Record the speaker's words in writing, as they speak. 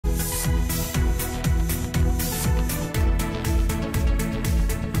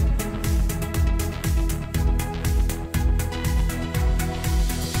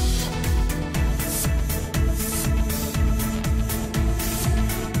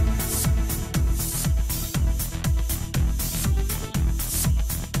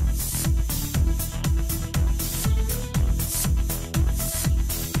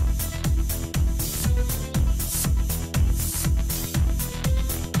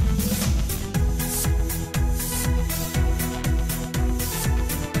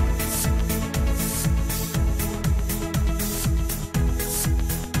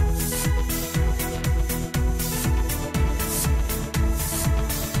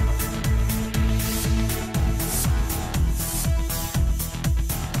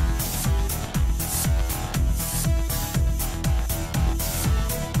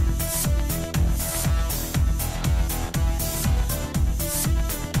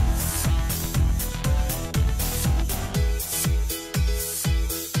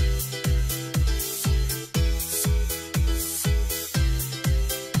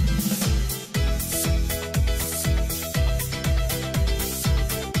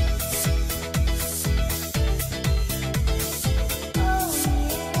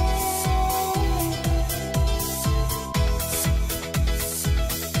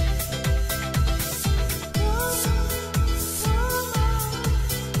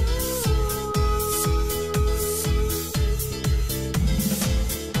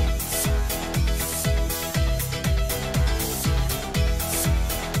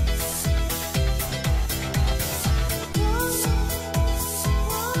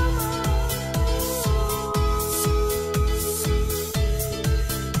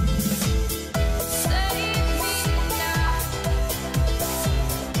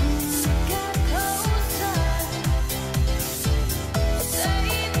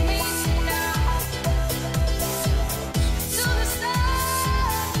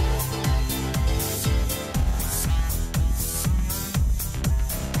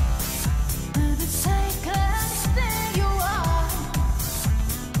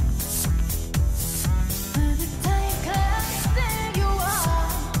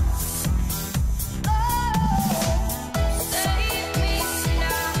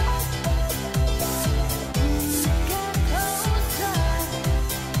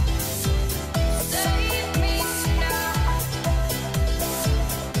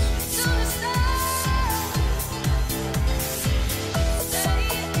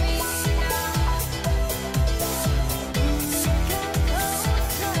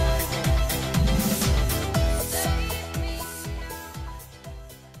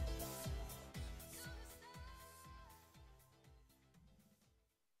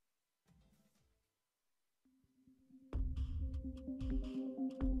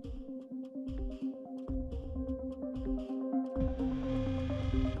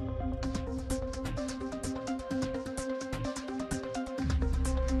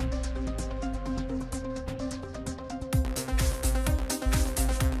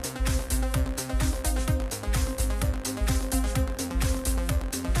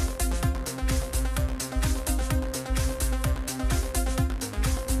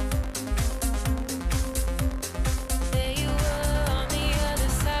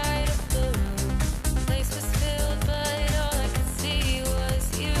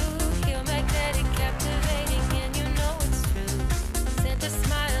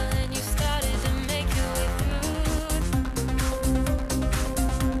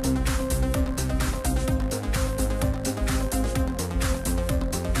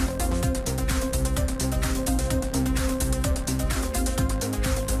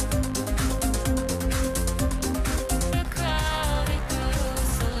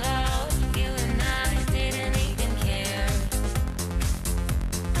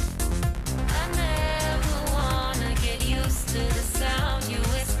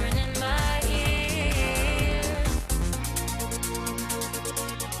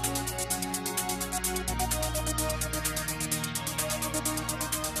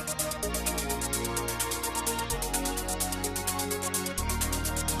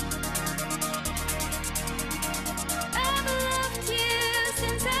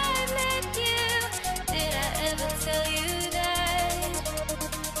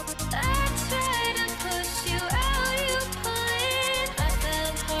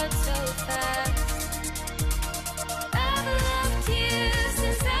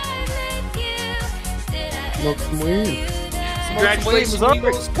Smoke some weed. Congratulations,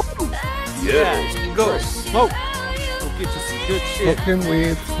 Eagles. Yeah, go smoke. Go get you some good shit. Smoking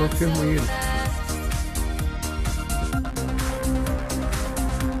weed, smoking weed.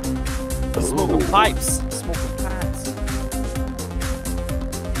 Smoking pipes. Smoking pipes.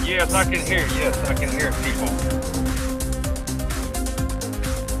 Yes, I can hear. Yes, I can hear people.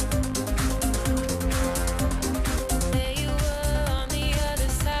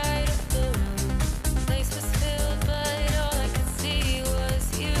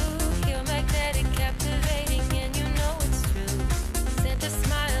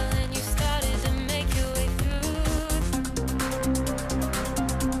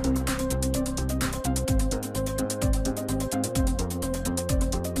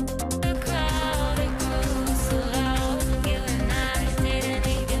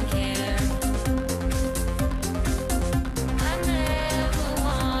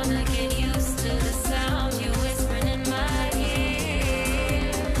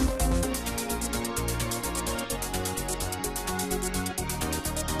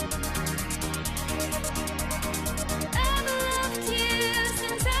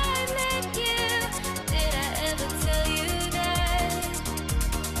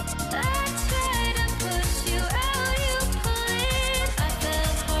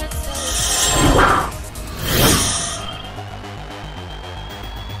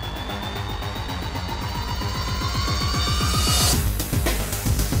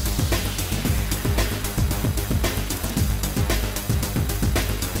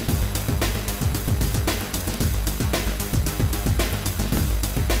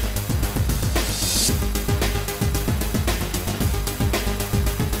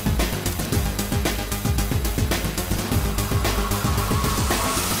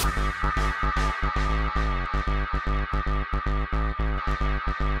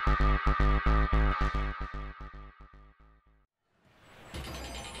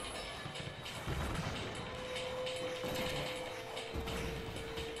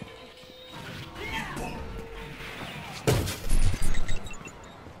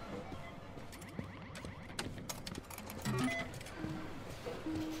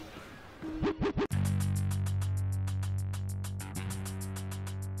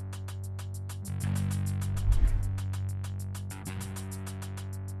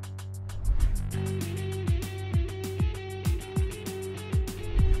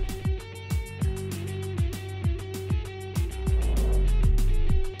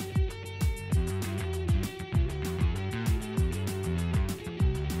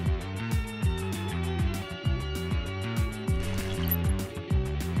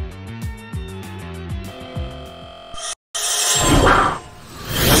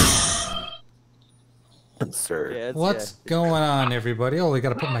 Yeah, what's going on, everybody? Oh, we got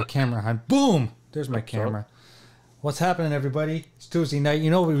to put my camera on. Boom! There's my camera. What's happening, everybody? It's Tuesday night. You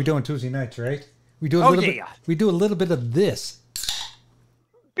know what we do on Tuesday nights, right? We do a little bit. We do a little bit of this.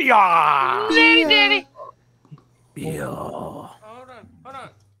 Bia! Daddy. Bia. Hold on.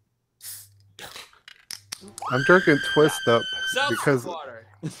 I'm drinking Twist Up because water.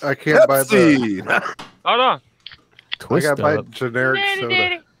 I can't buy the. Hold on. I gotta buy generic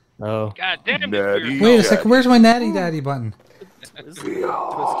soda. Oh. God damn Natty. Wait a second. Where's my Natty Daddy button? Twist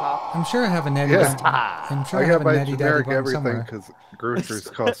top. I'm sure I have a Natty Daddy. I'm sure I I gotta have a buy Natty Daddy generic button everything somewhere. because groceries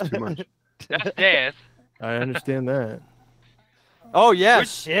cost too much. That's death. I understand that. Oh yeah,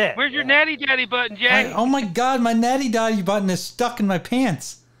 shit. Where's your natty daddy button, Jay? Oh my God, my Natty Daddy button is stuck in my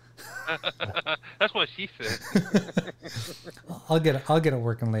pants. That's what she said. I'll get it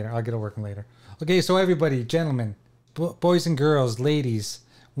working later. Okay, so everybody, gentlemen, boys and girls, ladies,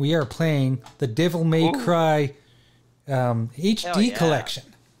 we are playing the Debiru Mei Kurai HD collection.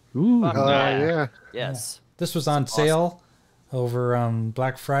 Ooh. Yeah. Yes. This was on sale over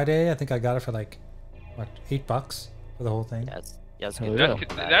Black Friday. I think I got it for like what, $8 for the whole thing. Yes. Yes. Oh,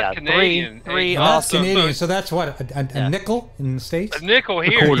 That's Canadian. Three That's awesome. Canadian. So that's what a nickel in the States. A nickel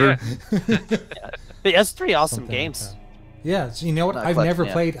here. quarter. Yeah. But that's three awesome Something games. like that. Yeah, so you know what? Not I've collection, never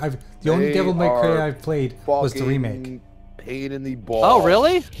yeah. played. The only They Devil May Cry are I've played was the remake. Pain in the ball. Oh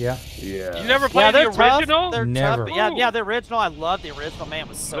really? Yeah. Yeah. You never played the original? They're Never. tough. Yeah, the original. I love the original. Man, it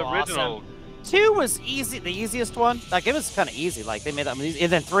was so The original. awesome. 2 was easy, the easiest one. Like it was kind of easy. Like they made that one easy.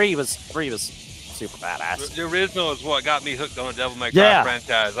 And then 3 was super badass. The original is what got me hooked on the Devil May Cry Yeah.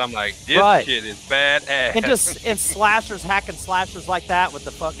 franchise. I'm like, this shit is badass. And slashers, hacking slashers like that with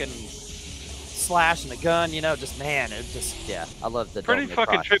the fucking slash and the gun, you know, just man, it just I love the pretty Devil May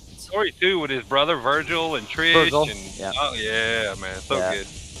fucking Cry. trippy story too with his brother Virgil and Trish. Virgil, and oh yeah, man, so good.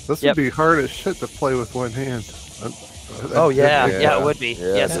 This would be hard as shit to play with one hand. Oh yeah, Yeah. yeah, it would be.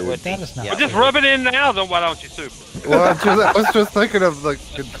 Yeah, Yes, dude. it would be. That is not Yeah. Well, just rub it in now, then why don't you super? Well, I was just thinking of the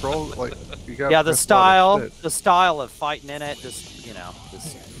control, like you got. Yeah, the style of fighting in it, just you know,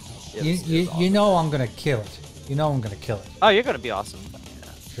 just. You awesome. know I'm gonna kill it. You know I'm gonna kill it. Oh, you're gonna be awesome.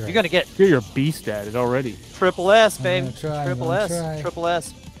 Sure. You're gonna get You're a beast at it already. triple S, baby. I'm gonna try, Triple I'm S. gonna try. Triple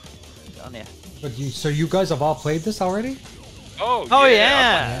S. On ya. But so you guys have all played this already? Oh, Oh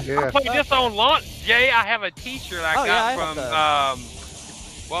yeah. yeah. I played this on launch, Jay. I have a T-shirt I Oh, yeah, I got have from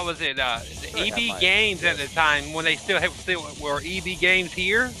what was it? The I have EB mine. Games at the time when they still were EB Games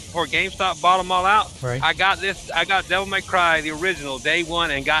here before GameStop bought them all out. Right. I got Devil May Cry the original day one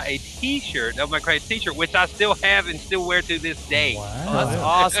and got a T-shirt, Devil May Cry T-shirt, which I still have and still wear to this day. Wow. Oh, that's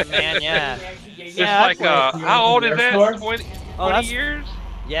awesome, man. Yeah. It's Yeah. like how old is that? 20 that's- years?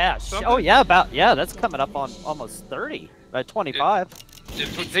 Yeah. Something? Oh yeah. That's coming up on almost 30. 25.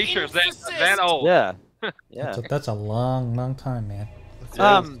 It's T-shirts that old. Yeah. Yeah. That's a long time, man.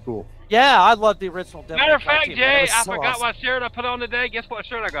 Cool. Yeah, I love the original Devil Matter May of Cry fact, too, man. Jay, It was I so forgot awesome. what shirt I put on today. Guess what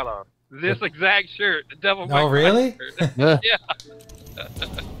shirt I got on? This exact shirt, the Devil May Oh, Cry really? shirt. Yeah. Yeah,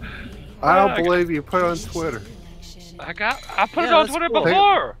 I don't believe you put it on Twitter. I put it Yeah, on that's Twitter cool.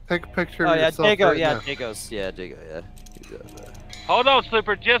 before. Take a picture Oh of yeah, yourself Dago. right Yeah, now. Dago's. Yeah, Dago. Yeah. Hold on,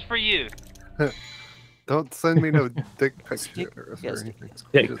 Slipper, just for you. Don't send me no dick picture or Yes. anything.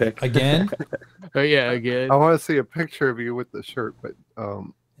 Dick pic. Again? Oh yeah, again. I want to see a picture of you with the shirt, but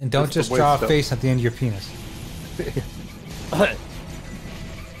And don't Just just the draw a waist up. face at the end of your penis.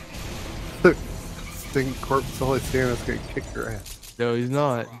 Sting Corpse Celestiana's gonna kick your ass. No, he's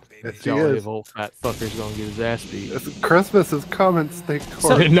not. Yes, he Jolly is. old fat fucker's gonna get his ass beat. Christmas is coming, Sting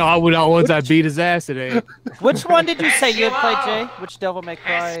Corpse. No, I would not once I beat his ass today. Which one did you say you had played, Jay? Which Devil May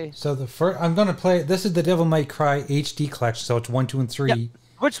Cry? So the first, I'm gonna play. This is the Devil May Cry HD collection. So it's 1, 2, and 3. Yeah.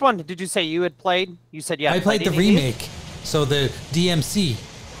 Which one did you say you had played? You said yeah. I played the any of these? remake. So the DMC.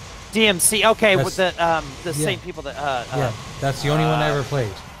 DMC. Okay, with That's- the same people that Yeah, that's the only one I ever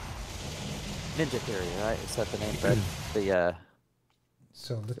played. Ninja Theory, right? Is that the name, Fred? The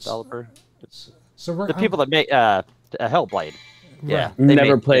So let's. developer, So we're the people that make Hellblade. Yeah, Right. they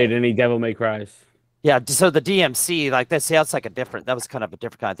Never made- played any Devil May Cries. Yeah, so the DMC, like that's like a different. That was kind of a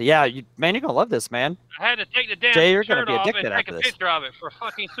different kind of thing. Yeah, man, you're gonna love this, man. I had to take the damn Jay, you're gonna shirt be off and addicted take after a this. picture of it for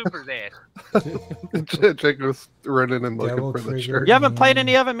fucking Super's ass. Jake was running and looking Devil for the Trigger. shirt. You haven't played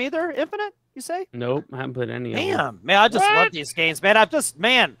any of them either, Infinite? You say? Nope, I haven't played any of them. Damn, man, I just love What? these games,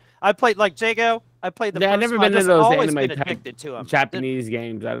 man. I played like Jago. I played the Yeah, I've first never one. been I've into just those always anime been type addicted to them. Japanese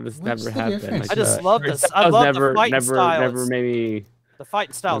games. I just What's never the have been. difference? Like I just that. love this. I Styles love never, the fighting never, style. never made me. The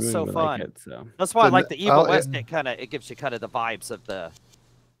fighting style is so never fun. Like it, so. That's why I The like n- the Evil I'll- West. It gives you kind of the vibes of the.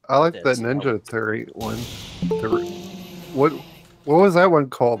 I like the This. Ninja Theory one. What was that one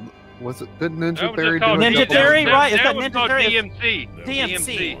called? Was it did Ninja That was Theory just called do Ninja it? Theory, right? Is That that was Ninja called Theory? DMC.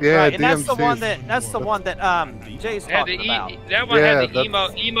 DMC. Yeah, right, and that's the DMC. one that Jay's Had the talking about. that one Yeah, had the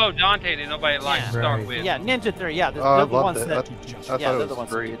that's- emo Dante that nobody liked to start Right. with. Yeah, Ninja Theory. Yeah, they're, Oh, I they're the loved ones it. that. I Yeah, thought they're it the was ones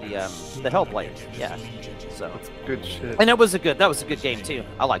that great. do the Hellblade. Yeah. So. Good shit. And that was a good game too.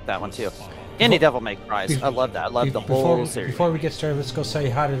 I like that one too. Any Devil May Cry. I love that. I love the whole series. Before we get started, let's go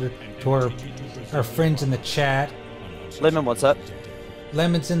say hi to our friends in the chat. Lemon, what's up?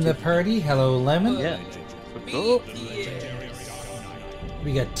 Lemon's in the party. Hello, Lemon. Yeah.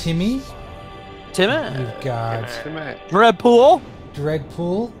 We got Timmy. Timmy. We've got Red Pool.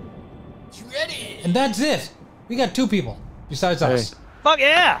 Dreadpool. And that's it. We got 2 people besides us. Fuck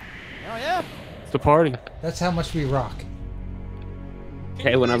yeah. Oh yeah. It's the party. That's how much we rock.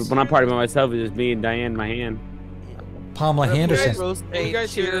 Okay, when I party by myself, it's just me and Diane in my hand. Pamela Henderson. Rose, Can you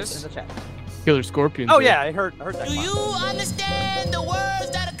guys hear cheers this? in the chat. Killer Scorpion. Oh yeah, I heard that. Do you understand the words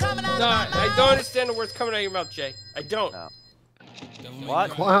that are coming out No, of my I mouth? don't understand the words coming out of your mouth, Jay. I don't. No.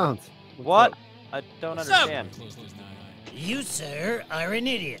 What? Clowns. What? I don't understand. You, sir, are an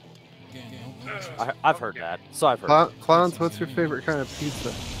idiot. I've heard that. So I've heard. Clowns, what's your favorite kind of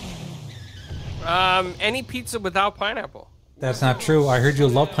pizza? Any pizza without pineapple. That's not true. I heard you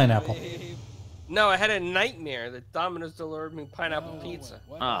love pineapple. No, I had a nightmare that Domino's delivered me pineapple pizza.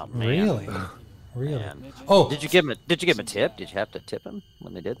 Oh man. Really? Really? Man. Oh, Did you give him a tip? Did you have to tip him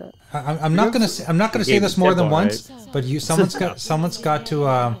when they did that? I'm not gonna say, say gave this the more tip, than all once, but someone's got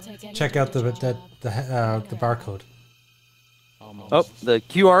to check out the barcode. Oh, the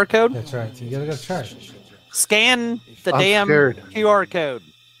QR code. That's right. You gotta go try it. Scan the I'm damn scared. QR code.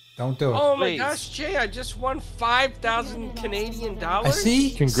 Don't do it. Oh my Please. gosh, Jay! I just won 5,000 Canadian I dollars. see.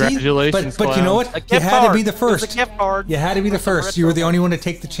 Congratulations, But you know what? A You gift had to card. be the It was first. a gift card. You had to be the first. You were the only one to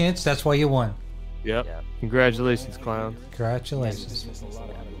take the chance. That's why you won. Yep. Yeah. Congratulations, clown. Congratulations.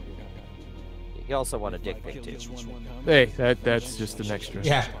 You also want a dick pic too. Hey, that's just an extra.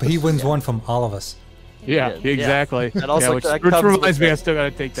 Yeah, but he wins one from all of us. Yeah, Yeah. exactly. And also which that comes reminds with me, I it. still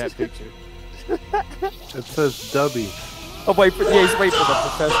gotta take that picture. It says Dubby. Oh, wait for he's waiting for the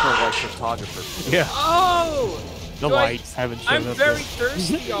professional like photographer. Yeah, Oh! the Do I- lights haven't shown I'm up very yet.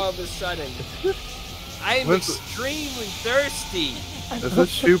 thirsty all of a sudden. I am What's- extremely thirsty. Is this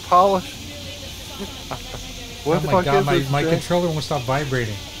shoe polish? What Oh the my fuck god, is my, this? my Jack? controller won't stop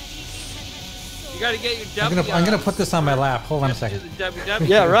vibrating. You gotta get your I'm W. gonna put this on my lap. Hold on a second.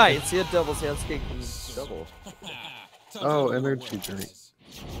 Yeah, right. See a double handskate and double. Oh, energy drink.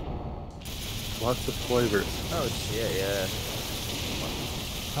 Lots of flavors. Oh shit, yeah.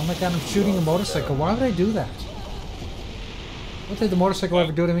 Oh my god, I'm shooting a motorcycle. Why would I do that? What did the motorcycle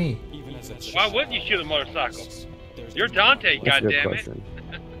ever do to me? Why wouldn't you shoot a motorcycle? You're Dante, That's a good goddammit. question.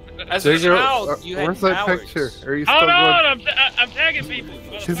 As a Jacob, child, you had where's that powers. picture? Are you still Hold on, going? I'm tagging people.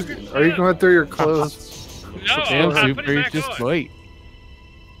 Are you going through your clothes? No, Damn, I'm putting Super, it back just on. wait.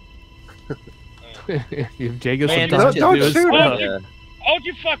 If Jacob Man, some time don't- don't to do his shoot stuff. Yeah. Hold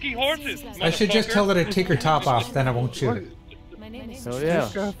your fucking horses. I should just motherfucker. tell her to take her top off, then I won't shoot it. Oh yeah.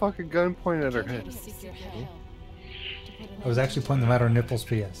 She's got a fucking gun pointed at her head. I was actually pointing them at her nipples,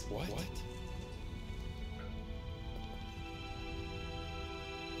 P.S.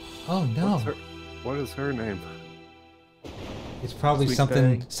 Oh no. What is her name? It's probably Sweet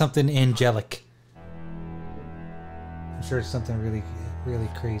something thing. something angelic. I'm sure it's something really, really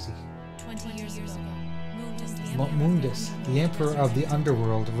crazy. 20 years ago, Mundus, the emperor of the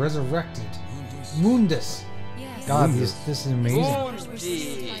underworld, resurrected. Mundus. God, this is amazing.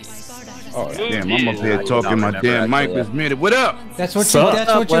 Oh, damn, I'm up here talking my damn mic was muted. What up? That's what you. Sup?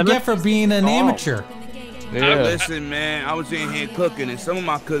 That's what you Lemon? get for being an amateur. Yeah. Listen, man, I was in here cooking, and some of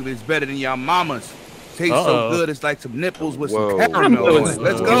my cooking is better than y'all mama's. Tastes Uh-oh. so good, it's like some nipples with Whoa. some caramel on it.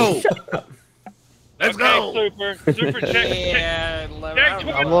 Let's go. Let's go. Super check. Yeah,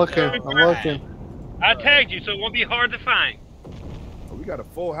 I'm looking. I'm looking. I tagged you, so it won't be hard to find. Oh, we got a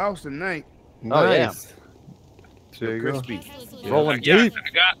full house tonight. Oh, yeah. Nice. There you go. Crispy. Rolling Yeah, deep.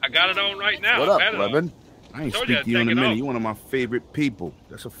 I got it on right now. What I up, got it on. Lemon? I ain't Told you speak I'd to you in a take it minute. off. You're one of my favorite people.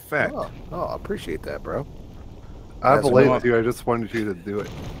 That's a fact. Oh, I appreciate that, bro. I That's believe what- you. I just wanted you to do it.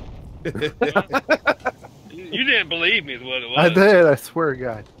 You didn't believe me is what it was. I did. I swear to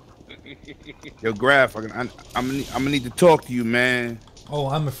God. Yo, Graf, I'm gonna need to talk to you, man. Oh,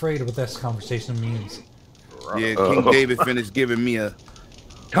 I'm afraid of what this conversation means. Yeah, King David finished giving me a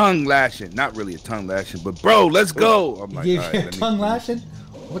tongue lashing. Not really a tongue lashing, but bro, let's go. I'm like, You all right, gave you a let me- tongue lashing?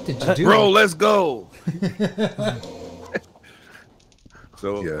 What did you do? Bro, let's go.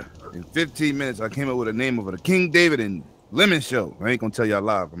 So Yeah. in 15 minutes, I came up with a name of it, a King David and Lemon Show. I ain't gonna tell y'all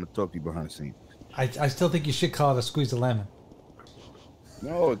live. I'm gonna talk to you behind the scenes. I still think you should call it a squeeze of lemon.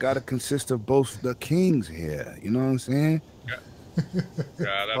 No, it gotta consist of both the kings here. You know what I'm saying?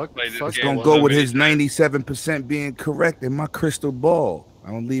 God, I played this Fuck, game Gonna so go with many his 97% being correct in my crystal ball. I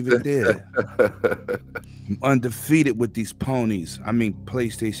don't leave it there. I'm undefeated with these ponies. I mean,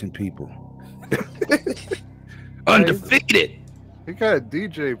 PlayStation people. Undefeated. He got a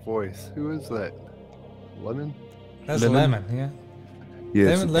DJ voice. Who is that? Lemon? That's Lemon? lemon, yeah.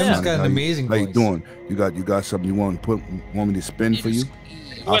 Yeah, Lemon's got an amazing How you voice. doing? You got something you want me to spin for you?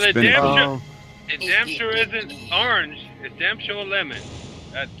 I'll Well, it spin it for you. damn, it damn sure isn't orange. It's damn sure lemon.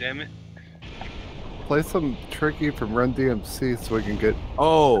 God damn it. Play some Tricky from Run DMC so we can get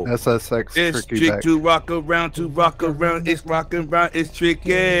Oh, SSX it's Tricky trick back. to rock around, it's rocking round, it's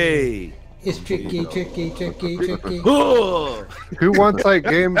tricky. It's tricky, tricky, tricky, tricky. Oh, Who wants that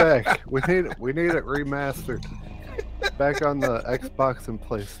game back? We need it remastered. Back on the Xbox and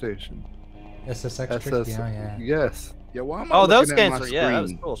PlayStation. SSX tricky, oh yeah. Yes. yeah, why am I Oh, those looking at games my are that was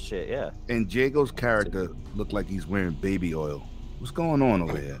screen cool shit. Yeah. and Jago's character looked like he's wearing baby oil? What's going on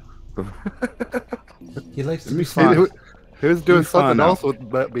over here? He likes to Let be me He, find- he was doing Let me find something out. else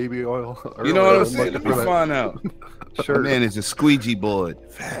with that baby oil. You know what I'm earlier. saying? Let looking me for that find out. shirt. Man, it's a squeegee board.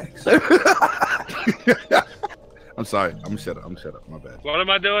 Facts. I'm sorry. I'm shut up. My bad. What am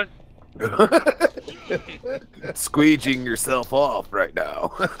I doing? Squeegeeing yourself off right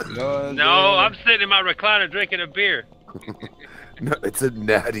now. No, I'm sitting in my recliner drinking a beer. No, it's a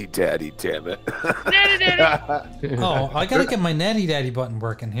natty daddy, damn it. Daddy, daddy. Oh, I gotta get my natty daddy button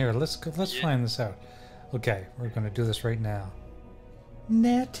working here. Let's find this out. Okay, we're gonna do this right now.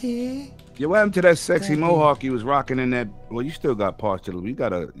 Natty. Yo, what happened to that sexy Thank you. mohawk you was rocking in that? Well, you still got partial. You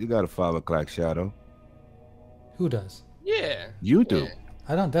got a 5 o'clock shadow. Who does? Yeah. You do.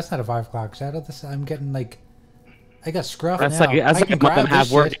 I don't. That's not a 5 o'clock shadow. I'm getting like, I got scruff That's now. like I can a month and a grab half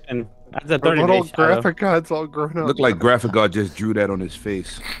this work shit. in. That's a Our 30 little day shadow. graphic god's all grown up. Look like graphic god just drew that on his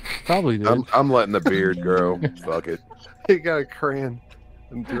face. Probably did. I'm letting the beard grow. Fuck it. He got a crayon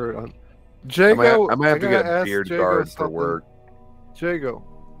and threw it on. Jago, I'm gonna have to I gotta get a ask beard Jago guard for something. work. Jago,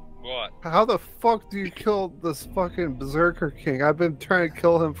 What? how the fuck do you kill this fucking Berserker King? I've been trying to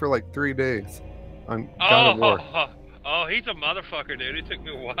kill him for like 3 days on God of War. Oh, he's a motherfucker, dude. It took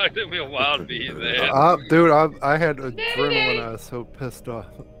me a while. It took me a while to beat his ass. Dude, I had adrenaline. I was so pissed off.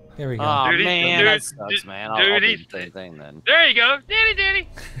 There we go. Oh Dude, man, that sucks, man. I'll do the same thing then. There you go, Daddy.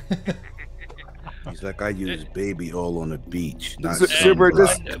 He's like, I use baby oil on the beach. Not Super,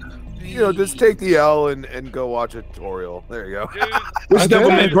 sunblock. just take the L and go watch a tutorial. There you go. Dude, Which I Devil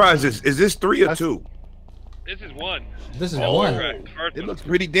did. May Cry is this? Is this 3 or 2? this is one. This is Oh, one. right, first It one. looks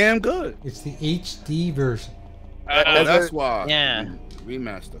pretty damn good. It's the HD version. Oh, that's why. Yeah.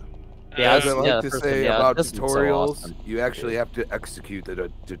 Remaster. Yeah, As I like yeah, to first say one, yeah, about this one's so tutorials, awesome. you actually have to execute the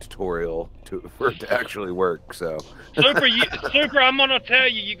tutorial for it to actually work. So Super, I'm gonna tell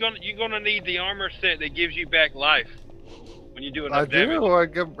you, you're gonna need the armor set that gives you back life when you do enough I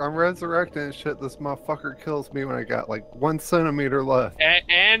damage. do. I'm resurrecting and shit. This motherfucker kills me when I got like 1 centimeter left.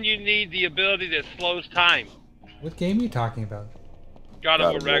 And you need the ability that slows time. What game are you talking about? God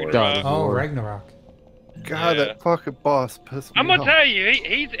of War God of War. Ragnarok. God of Oh, War. Ragnarok. God, Yeah. that fucking boss pissed me I'm gonna off. tell you,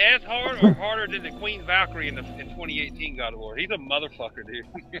 he's as hard or harder than the Queen Valkyrie in 2018 God of War. He's a motherfucker, dude.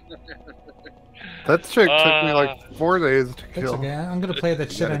 That chick took me like 4 days to That's kill. okay. I'm gonna play that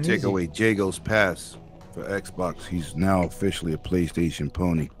You shit gotta on take easy. away Jago's pass for Xbox. He's now officially a PlayStation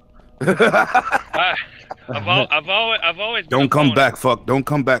pony. I've always been Don't a come pony. back, fuck. Don't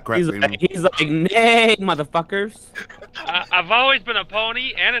come back, crap. He's like, nay, motherfuckers. I've always been a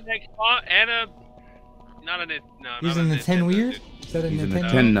pony and an Xbox and a not a no. He's not in a the 10 Nintendo, weird? dude. Is that a He's in the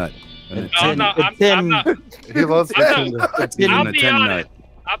Nintendo? 10 nut. Oh, no, I'm not. He loves I'm Nintendo. He's in I'll the be 10 honest. nut.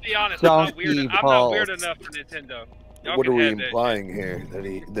 I'll be honest. I'm not weird enough for Nintendo. Y'all what can are we have that. implying here?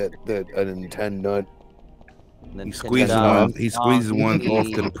 That a Nintendo nut? He squeezes one. He squeezes one off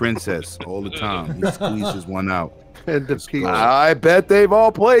to the princess all the time. He squeezes one out. And the peach. I bet they've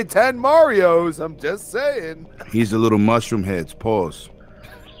all played 10 Marios. I'm just saying. He's the little mushroom heads. Pause.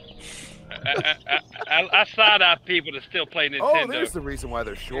 I side eye people that still play Nintendo. Oh, there's the reason why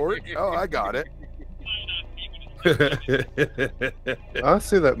they're short. Oh, I got it. I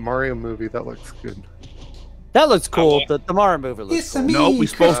see that Mario movie. That looks good. That looks cool. The Mario movie looks It's cool. me, No, we're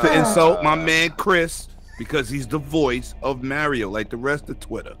supposed to Krista. insult my man Chris because he's the voice of Mario, like the rest of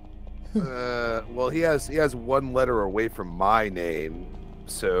Twitter. Well, he has one letter away from my name,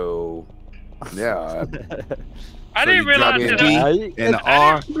 so yeah. I So didn't you realize drop that. a D and an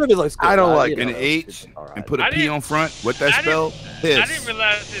R Movie looks good. I don't like and you an know, H it's all right. and put a I P didn't- on front. What that I spell? I didn't Piss.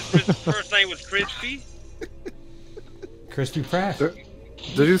 realize his first name was Crispy. Crispy Pratt.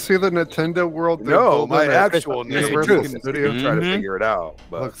 Did you see the Nintendo World? they No, pulled my in at actual name. Universal You can Studios? try to Mhm. figure it out,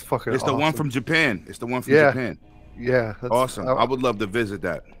 but Looks fucking It's the one awesome. from Japan. It's the one from Yeah. Japan. Yeah, that's Awesome. I I, would love to visit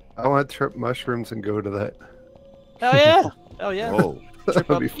that. I want to trip mushrooms and go to that. Hell yeah. Hell yeah. Oh, Trip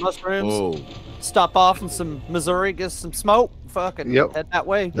That'd up be the mushrooms. oh. Stop off in some Missouri, get some smoke. Fucking Yep. head that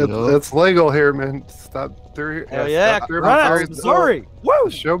way. It's legal here, man. Stop through. Hell yeah. Stop through Right, Missouri. Woo!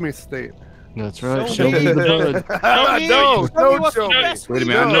 Show me state. That's right. Show Show me. me the blood. no, don't what's show the me. best Wait a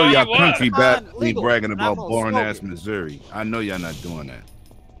weed minute. I No, know you y'all what? country back be Legal. bragging And I'm about gonna boring smoke ass it. Missouri. I know y'all not doing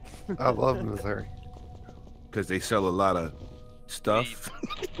that I love Missouri. because they sell a lot of stuff.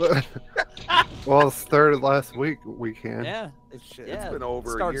 Well, it started last weekend. Yeah. Shit, yeah, it's been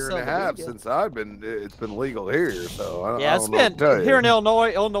over a started year and a selling half weed, yeah. since I've been. It's been legal here, so I Yeah, don't it's know what been to tell you. here in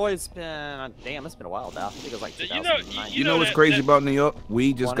Illinois. Illinois has been damn. It's been a while now. I think it was like You know- 2009. You know what's that- crazy that- about New York?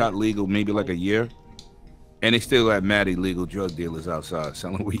 We just 20. got legal maybe like a year, and they still got mad illegal drug dealers outside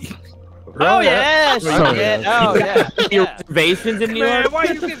selling weed. Oh yeah, shit. Oh, Yeah. yeah. Oh yeah. Your yeah. reservations in New Man, York? why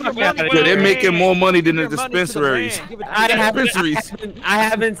you get your money? Yeah, they're making more money than the Give your money to the dispensaries. man. Give it to I the man. haven't, I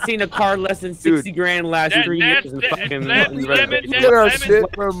haven't seen a car less than 60 grand last 3 years. In fucking We get our shit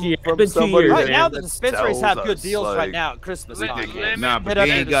from It's been 2 somebody. years. Right now, that the dispensaries have tells good us, deals like, right now at Christmas time. Lemon- Nah, but Hit up they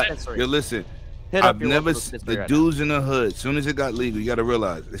your ain't got. dispensary. Yo, listen. Hit up I've your never local the dispensary right now. dudes in the hood. As soon as it got legal, you got to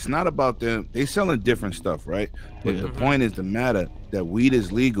realize it's not about them. They selling different stuff, right? But the point is the matter that weed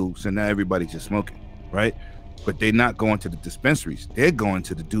is legal, so now everybody's just smoking, right? But they're not going to the dispensaries. They're going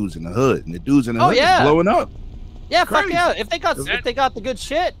to the dudes in the hood, and the dudes in the Oh, hood yeah. is blowing up. Yeah, fuck Crazy. yeah. If they got the good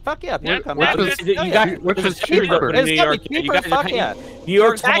shit, fuck yeah. People come out. Which is- You got which is it's cheaper cheaper. in It's New gotta York. be You cheaper, guys fuck are yeah. New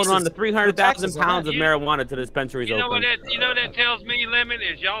York's Taxes- holding on to 300,000 taxes are pounds of high. marijuana to the dispensaries You know what open. that tells me, Lemon,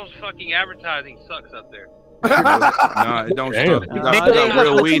 is y'all's fucking advertising sucks up there. Nah, it don't stop. We got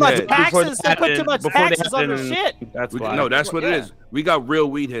real too weed much heads. taxes. They put too much taxes on their shit. That's why. No, that's what it is. We got real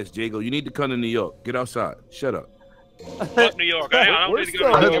weed heads, Jago. You need to come to New York. Get outside. Shut up. Fuck New York. I don't need to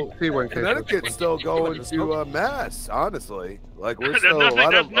go to New York. Connecticut's still going to Mass, honestly. Like we're still There's a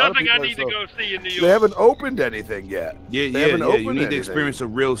lot of nothing I people need to go see in New York. They haven't opened anything yet. Yeah. You need to experience a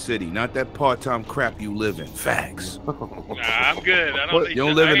real city, not that part-time crap you live in. Facts. Nah, I'm good. I don't. You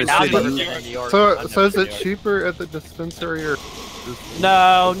don't live in a city. So is it cheaper at the dispensary or?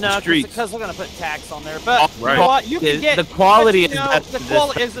 No, because they're gonna put tax on there. But right. you know what? You can get the quality is the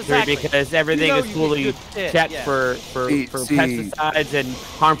quality is exactly because everything is fully checked for See, pesticides and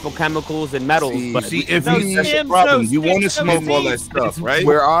harmful chemicals and metals. But if that's the problem, you want to smoke all that stuff, right?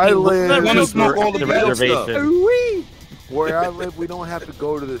 Where I live, you want to smoke all the real stuff. Where I live, we don't have to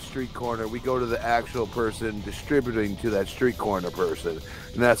go to the street corner. We go to the actual person distributing to that street corner person,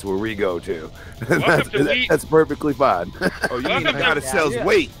 and that's where we go to. That's perfectly fine. Oh, you mean the guy that sells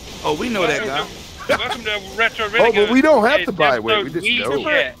weight? Oh, we know that guy. Welcome to Retro Oh, Renegades. but we don't have to buy weight. We just know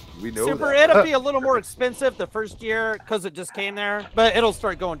it. We know Super, that. it'll be a little more expensive the first year because it just came there, but it'll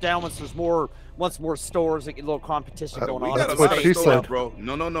start going down once there's more stores, like a little competition going on. We got a lot of stores, bro.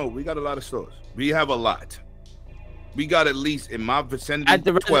 No. We got a lot of stores. We have a lot. We got at least in my vicinity at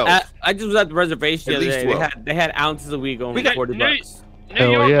the 12. I just was at the reservation the other day. They had ounces of weed going for $40.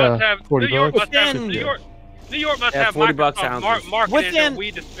 New York yeah, must have $40. New York must have $40 marketing their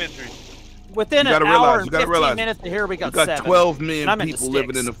weed dispensaries. Within an hour and 15 minutes to here, we got 12 million people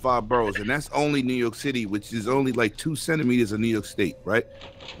living in the 5 boroughs, and that's only New York City, which is only like 2 centimeters of New York State, right?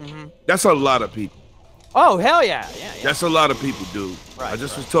 That's a lot of people. Oh, hell yeah. That's a lot of people, dude. Right, I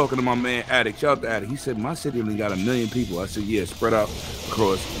just was talking to my man Addict. Shout out to Addict. He said my city only got 1 million people. I said, yeah, spread out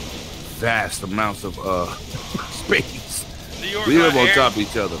across vast amounts of space. We live on top of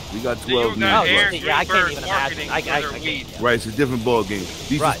each other. We got 12 million. Yeah, I can't even imagine. Right, it's a different ball game.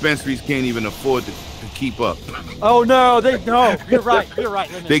 These dispensaries can't even afford to keep up. Oh no, you're right.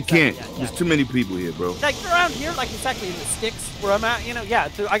 They can't. There's too many people here, bro. Like around here, like exactly in the sticks where I'm at,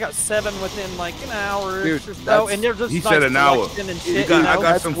 I got 7 within like an hour or so, and they're just. He said an hour. Shit, I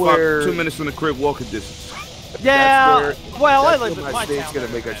got some 2 minutes from the crib walking distance. Yeah, well, I live in my my state's town. gonna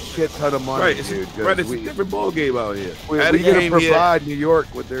make a shit ton of money, dude. It's a different ball game out here. We're gonna provide New York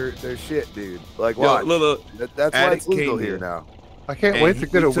with their shit, dude. Like, watch. That's why it's legal here now. I can't wait to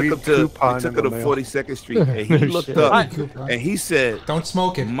get a weed coupon. He took it to 42nd Street, and he looked up, and he said, "Don't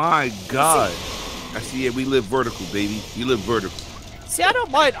smoke it." My God. I said, yeah, we live vertical, baby. You live vertical. See, I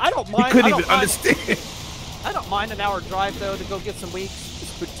don't mind. He couldn't even understand. I don't mind an hour drive though to go get some weed.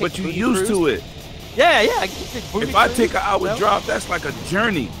 But you used to it. Yeah. If I take an hour drive, that's like a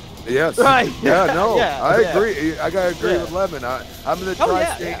journey. Yes. Right. Yeah, no. I agree. I gotta agree with Lemon. I'm in the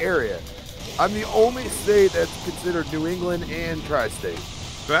tri-state area. I'm the only state that's considered New England and tri-state.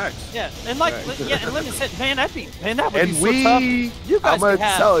 Facts. Yeah, and and Lemon said, man, that would be so tough. You guys I'm gonna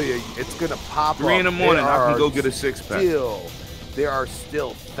tell you, it's gonna pop 3 in the morning, I can go get a 6-pack. There are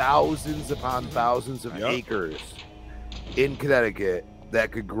still thousands upon thousands of acres in Connecticut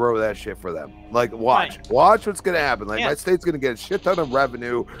that could grow that shit for them. Like, watch what's gonna happen. Like, my state's gonna get a shit ton of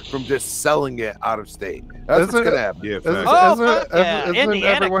revenue from just selling it out of state. That's what's gonna happen. Yeah,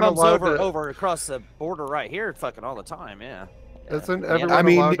 Indiana comes over across the border right here, fucking all the time. Yeah. Isn't everyone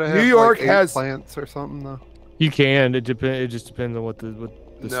allowed to have New York has plants or something though? You can. It just depends on what the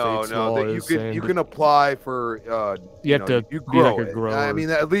state's law is. You can apply for. You have to you be grow like a it. grower. I mean,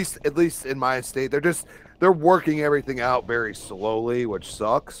 at least in my state, they're working everything out very slowly, which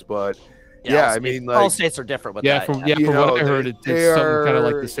sucks. But I mean, like, all states are different with that. From what I heard, it's something kind of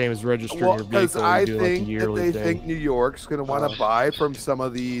like the same as registering your vehicle. Because I do think like a yearly they thing. think New York's going to want to buy from some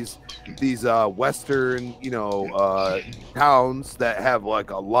of these western, towns that have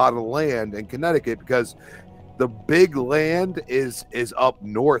like a lot of land in Connecticut, because the big land is up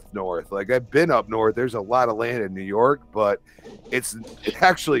north. Like, I've been up north. There's a lot of land in New York, but it's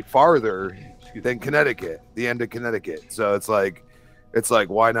actually farther than Connecticut, the end of Connecticut. So it's like,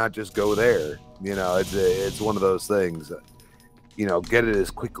 why not just go there? It's one of those things. Get it as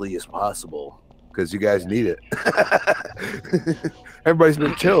quickly as possible because you guys need it. Everybody's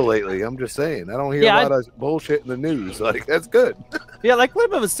been chill lately. I'm just saying. I don't hear a lot of bullshit in the news. Like, that's good. Yeah, like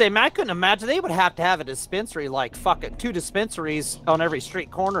Lemon was saying, man, I couldn't imagine they would have to have a dispensary, like fucking 2 dispensaries on every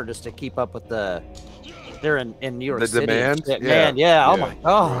street corner just to keep up with the. They're in New York City. The demand? Oh my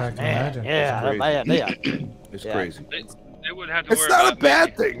God, man. It's crazy. They wouldn't have to it's not a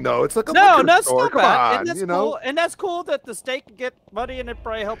bad thing, though. It's like a liquor store. Come on, and that's cool. And that's cool that the state can get money, and it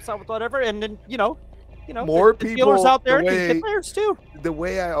probably helps out with whatever. And then more the people dealers out there can get theirs too. The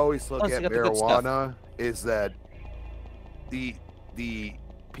way I always look at marijuana is that the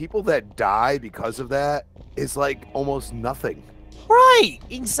people that die because of that is like almost nothing. Right,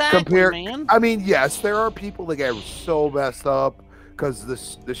 exactly, man. I mean, yes, there are people that get so messed up because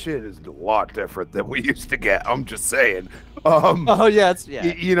the shit is a lot different than we used to get. I'm just saying. Oh yeah,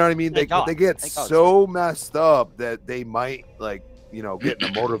 you know what I mean? They get so messed up that they might like get in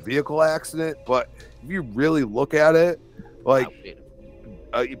a motor vehicle accident. But if you really look at it, like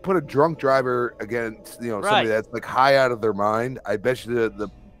you put a drunk driver against somebody that's like high out of their mind, I bet you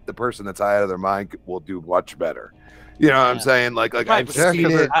the person that's high out of their mind will do much better. You know what I'm saying? Like I've seen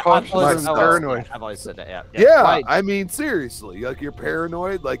it. I've always said that. Yeah, I mean, seriously, like you're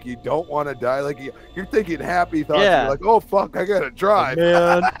paranoid, like you don't want to die, like you're thinking happy thoughts. You're like, oh fuck, I gotta drive.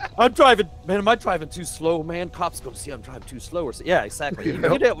 Man, I'm driving. Man, am I driving too slow? Man, cops gonna see I'm driving too slow. Or yeah, exactly.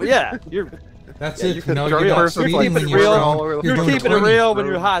 That's it. You're keeping it real. You're keeping it real when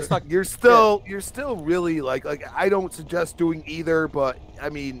you're high. You're still really like I don't suggest doing either, but I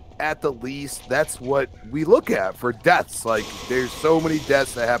mean, at the least, that's what we look at for deaths. Like, there's so many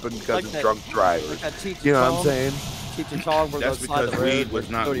deaths that happen because of drunk drivers. You know what I'm saying? That's because weed was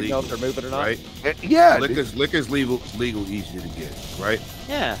not legal. If they're moving or not. Right? Yeah. Liquor's legal, easier to get, right?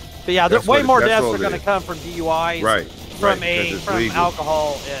 Yeah. But yeah, there's way more deaths are going to come from DUIs. Right. From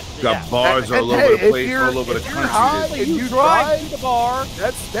alcohol. Got bars all over the place, all over the country. You drive to the bar.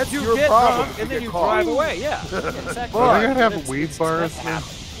 That's you your get problem. Drunk, and then you drive away. Yeah, exactly. Well, they're gonna have weed bars. Yeah.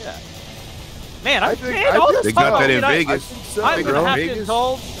 Man, I think they got that in Vegas. I'm gonna have to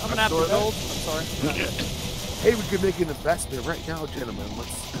indulge. I'm gonna have to indulge. I'm sorry. Hey, we could make an investment right now, gentlemen.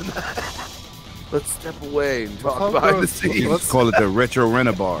 Let's step away and talk behind the scenes. Let's call it the Retro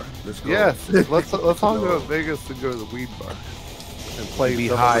Rent-A-Bar. Yes, let's all go to Vegas and go to the weed bar and play. Be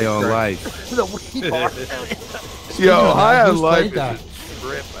high on life. The weed bar. Yo, high on life.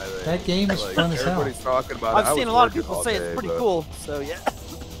 That game is fun as hell. Everybody's talking about it. I've seen a lot of people say it's pretty cool. So yeah.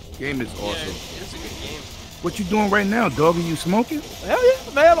 Game is awesome. It's a good game. What you doing right now, dog? Are you smoking? Hell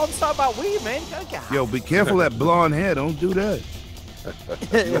yeah, man! I'm talking about weed, man. Yo, be careful that blonde hair. Don't do that.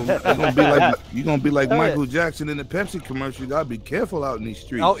 You're gonna be like Michael Jackson in the Pepsi commercial. You gotta be careful out in these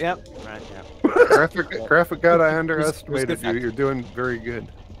streets. Oh, yep. Right, yeah. Graphic God, I underestimated you. You're doing very good.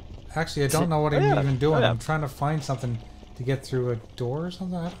 Actually, I don't know what I'm even doing. I'm trying to find something to get through a door or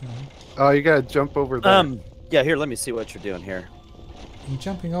something. I don't know. Oh, you gotta jump over there. Yeah, here, let me see what you're doing here. I'm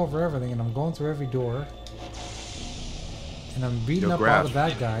jumping over everything, and I'm going through every door. And I'm beating up all the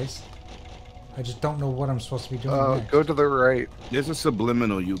bad guys. I just don't know what I'm supposed to be doing next. Go to the right. There's a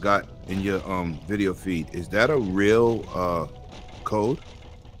subliminal you got in your video feed. Is that a real code?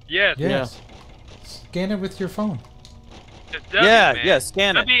 Yes. Yes. Scan it with your phone. Yeah,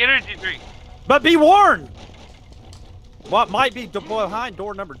 scan it. Be energy drink. But be warned. What might be behind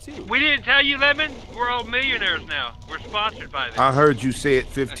door number 2? We didn't tell you, Lemon. We're all millionaires now. We're sponsored by them. I heard you say it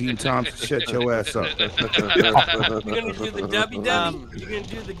 15 times. Shut your ass up. You're gonna do the Debbie? You're gonna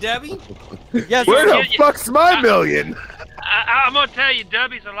do the Debbie? Yes. Where the fuck's my million? I'm gonna tell you,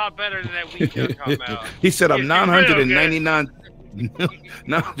 Debbie's a lot better than that weed you're talking about. He said I'm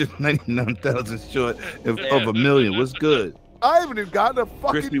 999,000 short of a million. What's good? I haven't even gotten a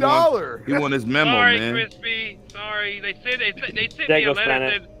fucking dollar. He won his memo, Sorry, man. Crispy. Sorry. They sent me a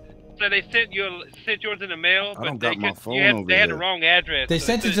letter. So they sent yours in the mail, but they had the wrong address. They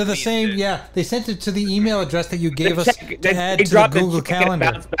sent it to the same. Yeah, they sent it to the email address that you gave us to add to the dropped Google Calendar.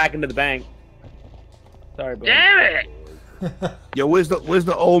 It bounced back into the bank. Sorry, buddy. Damn it! Yo, where's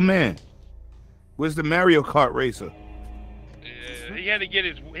the old man? Where's the Mario Kart racer? He had to get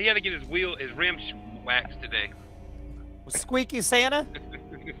his rims waxed today. Squeaky Santa?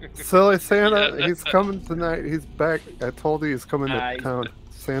 Silly Santa, he's coming tonight. He's back. I told you he's coming to town.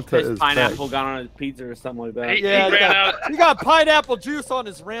 Santa his is pineapple back. got on his pizza or something like that. He got pineapple juice on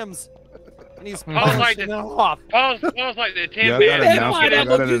his rims. And he's Paul's like the 10 man. I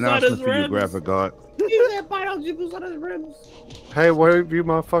got an announcement for you, Graphic God. He had pineapple juice on his rims. Hey, what have you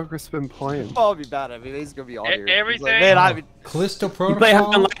motherfuckers been playing? Oh, be bad. I mean, he's gonna be all here. Everything. Like, man, Callisto You play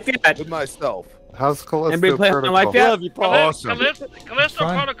Half-Life Protocol. yet? With myself. How's Callisto Anybody play Half-Life Protocol? yet? Awesome. Callisto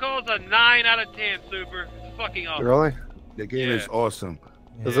Protocol is a 9 out of 10. Super. It's fucking awesome. Really? The game is awesome.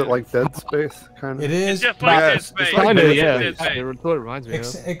 Is it like Dead Space, kind of? It is. It's just like Dead Space. Kind of, yeah. Dead Space. That's what it reminds me of.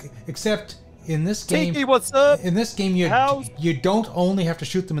 Except in this game, Tiki, what's up? in this game, you don't only have to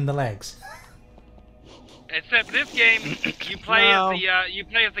shoot them in the legs. Except this game, you play as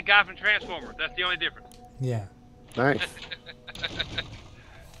the guy from Transformers. That's the only difference. Yeah. Nice.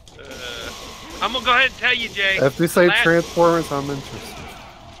 I'm gonna go ahead and tell you, Jay. If you say Transformers, I'm interested.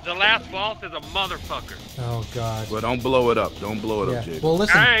 The last boss is a motherfucker. Oh God. Well, don't blow it up. Don't blow it up, Jake. Well,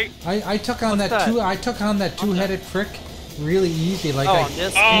 listen, Hey. I took on I took on that two-headed prick really easy. Like he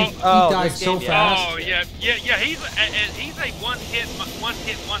died so fast. Oh yeah. He's a one-hit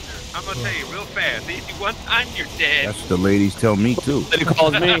wonder. I'm gonna tell you real fast. One time you're dead. That's what the ladies tell me too. He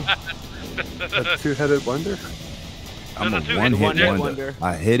calls me. A two-headed wonder. I'm a one-hit wonder.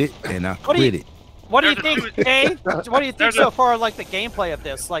 I hit it and I quit it. What do you think, Jay? What do you think so far, like the gameplay of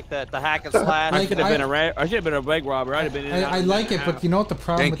this, like the hack and slash? I should have been a bank robber. I'd have been. I like it, but you know what the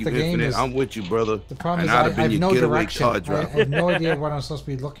problem with the game is? I'm with you, brother. The problem is I have no direction. I have no idea what I'm supposed to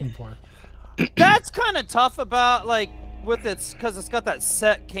be looking for. That's kind of tough about like with its because it's got that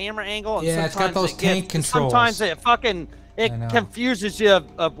set camera angle. And yeah, it's got those tank controls. Sometimes it confuses you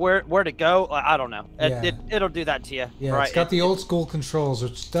of where to go. I don't know. It'll do that to you. Yeah, right? It's got the old school controls,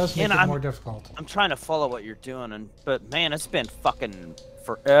 which does make it more difficult. I'm trying to follow what you're doing, but man, it's been fucking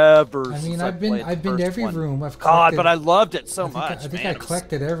forever. I mean, I've been to every room. I've collected, God, but I loved it so much. I think I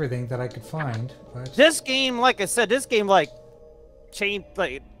collected everything that I could find. But this game, like I said, changed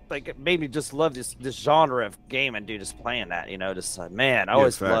like it made me just love this genre of gaming, dude. Just playing that, you know, just man, I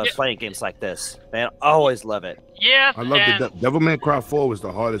always love playing games like this, man. I always love it. Yeah, I love the Devil May Cry 4 was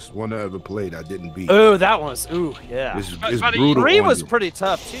the hardest one I ever played. I didn't beat. Oh, that was yeah. It's brutal. 3 was pretty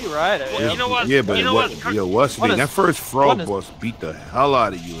tough too, right? Well, you know what? Yeah, but that first frog boss beat the hell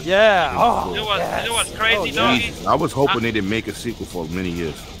out of you. Yeah. You know what's crazy, doggy? I was hoping they didn't make a sequel for many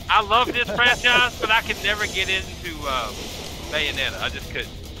years. I love this franchise, but I could never get into Bayonetta. I just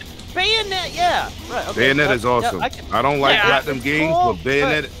couldn't. Bayonetta, yeah. Right, okay. Bayonetta is awesome. I don't like Platinum games, but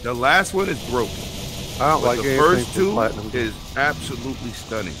Bayonetta, the last one is broken. I don't like the first 2 is absolutely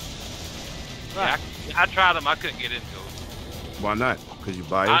stunning. Right. I tried them. I couldn't get into them. Why not? Because you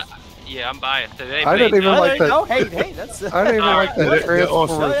biased? Yeah, I'm biased. I didn't even like that. Oh, hey, that's. I didn't even like that.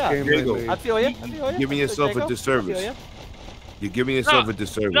 Transformers game. I feel you. You're giving yourself a disservice. You're giving yourself a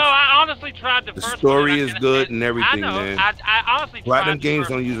disservice. No, I honestly tried the first one. The story is good and everything, man. I honestly Platinum games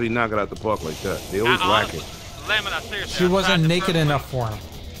don't usually knock it out the park like that. They always lack it. Lemon, seriously. She wasn't naked enough for him.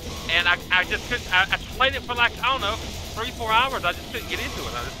 And I just couldn't. I played it for like, I don't know, 3-4 hours. I just couldn't get into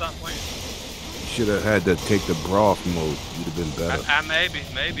it. I just stopped playing. You should have had to take the bra off mode. You'd have been better.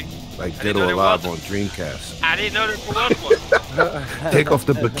 Maybe. Like Dead or Alive on Dreamcast. I didn't know there was one. Take off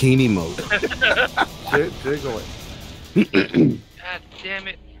the bikini mode. Jiggle it. God damn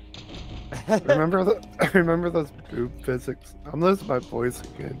it. Remember those boob physics? I'm losing my voice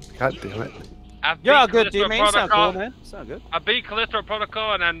again. God damn it. You're all good, dude, man. Sound cool, man. Sound good. I beat Callisto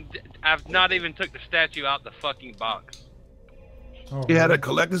Protocol, and I've not even took the statue out the fucking box. Oh, you had a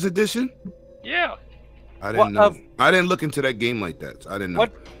collector's edition? Yeah. I didn't know. I didn't look into that game like that, so I didn't know.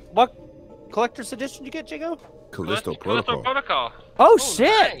 What collector's edition did you get, Jago? Callisto Protocol. Oh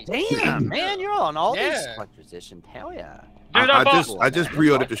shit! Nice. Damn, man, you're on all these collector's edition. Hell yeah. Dude, I just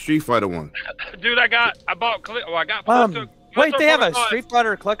pre-ordered the Street Fighter one. Dude, I bought Callisto. Wait, they have a Street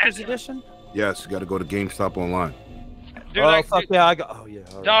Fighter collector's edition? Yes, you got to go to GameStop online. Dude, fuck yeah, I go. Oh yeah.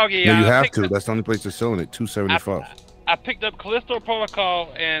 Right. Doggy. No, you have to. That's the only place they're selling it. $275. I picked up Callisto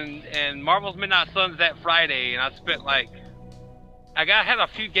Protocol and Marvel's Midnight Suns that Friday, and I spent like, I had a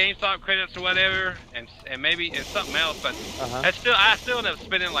few GameStop credits or whatever, and something else, but I still ended up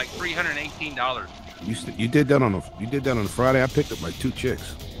spending like $318. You did that on a Friday. I picked up like 2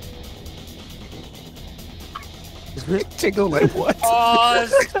 chicks. Jiggle like what?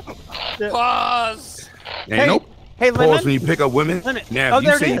 Pause. Hey, nope. Hey, pause when you pick up women. Now, if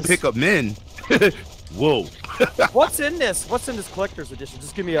you say you pick up men, whoa. What's in this collector's edition?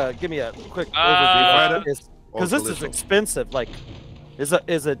 Just give me a quick overview. Because this is expensive. Like, is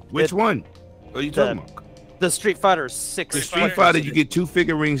it? Which one? What are you talking about? The Street Fighter 6. The Street Fighter, you get 2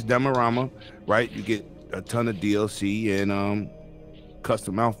 figurines, Demorama, right? You get a ton of DLC and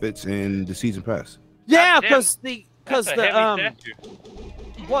custom outfits and the season pass. Yeah, because the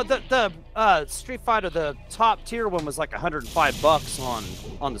Street Fighter, the top tier one was like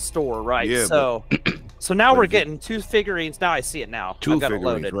 $105 on the store, right? Yeah. So now we're getting 2 figurines. Now I see it now. 2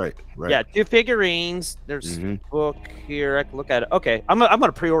 figurines, right? Yeah, 2 figurines. There's a book here. I can look at it. Okay, I'm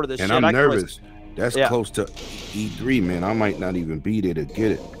gonna pre-order this. And shit. I'm nervous. That's close to E3, man. I might not even be there to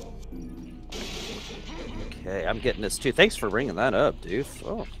get it. Okay, I'm getting this too. Thanks for bringing that up, dude.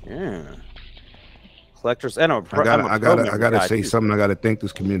 Oh yeah. Collectors, and I gotta say something. I gotta thank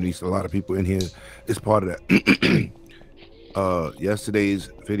this community. So a lot of people in here is part of that. Yesterday's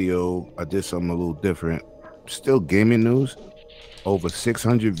video, I did something a little different. Still gaming news. Over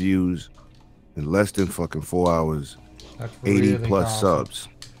 600 views in less than fucking 4 hours. 80+ subs.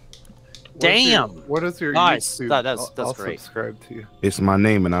 Damn. What is your nice? YouTube? That's I'll great. Subscribe to you. It's my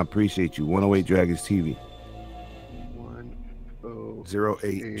name, and I appreciate you. 108 Dragons TV.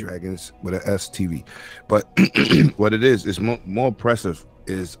 108 Dragons with an S TV. But what it is more impressive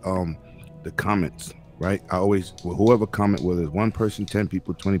is the comments, right? I always, whoever comment, whether it's one person, 10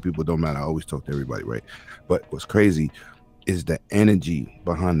 people, 20 people, don't matter. I always talk to everybody, right? But what's crazy is the energy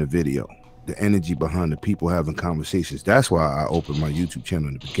behind the video, the energy behind the people having conversations. That's why I opened my YouTube channel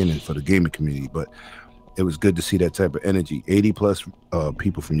in the beginning for the gaming community. But it was good to see that type of energy. 80 plus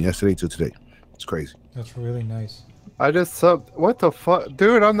people from yesterday to today. It's crazy. That's really nice. I just subbed. What the fuck,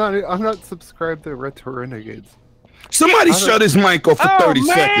 dude? I'm not subscribed to Retro Renegades. Somebody shut his mic off for 30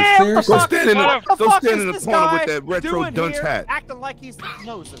 seconds. Go stand in the corner guy with that retro dunce hat. Acting like he's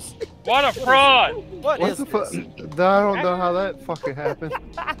knows us. What a fraud! What is the fuck? this? I don't know how that fucking happened.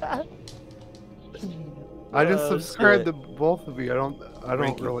 I just subscribed to both of you. I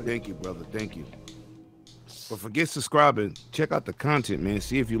don't really. Thank you, brother. Thank you. But forget subscribing. Check out the content, man.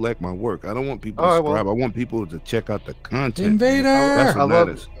 See if you like my work. I don't want people to subscribe. I want people to check out the content. Invader! That's what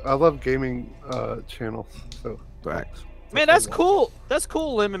matters. I love gaming channels. So facts. Man, that's cool. That's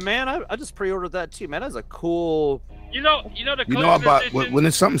cool, Lemon. Man, I just pre-ordered that too. Man, that's a cool. You know about when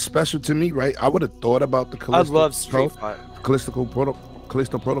it's something special to me, right? I would have thought about the Callisto. I love Street Fighter.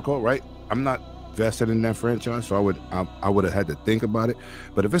 Callisto Protocol, right? I'm not vested in that franchise, so I would have had to think about it.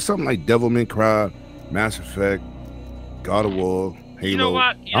 But if it's something like Devil May Cry, Mass Effect, God of War, Halo, you know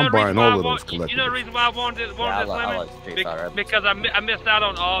what? I'm buying all of those collectibles. You know the reason why I wanted this Lemon? Because I missed out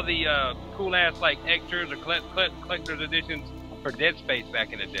on all the cool ass like extras or collector's editions for Dead Space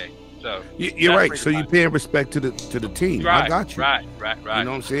back in the day. So you're right. So you're paying respect to the team. Right, I got you. Right. You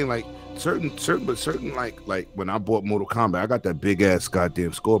know what I'm saying? Like certain like when I bought Mortal Kombat, I got that big ass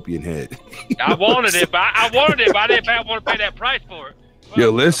goddamn scorpion head. I wanted it, but I didn't want to pay that price for it. Well,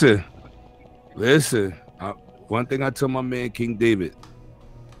 yo, listen. One thing I tell my man King David: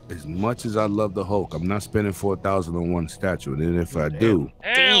 as much as I love the Hulk, I'm not spending $4,000 on one statue. And if I do,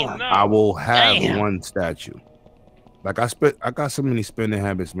 I will have one statue. Like I got so many spending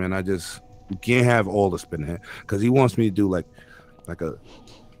habits, man. You can't have all the spending because he wants me to do like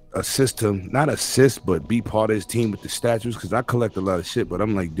a system, not assist, but be part of his team with the statues. Because I collect a lot of shit, but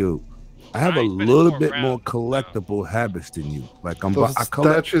I'm like, dude, I have a little bit more collectible habits than you. Like I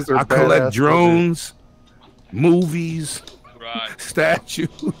collect drones, movies,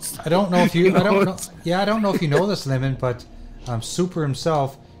 statues. I don't know if you. I don't know if you know this, Lemon, but Super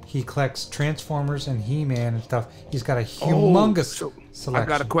himself. He collects Transformers and He-Man and stuff. He's got a humongous selection. I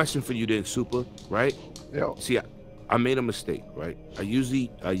got a question for you then, Super, right? Yeah. See, I made a mistake, right? I usually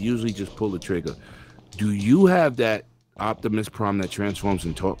just pull the trigger. Do you have that Optimus Prime that transforms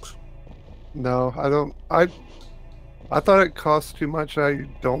and talks? No, I don't. I thought it cost too much. I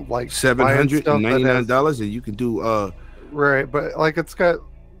don't like $799, and you can do right, but like it's got.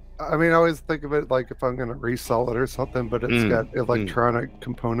 I mean, I always think of it like if I'm gonna resell it or something, but it's got electronic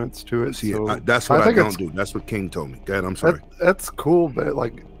components to it. See, so that's what I don't do. That's what King told me. God, I'm sorry. That's cool, but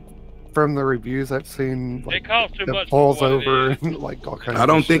like from the reviews I've seen, like, it costs too much. Falls over and like all kinds. I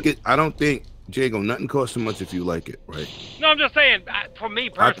don't think Jago, nothing costs too much if you like it, right? No, I'm just saying. For me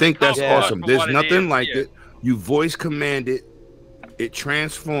personally, I think that's awesome. There's nothing like it. You voice command it. It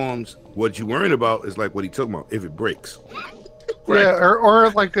transforms. What you worrying about is like what he talking about. If it breaks. Right. Yeah, or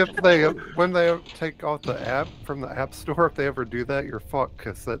like if when they take out the app from the app store, if they ever do that, you're fucked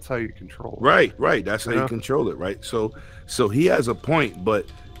because that's how you control it. Right. That's how you control it, right? So he has a point, but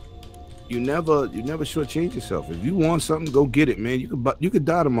you never shortchange yourself. If you want something, go get it, man. You could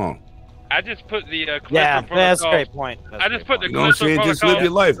die tomorrow. I just put the that's a great point. I just put the you know what I'm saying? Just live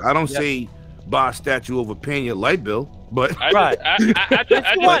your life. I don't say buy a statue over paying your light bill, but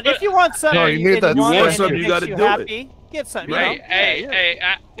if you want something, you want something, you got to do it. Get something. Right.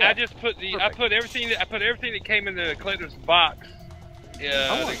 I just put I put everything that came in the collector's box.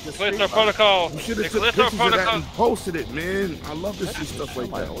 Yeah, the Callisto Protocol. You should have took pictures of that and posted it, man. I love to see stuff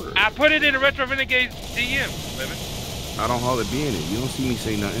like that. I put it in the Retro Renegades DM, Lemon. I don't hardly be in it. You don't see me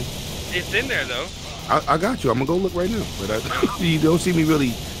say nothing. It's in there though. I got you. I'm gonna go look right now. But you don't see me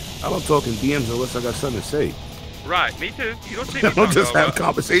really. I don't talk in DMs unless I got something to say. Right, me too. You don't see me. I don't just have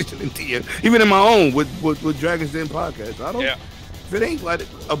conversation in DM, even in my own with Dragons Den podcast. I don't. Yeah. If it ain't like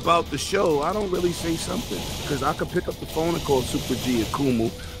about the show, I don't really say something because I could pick up the phone and call Super G or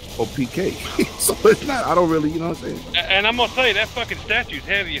Kumu or PK. So it's not. I don't really, you know what I'm saying. And I'm gonna say that fucking statue's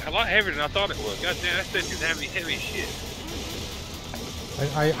heavy, a lot heavier than I thought it was. God damn, that statue's heavy as shit.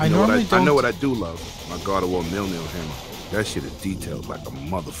 I normally don't. I know what I do love. My God of War Mjolnir hammer. That shit is detailed like a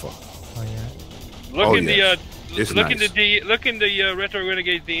motherfucker. Oh yeah. Look at It's look nice. Look in the Retro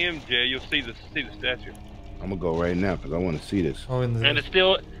Renegades DM, Jay. You'll see the statue. I'm gonna go right now because I want to see this. Oh, and the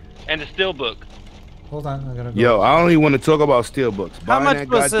steel book. Hold on, I'm gonna go. Yo, I don't even want to talk about steelbooks. How much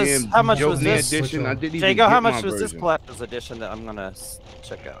was this? How much was this? Edition, I didn't even Jago, how much was version. this collector's edition that I'm gonna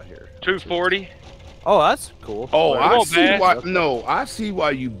check out here? $240. Oh, that's cool. Oh, I see why. No, I see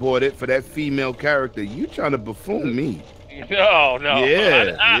why you bought it for that female character. You trying to buffoon me? No, no.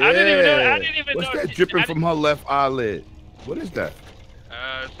 Yeah, I didn't even What's know. that dripping from her left eyelid? What is that?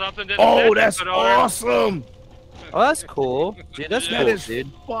 Something that. Oh, that's awesome. Oh, that's cool. Dude, that's that cool, is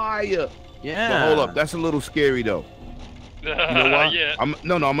dude. fire. Yeah. But hold up, that's a little scary though. You know why? Yeah. I'm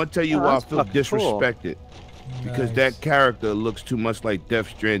gonna tell you why I feel disrespected. Cool. Because that character looks too much like Death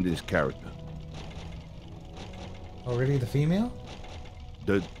Stranding's character. Already the female?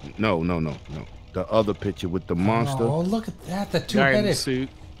 No. The other picture with the monster. Oh, look at that, the two-headed suit.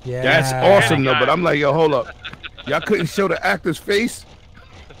 Yeah. That's awesome though, but I'm like, yo, hold up. Y'all couldn't show the actor's face?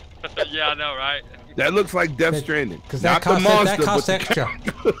 Yeah, I know, right? That looks like Death Stranding. Because that costs extra.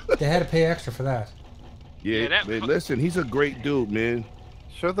 They had to pay extra for that. Yeah, man, listen, he's a great dude, man.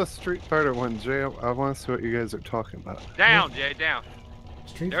 Show the Street Fighter one, Jay. I want to see what you guys are talking about. Down, Jay, down.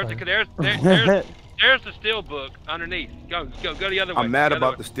 Street There's Fighter. there's the steel book underneath. Go the other way. I'm mad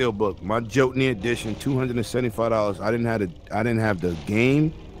about the steelbook. My Jotney edition, $275. I didn't have the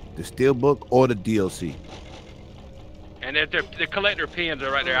game, the steelbook, or the DLC. And the collector pins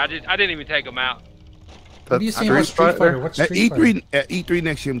are right there. I didn't even take them out. What are you saying about Street Fighter? What's Street Fighter? At E3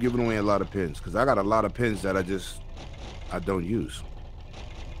 next year, I'm giving away a lot of pins because I got a lot of pins that I don't use.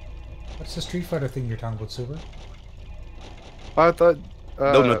 What's the Street Fighter thing you're talking about, Super? I thought.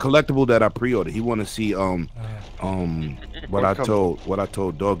 No, the collectible that I pre-ordered. He want to see what I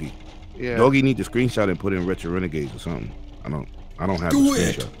told Doggy. Yeah. Doggy need to screenshot and put in Retro Renegades or something. I don't have Do the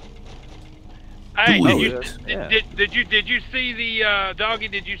it. screenshot. Hey, did you see the Doggy?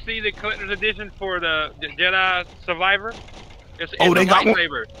 Did you see the collector's edition for the Jedi Survivor? It's they got one.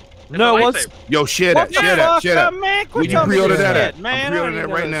 No, what's Yo, share that. Man, Would you pre-order that at? Man, I'm pre-ordering that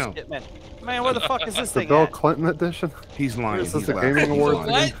right now. Man, where the fuck is this The thing Bill at? Clinton edition? He's lying. Is this He's a lying. gaming He's award?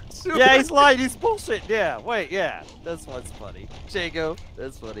 lying. Yeah, he's lying. He's bullshit. Yeah, wait, yeah. That's what's funny. Jago,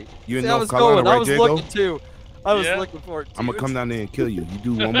 that's funny. You in See, North Carolina, right, I was Jago? looking too. I was looking for it too. I'm gonna come down there and kill you. You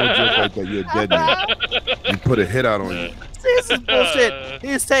do one more joke like that, you're a dead man. You put a hit out on you. See, this is bullshit.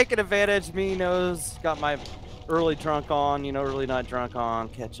 He's taking advantage of me. He knows. Got my early drunk on, early night drunk on,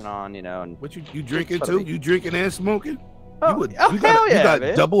 catching on, and What you drinking too? You drinking and smoking? Oh, you hell got yeah,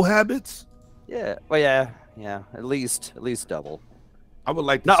 man. double habits? Yeah. Well, yeah. At least double. I would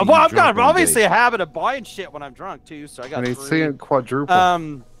like to No, see well, you I've got drunk one obviously day. a habit of buying shit when I'm drunk too. So I got. And he's 3. seeing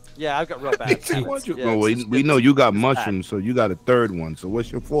quadruple. Yeah, I've got real bad habits. Yeah, No, we know you got mushrooms, so you got a third one. So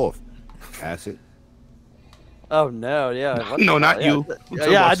what's your fourth? Acid. Oh no, yeah. No, not you.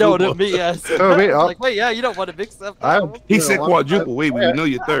 Yeah, I know what me. Yes. Like, wait, yeah, you don't want to mix up. He said quadruple. Wait, we know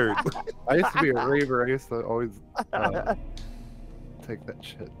you're third. I used to be a raver. I used to always take that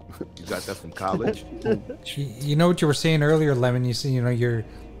shit. You got that from college? You know what you were saying earlier, Lemon. You see, you're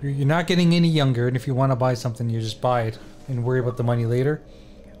not getting any younger, and if you want to buy something, you just buy it and worry about the money later.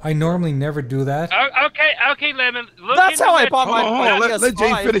 I normally never do that. Okay, Lemon. That's how I bought my. Hold on, let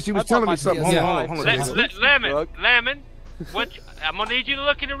Jay finish. He was telling me something. Hold on. Lemon. I'm gonna need you to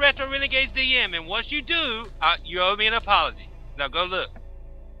look in the Retro Renegades DM, and once you do, you owe me an apology. Now go look.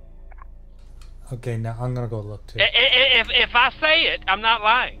 Okay, now I'm gonna go look too. If I say it, I'm not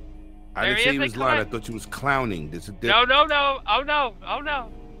lying. I didn't say you was lying. I thought you was clowning. No. Oh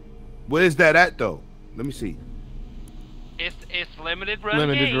no. Where's that at though? Let me see. It's limited run.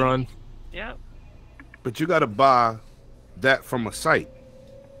 Limited run. Yeah. But you gotta buy that from a site.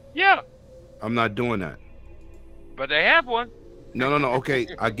 Yeah. I'm not doing that. But they have one. No. Okay,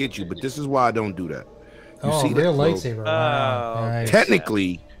 I get you, but this is why I don't do that. You Oh, see real that, lightsaber. Wow. Nice.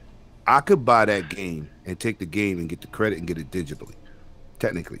 Technically, I could buy that game and take the game and get the credit and get it digitally.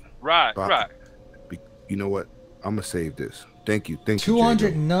 Technically. Right. You know what? I'm gonna save this. Thank you.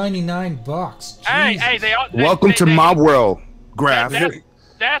 $299. Hey, Welcome to my world, Graph.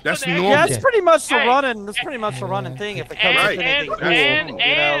 That's normal. Yeah, that's pretty much the running. That's pretty much the running thing. If it comes with anything cool, and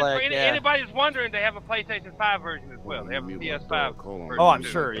anybody's wondering, they have a PlayStation 5 version as well. They have a PS5 version. Oh, I'm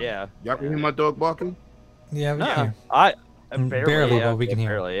sure. Yeah. Y'all can hear my dog barking? Yeah, we can. Barely, but we can hear.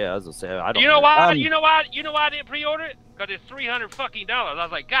 Barely, yeah. I was gonna say, I don't. You know why? You know why I didn't pre-order it? Because it's $300 fucking. I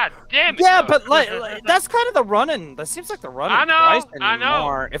was like, God damn it. Yeah, but like that's kind of the running. That seems like the running. I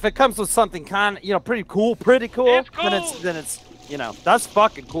know. If it comes with something kind of, pretty cool, It's cool. then it's You know, that's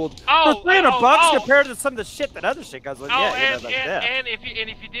fucking cool. Oh, for $300 compared to some of the shit that other shit goes with. And if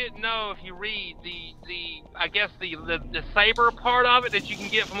you didn't know, if you read I guess the saber part of it that you can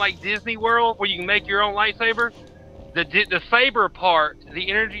get from like Disney World, where you can make your own lightsaber, the saber part, the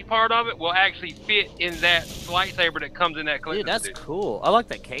energy part of it, will actually fit in that lightsaber that comes in that collector's Dude, that's cool. I like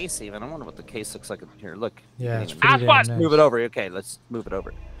that case even. I wonder what the case looks like here. Look. Yeah, it's pretty nice. Move it over. Okay, let's move it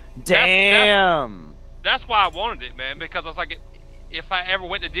over. Damn. That's why I wanted it, man, because I was like, if I ever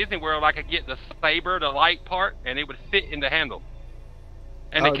went to Disney World, I could get the saber, the light part, and it would fit in the handle.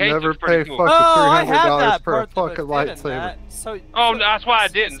 And the case never was pretty pay cool. fucking $300 for a fucking lightsaber. Oh, that's why I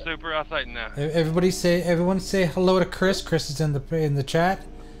didn't, Super. I was like, no. Everyone say hello to Chris. Chris is in the chat.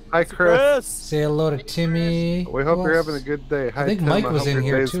 Hi, Chris. Say hello to Timmy. We hope you're having a good day. Hi, I think Tim. Mike was in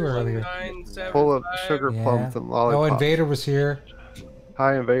here day's too earlier. Full of sugar plums and lollipops. Oh, Invader was here.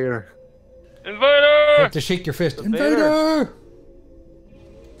 Hi, Invader. Invader! You have to shake your fist. Invader!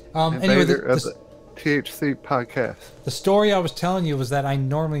 Anyway, the THC podcast. The story I was telling you was that I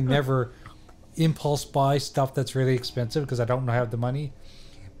normally never impulse buy stuff that's really expensive because I don't have the money.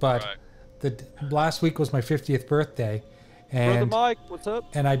 But last week was my 50th birthday, and Brother Mike, what's up?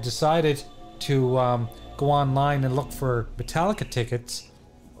 And I decided to go online and look for Metallica tickets.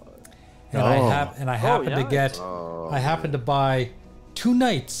 And I happened to buy 2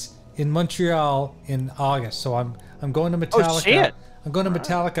 nights in Montreal in August. So I'm going to Metallica. Oh, shit. I'm going to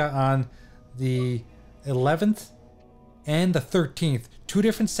Metallica on the 11th and the 13th. 2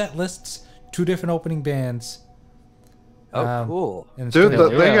 different set lists, 2 different opening bands. Oh, cool. Dude,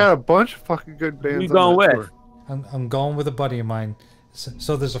 they got a bunch of fucking good bands. Who you going with? Tour. I'm going with a buddy of mine.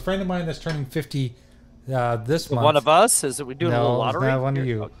 So there's a friend of mine that's turning 50 this month. One of us? Is it we doing a little lottery? No, not one of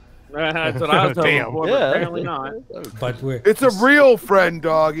you. That's what I was hoping for, but apparently not. But it's a real friend,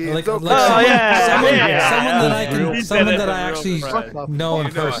 doggy. Like, okay. someone that I actually know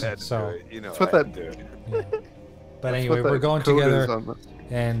in person. So that's what that do. But anyway, we're going together,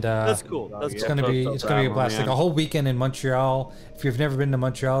 and that's cool. It's gonna be a blast. Like a whole weekend in Montreal. If you've never been to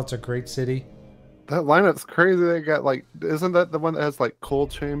Montreal, it's a great city. That lineup's crazy. They got like, isn't that the one that has like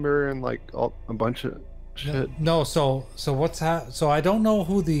Cold Chamber and like a bunch of shit? No, so so I don't know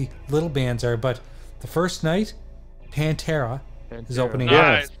who the little bands are, but the first night, Pantera is opening.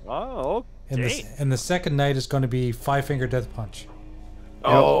 Nice. Oh, okay. And the second night is going to be Five Finger Death Punch.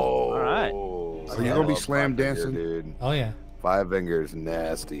 Oh, all right. So you're gonna be slam dancing, dude. Oh yeah. Five Fingers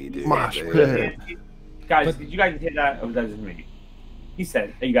nasty, dude. Guys, did you guys hear that? Or was that just me? He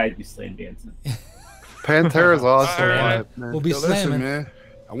said that you guys be slam dancing. Pantera's awesome. We'll be slamming. Listen, man.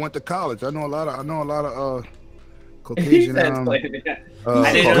 I went to college. I know a lot of Caucasian.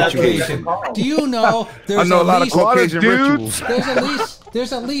 Caucasian. Do you know there's I know a lot of Caucasian rituals.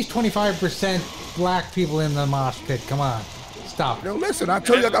 There's at least 25% black people in the mosh pit. Come on, stop. Yo, listen. I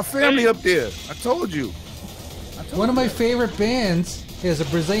told you I got family up there. I told you. One of my favorite bands is a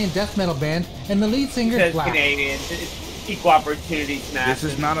Brazilian death metal band, and the lead singer is black. Canadian. Equal opportunity snap. This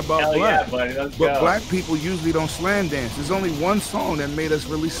is not about black. Yeah, but black people usually don't slam dance. There's only one song that made us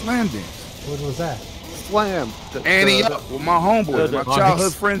really slam dance. What was that? Slam. Annie Up with my homeboys, my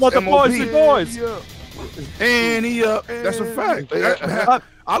childhood friends, What the MOP. boys? Annie Up. That's a fact.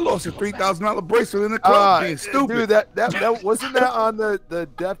 I lost a $3,000 bracelet in the club being stupid. Dude, that wasn't that on the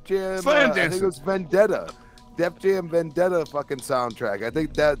Def Jam? Slam I think it was Vendetta. Def Jam Vendetta fucking soundtrack. I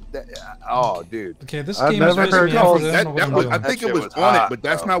think that oh, dude. Okay, this I've game never is heard I think it was on it, but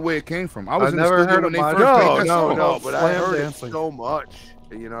that's not where it came from. I was in the never studio heard when of they my first played that song. No, but I heard dancing. it so much.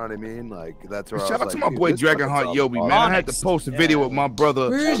 You know what I mean? Like that's where Shout I out was to like, my boy dude, this Dragonheart fucking Yobi, song's man. awesome. I had to post a video with my brother.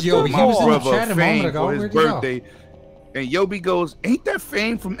 Where is Yobi? He My was in the brother chat a moment Fame ago. for his Where'd he go? birthday. And Yobi goes, "Ain't that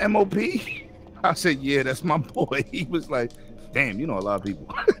Fame from MOP?" I said, "Yeah, that's my boy." He was like, "Damn, you know a lot of people."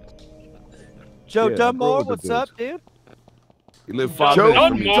 Joe Yeah, Dunmore, bro, what's dude. up, dude? He lived 5 minutes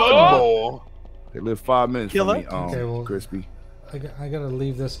from me. Dunmore. They lived 5 minutes from me, Okay, well, Crispy. I gotta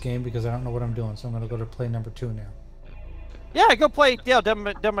leave this game because I don't know what I'm doing, so I'm gonna go to play number 2 now. Yeah, go play. Yeah,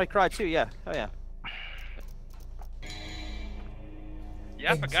 Devil May Cry too. Yeah. Oh yeah.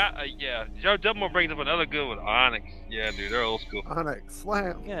 Yeah, I forgot. Yeah, Joe Dunmore brings up another good one. Onyx. Yeah, dude, they're old school. Onyx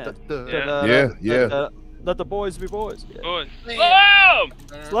Slam. Yeah. Yeah. Let the boys be boys. Yeah. Boys. Slam!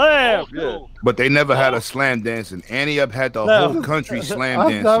 Slam! Yeah. But they never had a slam dance, and Annie Up had the whole country slam I've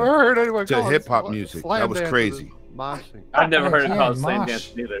dancing never heard anyone to call it hip hop music. That was crazy. Moshing. I've never heard it Yeah, called slam mosh.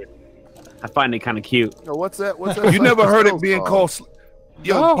 dance either. I find it kind of cute. Yo, what's that? What's that? You never heard it song being called?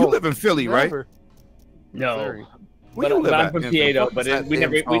 Yo, No, you live in Philly, right? Never. No. Missouri. Where you live I'm at? from In PA Philly? though, but that we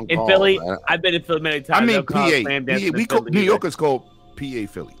damn never song in called, Philly. man? I've been in Philly many times. I mean They'll call it PA. slam dance in We Philly New either. Yorkers call PA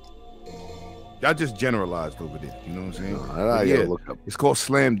Philly. Y'all just generalized over there. You know what I'm saying? I gotta look up. It's called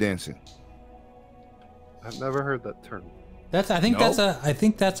slam dancing. I've never heard that term. I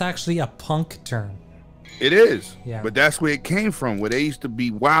think that's actually a punk term. It is. Yeah. But that's where it came from, where they used to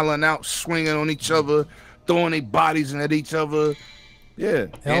be wilding out, swinging on each other, throwing their bodies at each other. Yeah.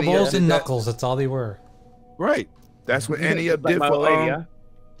 Elbows and knuckles. That's all they were. Right. That's what Annie Up did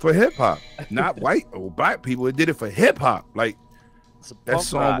for hip hop. Not white or black people. It did it for hip hop. Like that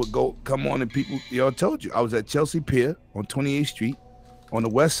song would come on, and people, I told you, I was at Chelsea Pier on 28th Street on the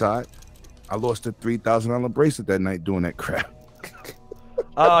west side. I lost a $3,000 bracelet that night doing that crap.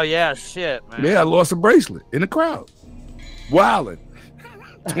 Oh yeah, shit, man. Yeah, I lost a bracelet in the crowd. Wilding.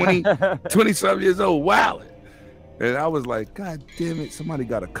 20-something years old, wilding. And I was like, God damn it, somebody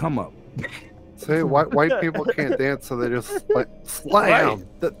got to come up. Say white people can't dance, so they just like slam.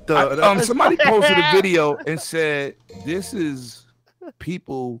 Right. Somebody posted a video and said, this is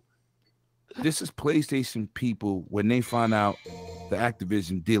PlayStation people when they find out the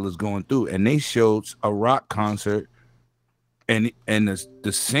Activision deal is going through, and they showed a rock concert, and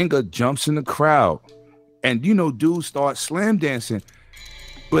the singer jumps in the crowd, and dudes start slam dancing.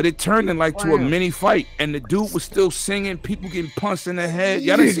 But it turned into to a mini fight, and the dude was still singing. People getting punched in the head.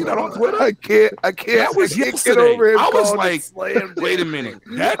 Y'all didn't see that on Twitter? I can't. That was yesterday. Over I was like, wait a minute,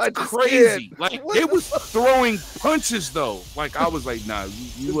 that's crazy. Like they was throwing punches though. Like I was like, nah,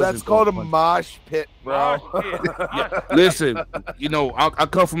 you that's called a mosh pit, bro. Listen, I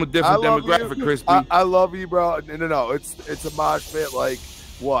come from a different demographic, Crispy. I love you, bro. No, it's a mosh pit. Like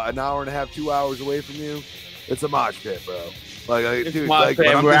what? An hour and a half, 2 hours away from you. It's a mosh pit, bro. Dude, I'm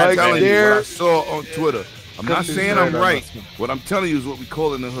telling you what I saw on Twitter. I'm not saying I'm right. What I'm telling you is what we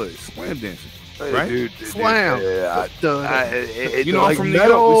call in the hood slam dancing. Right? Dude, slam. I'm from New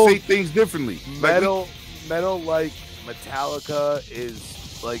York. We say things differently. Metal like Metallica is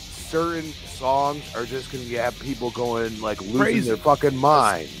like certain songs are just gonna have people going like losing their fucking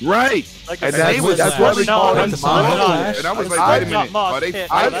mind. Right. And that's what we call it. And I was like, wait a minute.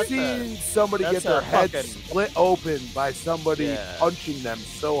 I've seen somebody get their head split open by somebody punching them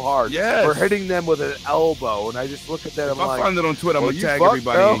so hard. Yes. Or hitting them with an elbow. And I just look at that and I'm like, I find it on Twitter, I'm gonna tag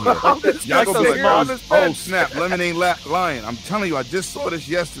everybody in here. Y'all gonna be like, oh snap, Lemon ain't lying. I'm telling you, I just saw this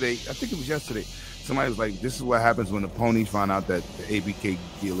yesterday. I think it was yesterday. Somebody was like, this is what happens when the ponies find out that the ABK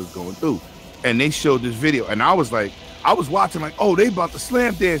deal is going through. And they showed this video. And I was like, I was watching like, oh, they about to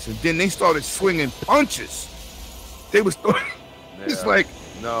slam dance. And then they started swinging punches. They was throwing. It's like,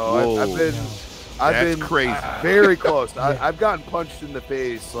 no, I've been crazy. Very close. I've gotten punched in the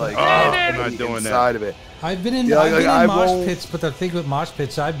face. Like, I'm not doing inside that. of it. I've been in mosh pits, but the thing with mosh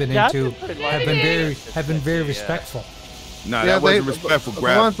pits I've been into have been very respectful. No, that wasn't respectful,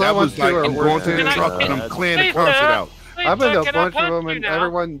 Grab. That was like, I'm going to the truck and I'm clearing the concert out. I've been to a bunch of them, and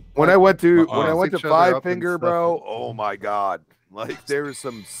everyone. When I went to Five Finger, bro, oh my god, like there was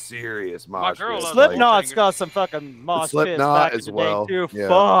some serious mosh pits. Slipknot's got some fucking mosh pits back as well. Too. Yeah.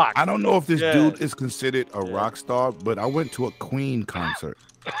 Fuck. I don't know if this dude is considered a rock star, but I went to a Queen concert.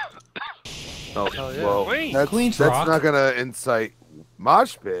 Well, that's not gonna incite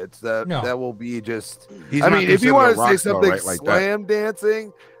mosh pits. That will be just. I mean, if you want to say something slam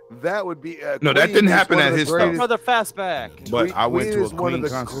dancing. That would be no. That didn't happen at his stuff. For the fastback. But I went to a one of the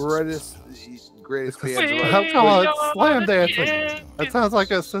greatest bands. How call it slam dancing? That sounds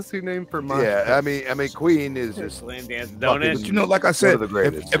like a sissy name for mine. Yeah, I mean, Queen is just slam dancing, don't it? But like I said,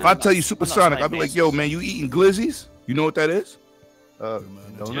 if I tell you Supersonic, I'll be like, yo, man, you eating glizzies? You know what that is?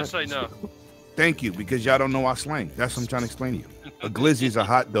 Just say no. Thank you, because y'all don't know our slang. That's what I'm trying to explain to you. A glizzy is a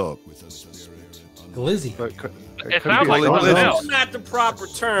hot dog. Glizzy. It sounds like something else. Not the proper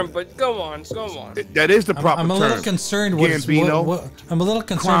term, but go on. That is the proper term. I'm a little concerned. I'm a little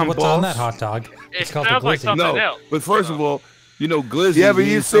concerned what's on that hot dog. It sounds like something else. But first of all, glizzy. Yeah, but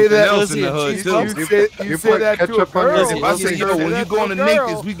you say that else in the hood too. You say that to a girl. If I say, yo, when you going to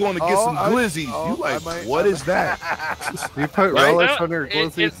Nakeds, we going to get some glizzies. You like, what is that? You put relish on your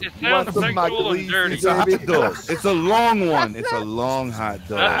glizzies. It sounds sexual and dirty. It's a hot dog. It's a long one. It's a long hot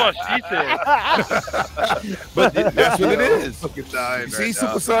dog. That's what she said. But that's what it is. See,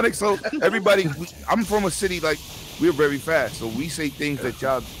 Supersonic. So everybody, I'm from a city like we're very fast, so we say things that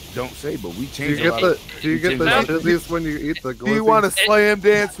y'all don't say, but we change. Do you get the glizzies when you eat the glizzies? Do you want to slam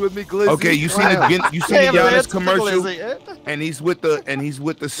dance with me, glizzy? Okay, you see the Giannis commercial, and he's with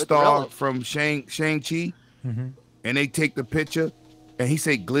the star from Shang-Chi, and they take the picture, and he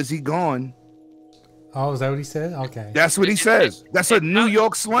say glizzy gone. Oh, is that what he said? Okay. That's what he says. That's a New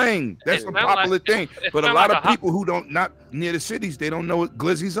York slang. That's a popular thing. But a lot of people who not near the cities, they don't know what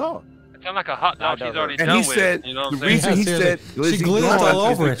glizzies are. It Kind of like a hot dog she's already And done he with. said You know what the I'm saying? reason he said Glizzy She glizzed gone all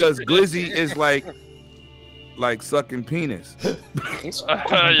over is it. because Glizzy is like sucking penis. Yeah.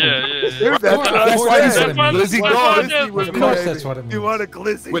 Dude, that's why he said. said Glizzy gone. Of course, that's what it means. You want a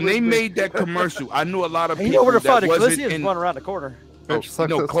glizzy? When with they me? made that commercial, I knew a lot of You people know where to that find a wasn't glizzy is in, one around the corner.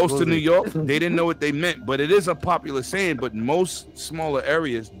 close to New York. They didn't know what they meant, but it is a popular saying. But most smaller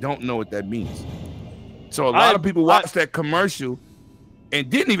areas don't know what that means. So a lot of people watched that commercial and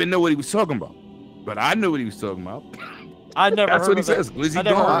didn't even know what he was talking about. But I knew what he was talking about. I never. That's heard what he of it. says. Glizzy I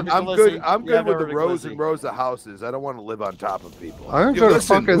never gone. heard of I'm glizzy. good. I'm Yeah, good I've with never the heard of rows glizzy. and rows of houses. I don't want to live on top of people. I'm Yo, gonna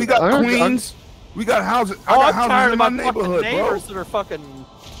listen, fucking. we got I'm- Queens. We got houses. I Oh, got I'm houses tired in of my my fucking neighborhood, bro. neighbors that are fucking.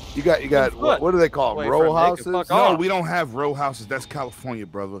 You got what do they call them? Wait, Row Fred, make it houses? fuck No, off. we don't have row houses. That's California,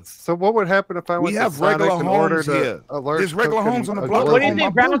 brother. So what would happen if I went We to have Sonic regular and ordered homes here. a There's regular token homes on the of block. What do you on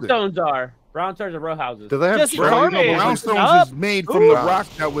think my building. brownstones are? Brownstones are row houses. Do they have Jesse bro- Carter is Brownstones up. is made from the rock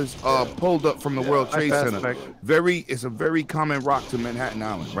that was pulled up from the World I Trade fast Center. back. It's a very common rock to Manhattan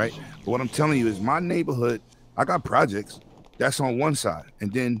Island, right? But what I'm telling you is my neighborhood, I got projects. That's on one side.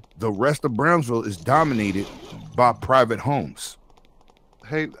 And then the rest of Brownsville is dominated by private homes.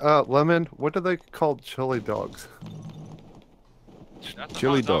 Hey, Lemon, what do they call chili dogs? That's a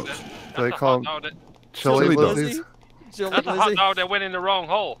Chili hot dog dogs. that- Do they that's a call hot them dog that- chili dogs. glizzies? That's a hot dog that went in the wrong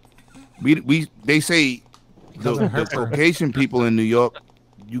hole. They say the Caucasian people in New York,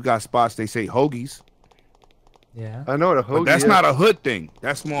 you got spots they say hoagies. Yeah. I know what a But hoagie that's is. not a hood thing.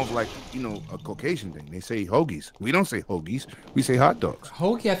 That's more of like, a Caucasian thing. They say hoagies. We don't say hoagies. We say hot dogs.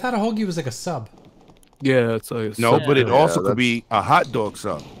 Hoagie? I thought a hoagie was like a sub. Yeah, it's like No, but it Yeah, also could be a hot dog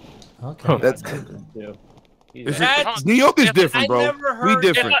sub. Okay. That's New York is different, I bro. never We heard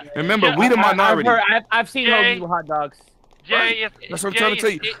different. that. Remember, we the minority. I've seen Jay. hoagies with hot dogs. Jay, That's what I'm trying to tell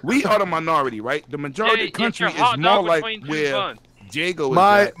you. We are the minority, right? The majority of the country it's your hot is more dog like between two where buns. Jago is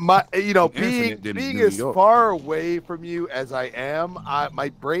my at. being than being New as York. far away from you as I am, my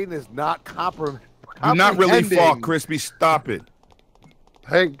brain is not comprehending. You're not really far, Crispy. Stop it.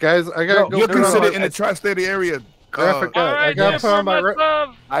 Hey guys, I gotta go. You're put on considered my- in the tri-state area. Graphic guy. I gotta put on my. I'm 2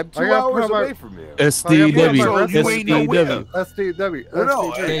 I gotta put hours on my- away from you. SDW. So you ain't nowhere. SDW.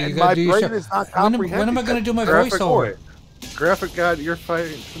 No, Okay, you and gotta my do your brain show. is not When comprehending. am I gonna do my Graphic voiceover? Graphic God, you're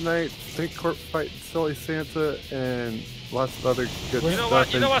fighting tonight. Snake Corp fighting Silly Santa and lots of other good You know stuff.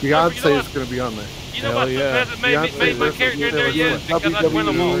 what? You know and what, Beyonce you know is what? going to be on there. You know what? That made Beyonce my versus character in there Taylor yes Swift. because I win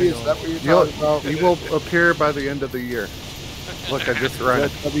them all. Is that what you're talking about? You will appear by the end of the year. Look, I just ran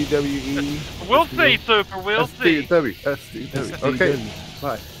it. WWE. We'll see, Super. We'll see. SDW. Okay.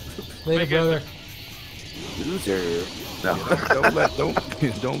 Bye. Later, brother. Loser. No.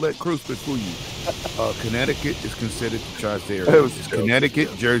 Don't let Cruiser fool you. Connecticut is considered the tri-state area. It's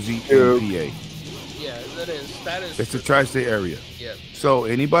Connecticut, Jersey, and PA. Yeah, that is. It's the tri-state area. Yeah. So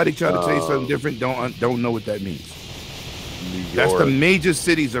anybody try to tell you something different, don't know what that means. New York, That's the major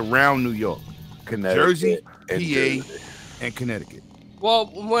cities around New York: Connecticut, Jersey, and Jersey. PA, and Connecticut. Well,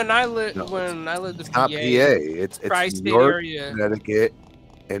 when I lived in It's PA, not PA. It's tri-state New York, area. Connecticut,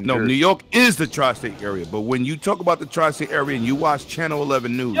 and No, Jersey. New York is the tri-state area. But when you talk about the tri-state area and you watch Channel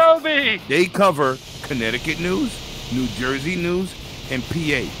 11 News, Joby! they cover Connecticut news, New Jersey news, and PA.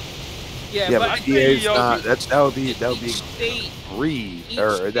 Yeah, Yeah, but but PA is not. That would be state, 3 each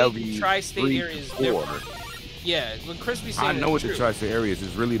or state, that would be tri-state 3, area is 4. different. Yeah, what Crispy's saying I know what is the true. tri-state area is.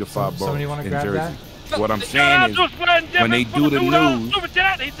 It's really the 5 Somebody boroughs wanna in grab Jersey. that? What I'm saying is, when they do the news, Super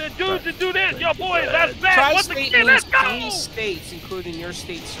chat. He said, dudes to do this. Yo, boys, that's bad. Once Tri-state again, let's means go. 3 states, including your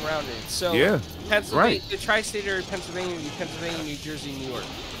state surrounded. So Yeah, Pennsylvania, right. the tri-state area, Pennsylvania, New Jersey, New York.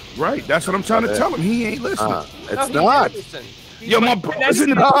 right? That's what I'm trying to tell him. He ain't listening. It's he not. did listen. Yo, my brother's in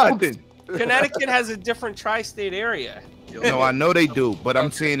the not. building. Connecticut has a different tri-state area. No, I know they do, but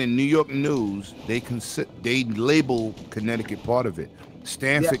I'm saying in New York news, they label Connecticut part of it.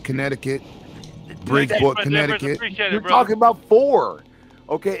 Stanford, Connecticut, Bridgeport, Connecticut. You're talking about 4.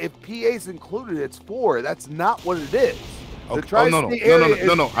 Okay, if PA's included, it's 4. That's not what it is. The Okay. Oh, tri-state no. area is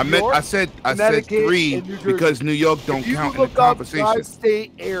I New meant York, I said Connecticut, 3 and New Jersey. because New York don't If you count in the look up conversation.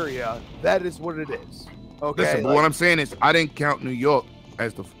 tri-state area, that is what it is. Okay. Listen, but what I'm saying is I didn't count New York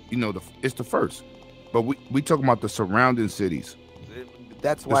as it's the first, but we talking about the surrounding cities.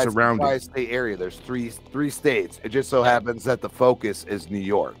 That's why it's the surroundings. tri-state area. There's three states. It just so happens that the focus is New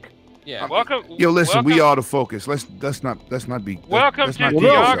York. Yeah. Welcome. Yo, listen, welcome, we are the focus. Let's not be. Welcome let's to not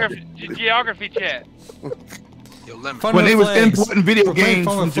be geography chat. Yo, Lemon. Fun When they with was flags. importing video We're playing games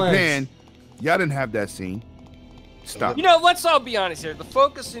fun from with flags. Japan, y'all didn't have that scene. Stop. You know, let's all be honest here. The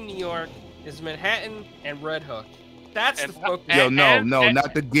focus in New York is Manhattan and Red Hook. That's the focus. Yo, no,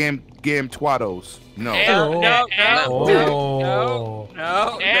 not the Gam Twados. No.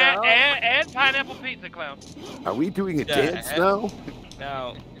 And pineapple pizza, clown. Are we doing a dance now?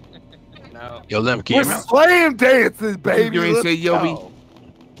 No. Yo, let me We're slam dances, baby. You ain't say Yobi.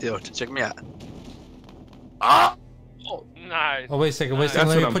 Yo, check me out. Ah. Oh, nice. Oh, wait a second. Let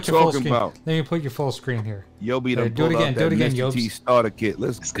me put your full screen. Let me put your full screen here. Yobi, do it again. Do it again, Mr. T Yobs. starter kit.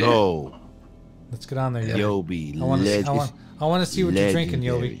 Let's go. Let's get on there, Yobi. I want to see what you're drinking,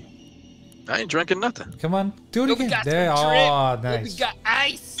 Yobi. I ain't drinking nothing. Come on, do it again. There. Oh, nice. We got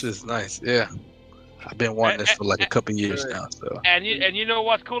ice. This is nice. Yeah. I've been wanting this for like a couple years now. So. And you know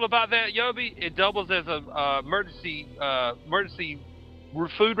what's cool about that, Yobi? It doubles as a emergency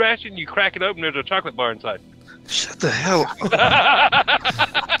food ration. You crack it open, there's a chocolate bar inside. Shut the hell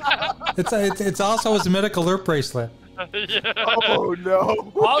up. It's also his medical alert bracelet. Oh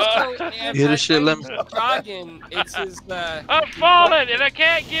no! Also, Hear the shit, let me. Dragon, it's his. I'm falling and I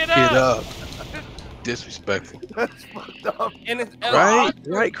can't get up. Get up. Disrespectful. That's fucked up. And it's,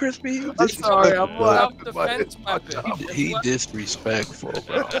 Right, Crispy. I'm sorry, I'm laughing. Self-defense weapon. He disrespectful,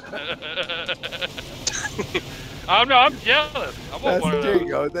 bro. Oh no, I'm jealous. I want one of those.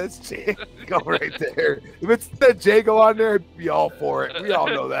 Jago. That's Jago right there. If it's that Jago on there, I'd be all for it. We all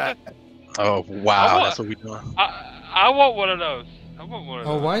know that. Oh wow, that's what we doing. I want one of those. I want one of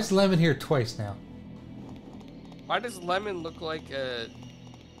those. Oh, why is Lemon here twice now? Why does Lemon look like a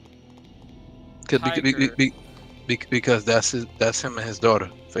Because that's him and his daughter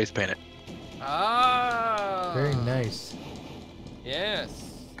face painted. Ah. Very nice.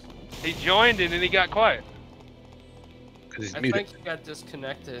 Yes. He joined and then he got quiet. Because he's I muted. think he got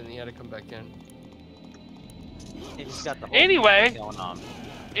disconnected and he had to come back in. He just got the whole Anyway, thing going on.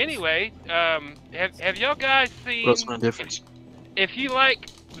 Have y'all guys seen? What's the difference? If you like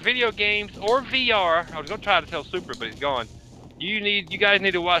video games or VR, I was gonna try to tell Super, but he's gone. You guys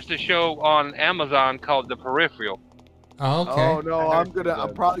need to watch the show on Amazon called The Peripheral. Oh, okay. Oh no,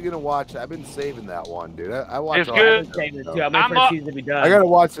 I'm probably gonna watch it. I've been saving that one, dude. I watched. It's good. I'm waiting for season to be done. I gotta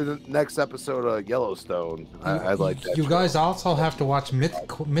watch the next episode of Yellowstone. I like that. You guys also have to watch Mythic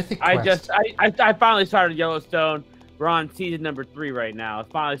Quest. I finally started Yellowstone. We're on season number 3 right now. It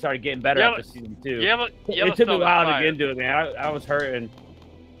finally started getting better after season 2. It took me a while to get into it, man. I was hurting.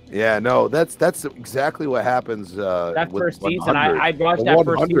 Yeah, no, that's exactly what happens. That with first season, 100. I watched that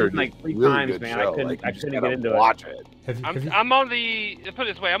first season like 3 times, man. Show. I couldn't get into watch it. I'm on the. Put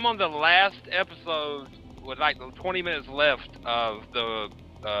it this way, I'm on the last episode with like 20 minutes left of the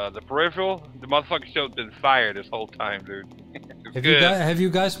Peripheral. The motherfucking show's been fired this whole time, dude. Have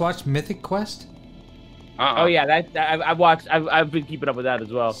you guys watched Mythic Quest? Oh yeah, I've watched. I've been keeping up with that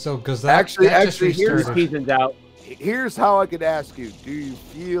as well. So because actually, here's seasons out. Here's how I could ask you: do you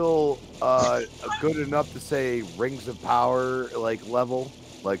feel good enough to say Rings of Power like level?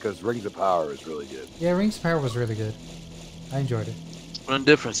 Like, because Rings of Power is really good. Yeah, Rings of Power was really good. I enjoyed it. One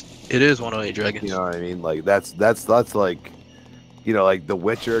difference. It is 108 Dragons. You know what I mean? Like that's like, you know, like The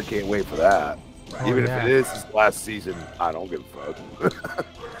Witcher. Can't wait for that. Even if it is his last season, I don't give a fuck.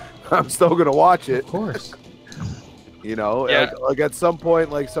 I'm still gonna watch it. Of course. You know, like at some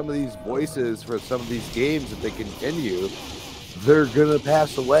point, like some of these voices for some of these games, if they continue, they're gonna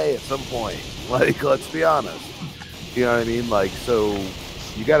pass away at some point. Like, let's be honest. You know what I mean? Like, so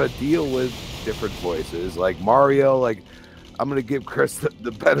you got to deal with different voices. Like Mario, like I'm gonna give Chris the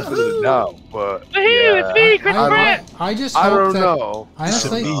benefit of the doubt, but I just hope don't that, know.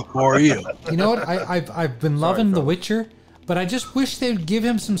 Honestly, Mario. You know what? I've been loving The Witcher, but I just wish they'd give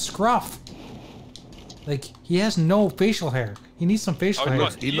him some scruff. Like, he has no facial hair. He needs some facial hair.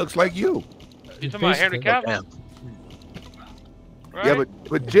 He looks like you. You talking about Henry Cavill? Right? Yeah,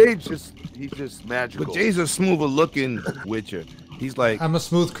 but Jay's he's just magical. But Jay's a smoother looking Witcher. He's like, I'm a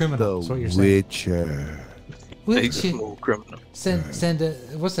smooth criminal. That's what you're saying. Witcher. He's a smooth criminal. Send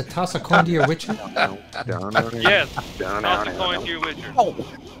what's it? Toss a coin to your Witcher. Yes. Toss a coin to your Witcher.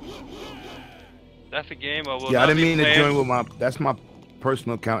 That's a game I will. Yeah, I didn't mean to join with my. That's my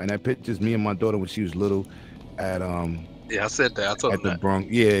personal account, and I pictures me and my daughter when she was little at Yeah, I said that. I told at the Bronx.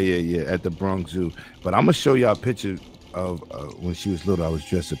 Yeah, at the Bronx Zoo. But I'm gonna show y'all a picture of when she was little. I was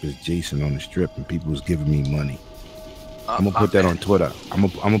dressed up as Jason on the strip, and people was giving me money. I'm gonna put that on Twitter. I'm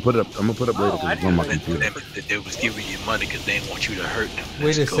gonna put it up. I'm gonna put it up later because it's on my computer. They was giving you money because they didn't want you to hurt them.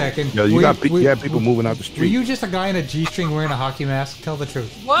 Wait a second. Yo, you got people moving out the street. Were you just a guy in a G-string wearing a hockey mask? Tell the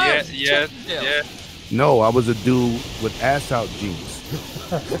truth. What? Yes. No, I was a dude with ass out jeans.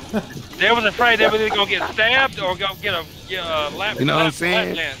 They was afraid they were either gonna get stabbed or gonna get a lap. You know what I'm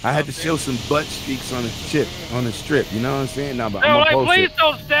saying? I had to show some butt streaks on the strip. You know what I'm saying? Now, but No, I'm gonna please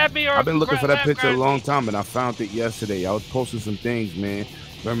don't stab me. Or I've been looking for that picture a long time, and I found it yesterday. I was posting some things, man.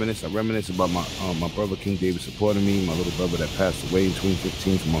 I reminisce about my brother King David supporting me, my little brother that passed away in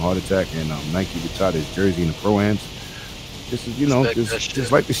 2015 from a heart attack, and Nike retired his jersey in the pro-ams. This is,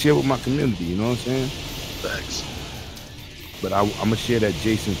 just like to share with my community. You know what I'm saying? Thanks. But I'm gonna share that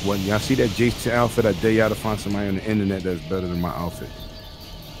Jason's one. Y'all see that Jason outfit? I dare y'all to find somebody on the internet that's better than my outfit.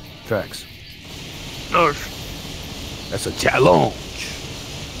 Facts. That's a challenge.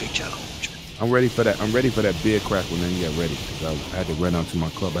 Big challenge. I'm ready for that. I'm ready for that beer crack when they get ready. Because I had to run out to my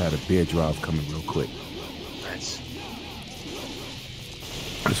club. I had a beer drive coming real quick. Nice.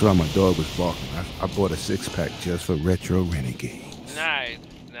 That's why my dog was barking. I bought a 6-pack just for Retro Renegades. Nice.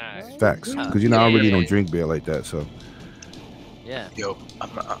 Facts. Because I really don't drink beer like that. So. Yeah. Yo,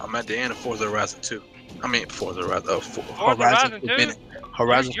 I'm at the end of Forza Horizon 2. I mean, Forza Horizon. Horizon 2?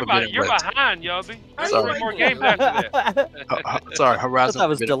 Horizon Forbidden You're West. behind, Yobi. Sorry. More games after that. Sorry, Horizon. I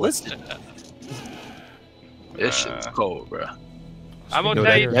was delisted. This shit's cold, bro. I'm gonna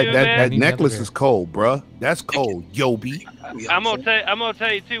tell you too, man. That necklace is cold, bro. That's cold, Yobi. I'm gonna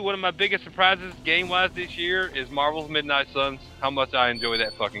tell you too. One of my biggest surprises, game-wise, this year is Marvel's Midnight Suns. How much I enjoy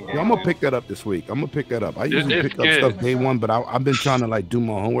that fucking game. I'm gonna pick that up this week. I usually pick up stuff day one, but I've been trying to like do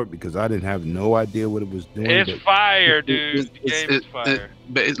my homework because I didn't have no idea what it was doing. It's fire, dude. The game is fire.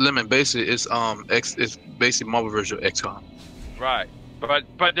 Lemon, basically, it's basically Marvel version of XCOM. Right, but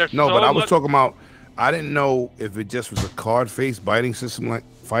there's no, so but I was much... talking about. I didn't know if it just was a card-based fighting system like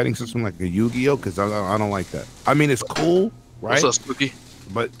a Yu-Gi-Oh, because I don't like that. I mean, it's cool, right? What's up, Spooky?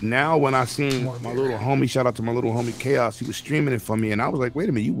 But now when I seen my little homie, shout out to my little homie Chaos, he was streaming it for me, and I was like, wait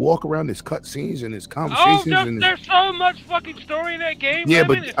a minute, you walk around this cutscenes and this conversations. There's so much fucking story in that game. Yeah,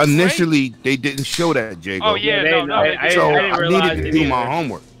 but initially they didn't show that, Jago. Oh yeah, I needed to do my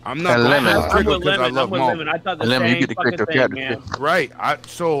homework. I'm not triggered because I love Marvel. You get the character character. Right. I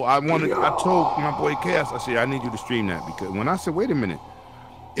told my boy Chaos, I said, I need you to stream that, because when I said, wait a minute,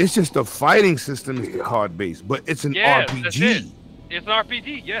 it's just the fighting system is the card based, but it's an RPG. It's an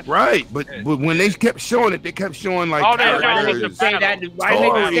RPG, yes. Right, but when they kept showing it, they kept showing like why didn't they say that from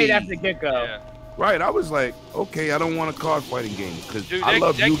the get-go? Yeah. Right, I was like, okay, I don't want a card fighting game because I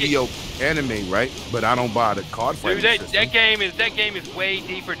love Yu-Gi-Oh anime, right? But I don't buy the card fighting system. That game is way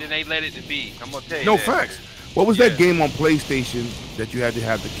deeper than they let it to be. I'm gonna tell you. No facts. What was that game on PlayStation that you had to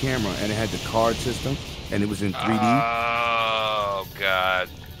have the camera and it had the card system and it was in 3D? Oh God!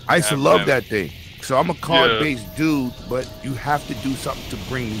 I used to love that thing. So I'm a card-based dude, but you have to do something to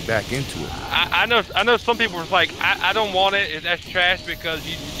bring me back into it. I know some people are like, I don't want it. That's trash because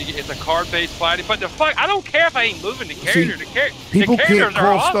it's a card-based fighting. But the fuck, I don't care if I ain't moving the character. People can't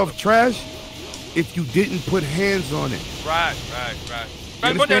call stuff trash if you didn't put hands on it. Right.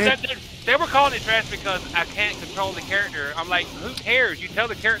 But they were calling it trash because I can't control the character. I'm like, who cares? You tell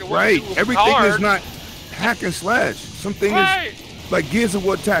the character what to do with Everything the card. is not hack and slash. Something is like Gears of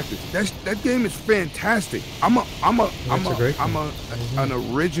War Tactics. That game is fantastic. I'm an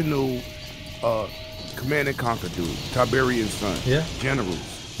original Command and Conquer dude. Tiberian's Son. Yeah.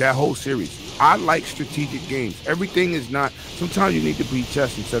 Generals. That whole series. I like strategic games. Everything is not. Sometimes you need to be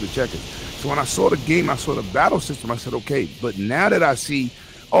chess instead of checkers. So when I saw the game, I saw the battle system. I said, okay. But now that I see,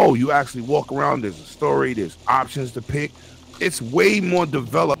 you actually walk around. There's a story. There's options to pick. It's way more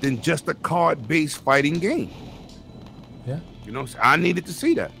developed than just a card-based fighting game. Yeah. You know, I needed to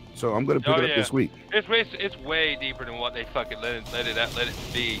see that, so I'm gonna pick it up this week. It's way deeper than what they fucking let it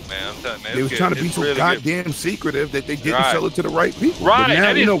be, man. I'm telling you, man. They was trying to be so goddamn secretive that they didn't sell it to the right people. Right.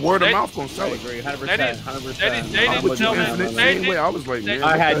 But now word of mouth gonna sell it. 100%. They didn't tell me. I was like, man,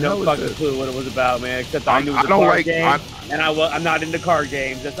 I had no fucking clue what it was about, man. Except I knew it was a card game, and I'm not into card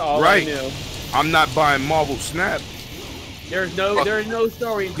games. That's all I knew. I'm not buying Marvel Snap. There's no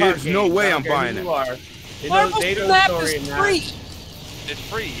story in card games. There's no way I'm buying it. Marvel Snap is free. It's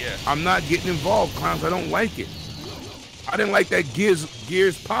free, yeah. I'm not getting involved, clowns. I don't like it. I didn't like that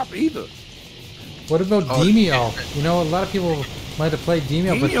Gears pop either. What about Demio? You know, a lot of people might have played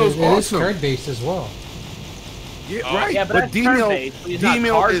Demio, but it is card-based as well. Yeah, right. Yeah, but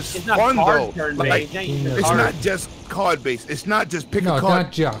Demio is fun though. Like, it's card. not just card-based. It's not just pick a card. No,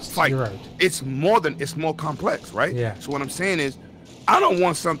 not just. Fight. You're right. It's more complex, right? Yeah. So what I'm saying is, I don't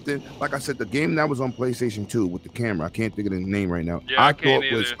want something, like I said, the game that was on PlayStation 2 with the camera, I can't think of the name right now. Yeah, I thought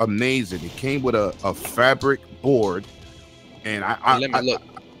was amazing. It came with a fabric board, and Let me look.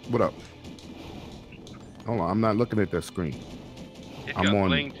 What up? Hold on, I'm not looking at that screen. I'm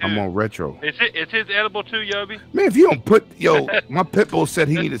on retro. It's his edible too, Yobi. Man, if you don't put my pitbull said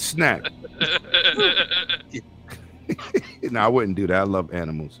he needed a snack. No, I wouldn't do that. I love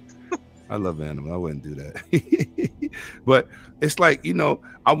animals. I wouldn't do that. But it's like, you know,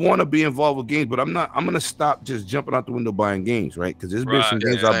 I want to be involved with games, but I'm going to stop just jumping out the window buying games, right? Because there's been some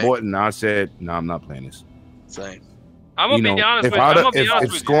games I bought and I said, no, I'm not playing this. Same. I'm going to be honest with you.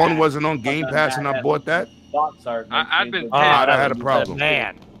 If Scorn wasn't on Game Pass and I bought that, I'd been I'd have had a problem.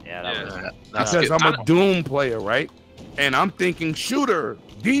 Man. Because I'm a Doom player, right? And I'm thinking shooter,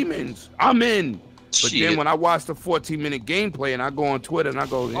 demons, I'm in. But then when I watch the 14-minute gameplay and I go on Twitter and I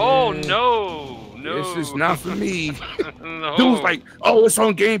go, oh no, this is not for me. No. Dude's like, oh, it's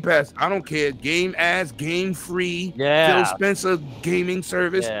on Game Pass. I don't care. Game as, game free. Yeah. Phil Spencer gaming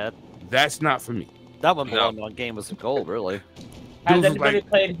service. Yeah. That's not for me. That one belonged on Game of Gold, really. Has anybody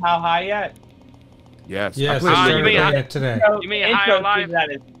played How High yet? Yes. Yes. I played today. You mean High on Life?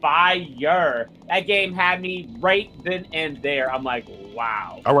 That is fire. That game had me right then and there. I'm like,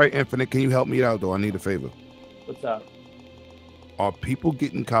 wow. All right, Infinite, can you help me out though? I need a favor. What's up? Are people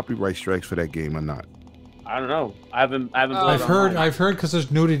getting copyright strikes for that game or not? I don't know. I haven't. I've heard because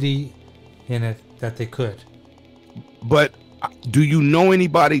there's nudity in it that they could. But do you know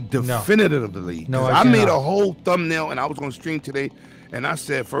anybody definitively? No, I made a whole thumbnail and I was going to stream today, and I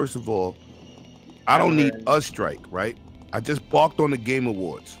said, first of all, I don't need a strike, right? I just balked on the Game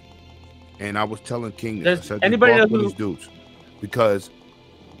Awards, and I was telling King this. I said, anybody know these dudes, because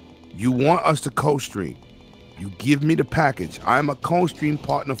you want us to co-stream. You give me the package. I'm a co-stream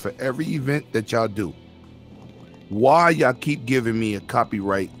partner for every event that y'all do. Why y'all keep giving me a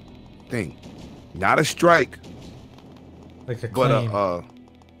copyright thing? Not a strike. Like a claim. But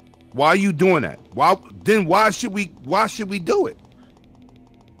why are you doing that? Why should we do it?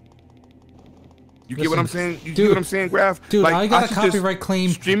 You get what I'm saying? You get what I'm saying, Graf? Dude, like, I got a copyright claim.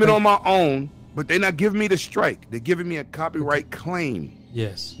 Stream it on my own, but they're not giving me the strike. They're giving me a copyright claim.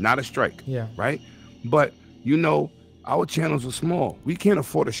 Yes. Not a strike. Yeah. Right? But you know, our channels are small. We can't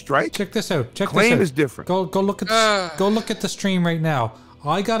afford a strike. Check this out. Claim is different. Go look at go look at the stream right now.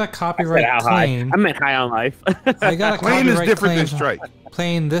 I got a copyright claim. I meant High on Life. I got a claim is different than strike.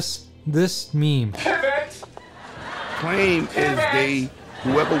 Playing this meme. Claim is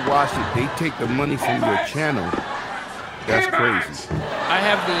whoever watched it, they take the money from your channel. That's crazy. I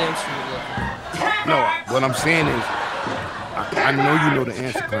have the answer. No, what I'm saying is, I know you know the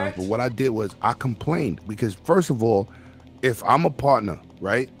answer, Clarence, but what I did was I complained because, first of all, if I'm a partner,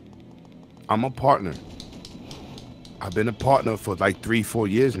 right? I'm a partner. I've been a partner for like 3-4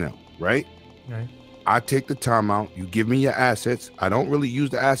 years now, right? Right. I take the time out. You give me your assets. I don't really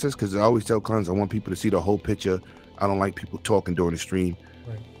use the assets because I always tell clients I want people to see the whole picture. I don't like people talking during the stream.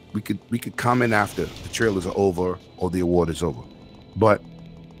 Right. We could comment after the trailers are over or the award is over. But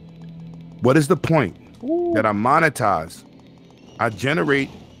what is the point that I monetize? I generate.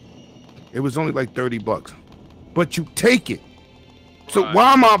 It was only like $30, but you take it. So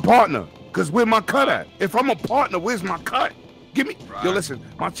why am I a partner? Because where my cut at? If I'm a partner, where's my cut? Give me. Yo, listen.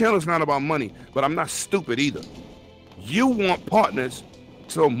 My channel's not about money, but I'm not stupid either. You want partners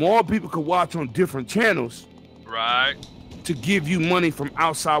so more people could watch on different channels. Right. To give you money from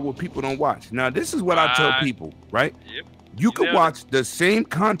outside where people don't watch. Now, this is what I tell people, right? Yep. You can watch the same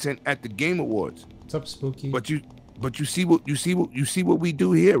content at the Game Awards. What's up, Spooky? But you see what we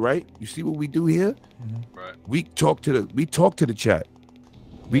do here, right? You see what we do here? Mm-hmm. Right. We talk to the chat.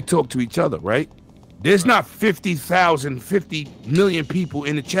 We talk to each other, right? There's not 50,000, 50 million people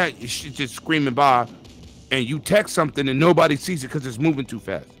in the chat just screaming by, and you text something and nobody sees it because it's moving too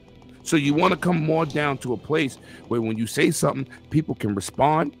fast. So you want to come more down to a place where when you say something, people can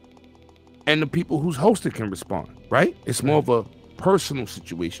respond, and the people who's hosted can respond, right? It's more of a personal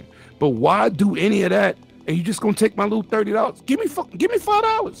situation. But why do any of that? And you just gonna take my little $30? Give me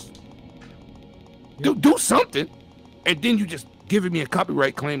 $5. Do something, and then you just giving me a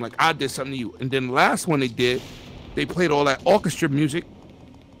copyright claim like I did something to you. And then the last one they did, they played all that orchestra music.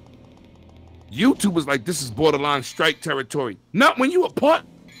 YouTube was like, this is borderline strike territory. Not when you a part.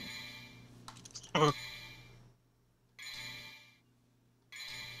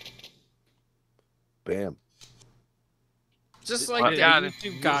 Bam. Just like that,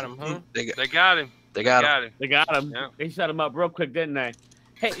 YouTube got him, huh? They got him. They got him. Yeah. They shut him up real quick, didn't they?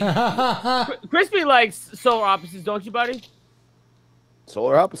 Hey, Crispy likes Solar Opposites, don't you, buddy?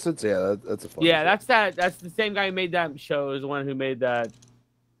 Solar Opposites? Yeah, that's a fun. Yeah, that's the same guy who made that show is the one who made that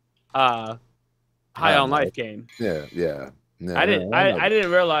High on Life game. Yeah. No, I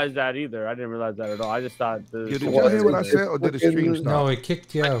didn't realize that either. I didn't realize that at all. I just thought did you hear what I said, or did the stream stop? No, it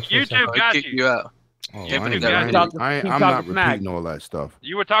kicked you out. YouTube got you out. Oh, YouTube I'm not repeating all that stuff.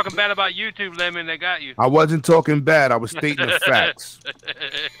 You were talking bad about YouTube, Lemon. They got you. I wasn't talking bad. I was stating the facts.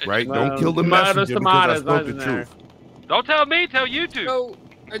 Right? Don't kill the messenger because I spoke the truth. Don't tell me, tell YouTube. So,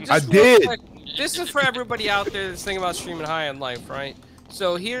 I did. This is for everybody out there that's thinking about streaming high on life, right?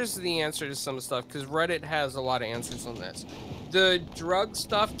 So here's the answer to some stuff, because Reddit has a lot of answers on this. The drug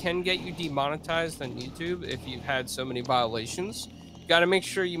stuff can get you demonetized on YouTube if you've had so many violations. You got to make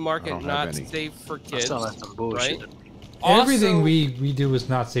sure you mark it not safe for kids, right? Everything we do is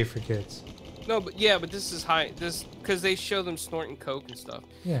not safe for kids. No, but yeah, but this is high. This because they show them snorting coke and stuff.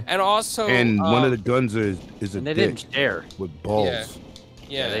 Yeah. And also, one of the guns is a and they dick didn't share with balls.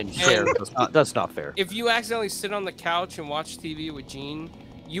 Yeah, they didn't share. That's not fair. If you accidentally sit on the couch and watch TV with Gene,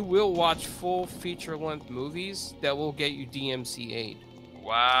 you will watch full feature-length movies that will get you DMCA'd.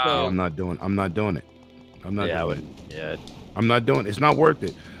 Wow. So, I'm not doing it. I'm not doing it. I'm not doing it. Yeah. I'm not doing it. It's not worth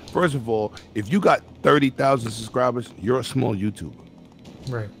it. First of all, if you got 30,000 subscribers, you're a small YouTuber.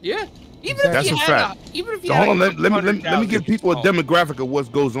 Right. Yeah. Even That's if you a had fact. even if you So had hold on, let me give people a small. demographic of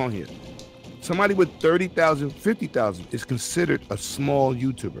what goes on here. Somebody with 30,000, 50,000 is considered a small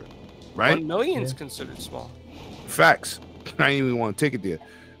YouTuber, right? 1 million is considered small. Facts. I ain't even want to take it there.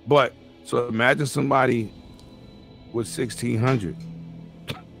 But so imagine somebody with 1,600.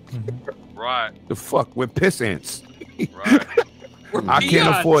 Right. The fuck, we're piss ants. Right. I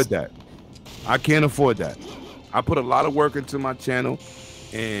can't afford that. I can't afford that. I put a lot of work into my channel,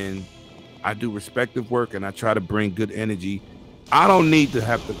 and I do respective work, and I try to bring good energy. I don't need to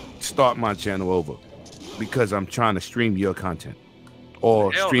have to start my channel over because I'm trying to stream your content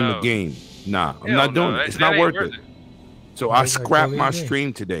or stream a game. Nah, I'm not doing it. It's not worth it. So I scrapped my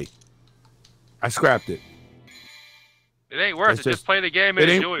stream today. I scrapped it. It ain't worth it. Just play the game and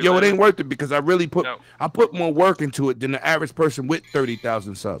enjoy it. Yo, it ain't worth it because I really I put more work into it than the average person with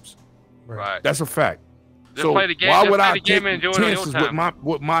 30,000 subs. Right. That's a fact. Just so play the game. Why Just would play I the game take and enjoy it on your chances time.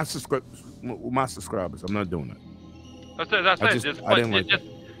 with my subscribers? I'm not doing that. That's it.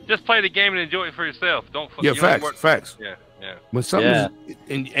 Just play the game and enjoy it for yourself. Don't. Yeah, facts. Yeah. When something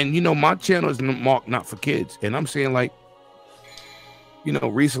and you know my channel is marked not for kids, and I'm saying like, you know,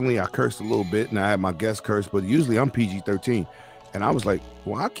 recently I cursed a little bit and I had my guest curse, but usually I'm PG-13, and I was like,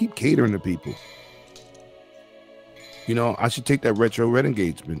 well, I keep catering to people. You know, I should take that retro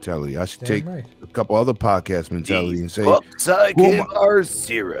Renegades mentality. I should take a couple other podcast mentality and say, are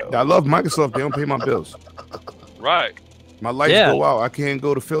zero. I love Microsoft. They don't pay my bills. Right. My lights go out. I can't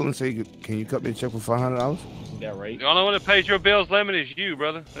go to Phil and say, can you cut me a check for $500? Yeah, right. The only one that pays your bills limit is you,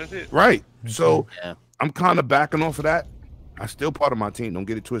 brother. That's it. Right. So I'm kind of backing off of that. I'm still part of my team. Don't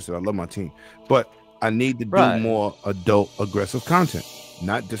get it twisted. I love my team. But I need to do more adult aggressive content.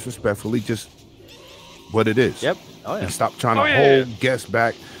 Not disrespectfully, just what it is. Yep. Oh, yeah. And stop trying to hold guests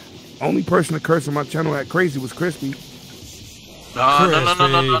back. Only person to curse on my channel at Crazy was Crispy.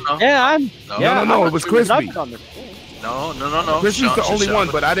 No. Yeah, No, it was Crispy. No. Crispy's the only one,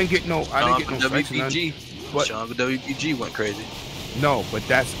 but I didn't get no. WPG. Sean with WPG went crazy. No, but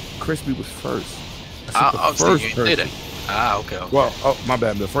that's Crispy was first. I the first person. did it. Okay. Well, my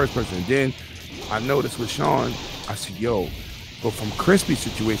bad. The first person. And then I noticed with Sean, I said, yo, but from Crispy's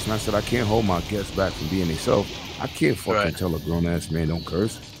situation, I said, I can't hold my guests back from being themselves. I can't fucking tell a grown-ass man don't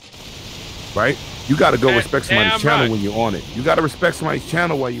curse. Right? You got to go respect somebody's channel when you're on it. You got to respect somebody's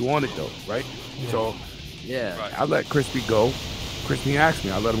channel while you're on it, though. Right? So, I let Crispy go. Crispy asked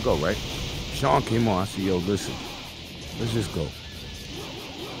me. I let him go, right? Sean came on. I said, yo, listen, let's just go.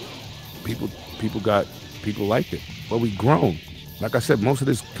 People liked it. But we grown. Like I said, most of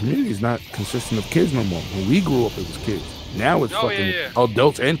this community is not consistent of kids no more. When we grew up, it was kids. Now it's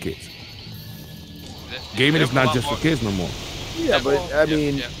adults and kids. Gaming is not just for kids no more. Yeah, but I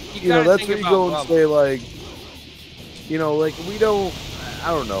mean, you know, that's where you go and say, like, you know, like, we don't,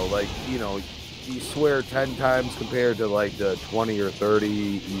 I don't know, like, you know, you swear 10 times compared to like the 20 or 30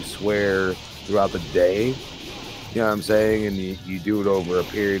 you swear throughout the day. You know what I'm saying? And you do it over a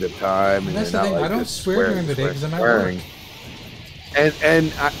period of time. And that's the thing. Like, I don't swear during the day because I'm at work.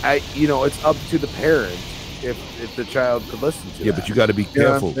 And I, you know, it's up to the parent if the child could listen to. Yeah, but you got to be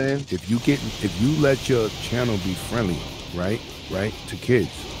careful. If you let your channel be friendly, right, to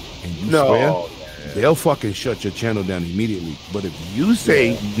kids, and you swear, they'll fucking shut your channel down immediately. But if you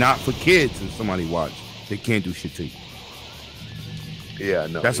say not for kids and somebody watch, they can't do shit to you. Yeah,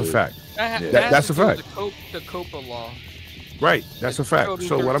 no, that's a fact. That's a fact. The COPA law. Right, that's a fact.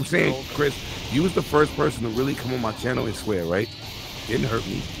 So what I'm saying, Chris, you was the first person to really come on my channel and swear, right? Didn't hurt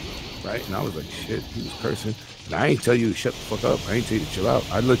me, right? And I was like, shit, he was cursing. And I ain't tell you to shut the fuck up. I ain't tell you to chill out.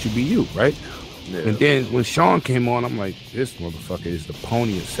 I'd let you be you, right? Yeah. And then when Sean came on, I'm like, this motherfucker is the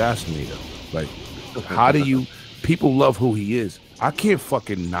pony assassinator. Like, how do you... People love who he is. I can't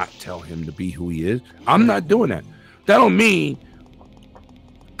fucking not tell him to be who he is. I'm not doing that. That don't mean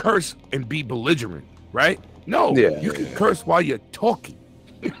curse and be belligerent, right? No, you can curse while you're talking.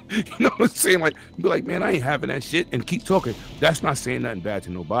 You know what I'm saying? Like, be like, man, I ain't having that shit, and keep talking. That's not saying nothing bad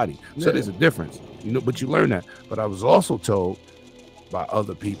to nobody. So there's a difference, you know. But you learn that. But I was also told by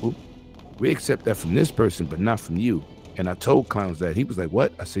other people, we accept that from this person, but not from you. And I told Clowns that. He was like,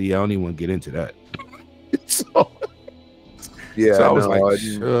 what? I said, yeah, I don't even want to get into that. So I was like,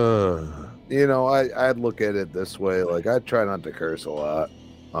 you know, I'd look at it this way. Like, I try not to curse a lot.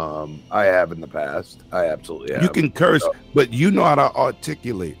 I have in the past. I absolutely have. You can curse, but you know how to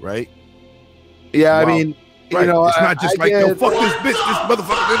articulate, right? Yeah, I mean, you know, it's not just like, yo, fuck this bitch, this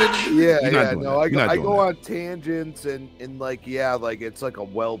motherfucker. Yeah, no, I go on tangents and like, like it's like a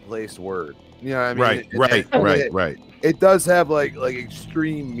well-placed word. You know what I mean? Right. It does have like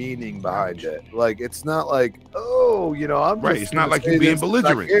extreme meaning behind it. Like, it's not like, oh, you know, I'm just It's not like you're being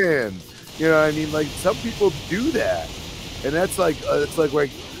belligerent. You know what I mean? Like, some people do that. And that's like, it's like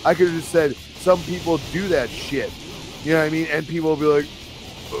I could have just said, some people do that shit. You know what I mean? And people will be like,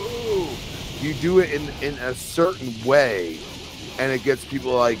 oh, you do it in a certain way, and it gets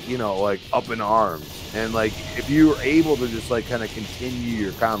people like, you know, like up in arms. And like, if you're able to just like kind of continue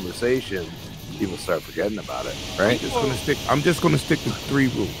your conversation, people start forgetting about it, right? I'm just gonna stick to 3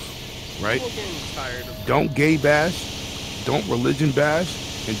 rules, right? Don't gay bash, don't religion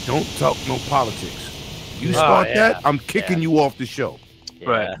bash, and don't talk no politics. You start that, I'm kicking you off the show.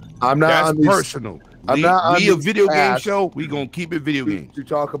 Right. I'm not. That's personal. I'm not. We a video game show. We gonna keep it video games. To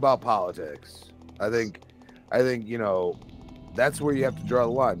talk about politics, I think, you know, that's where you have to draw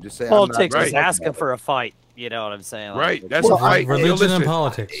the line. Just say politics is asking for a fight. You know what I'm saying? Like, right. That's a fight. Religion and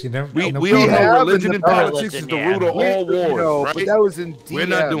politics. You know, we all know religion and politics is the root of all wars. Right? But that was in DM. We're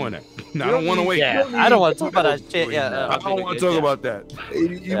not doing that. I don't want to wait. I don't want to talk about that shit. I don't want to talk about that.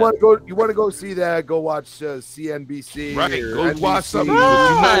 You want to go? You want to go see that? Go watch CNBC. Right. Go watch something.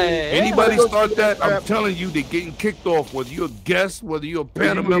 Anybody start that? I'm telling you, they're getting kicked off. Whether you're a guest, whether you're a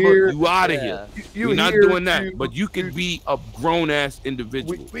panel member, you out of here. You're not doing that. But you can be a grown ass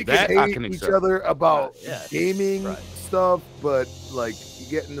individual. We can hate each other about gaming stuff, but like you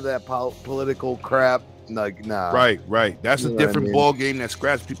get into that political crap, like nah. Right. That's a different ball game that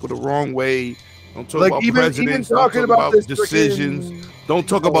scraps people the wrong way. Don't talk about even presidents. Talking don't talk about decisions. Don't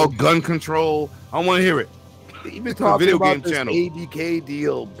talk about gun control. I don't want to hear it. Even talking about this ABK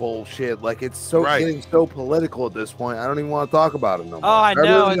deal bullshit, like it's so getting so political at this point. I don't even want to talk about it no more. Oh, I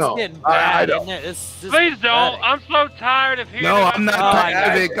know it's getting bad. Please don't. I'm so tired of hearing. No, I'm not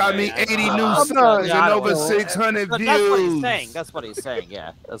tired of it. Got me 80 new subs and over 600 views. That's what he's saying. That's what he's saying.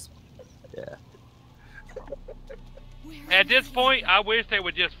 Yeah. At this point, I wish they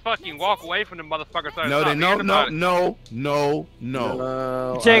would just fucking walk away from the motherfuckers. No.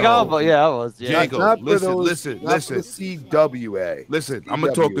 Jacob, yeah, I was. Yeah. Jacob, listen. CWA. Listen, I'm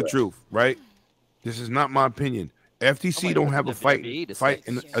gonna talk the truth, right? This is not my opinion. FTC don't have a fight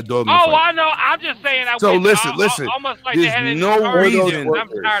in a dog. Oh, I know. I'm just saying. So listen. Almost like there's no reason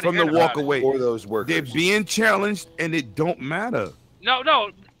from the walk away. For those workers, they're being challenged, and it don't matter. No.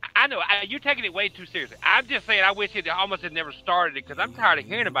 I know you're taking it way too seriously. I'm just saying I wish it almost had never started it because I'm tired of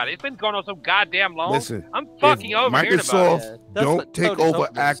hearing about it. It's been going on so goddamn long. Listen, I'm fucking over hearing about it. Microsoft don't take over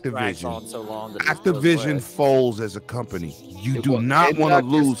Activision. Activision folds as a company. You do not want to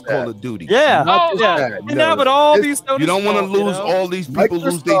lose Call of Duty. Yeah. And now with all these, you don't want to lose all these people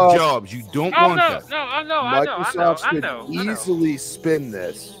lose their jobs. You don't want that. No, I know. Microsoft could easily spin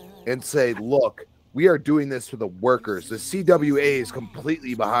this and say, look, we are doing this for the workers. The CWA is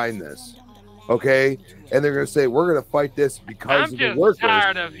completely behind this. Okay? And they're going to say, we're going to fight this because of the workers. I'm just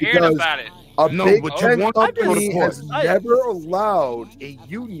tired of hearing about it. A big tech company has never allowed a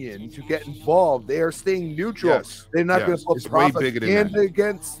union to get involved. They are staying neutral. Yes. They're not going to put propaganda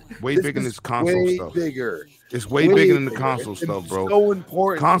against. Way bigger than this console stuff. Bigger. It's way bigger than the console stuff, bro. So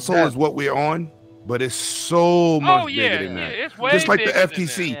important. Console is what we're on. But it's so much bigger than that. It's way just like the bigger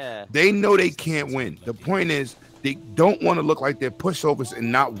FTC, they know they can't win. The point is, they don't want to look like they're pushovers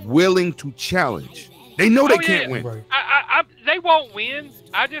and not willing to challenge. They know they can't win. Right. They won't win.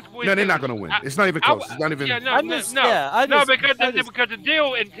 I just wish. No, they're not going to win. It's not even close. It's not even. Because the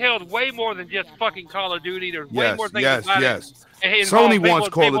deal entails way more than just fucking Call of Duty. There's way more things about it. Sony wants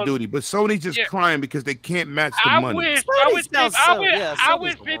Call of Duty, but Sony's just crying because they can't match the money. I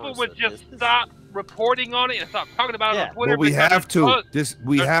wish people would just stop reporting on it and stop talking about it on Twitter. But we have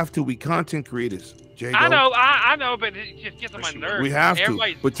to. We content creators. Jago. I know, but it just gets on my nerves. We have to.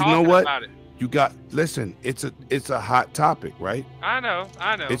 But you know what? You got. Listen, it's a hot topic, right? I know.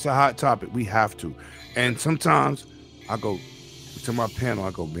 It's a hot topic. We have to. And sometimes I go to my panel.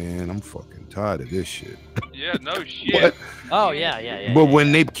 I go, man, I'm fucking tired of this shit. Yeah, no shit. Oh yeah. But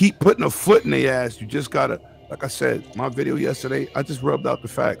when they keep putting a foot in their ass, you just gotta Like I said, my video yesterday, I just rubbed out the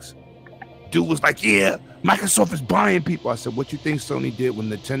facts. Dude was like, yeah, Microsoft is buying people. I said, what you think Sony did when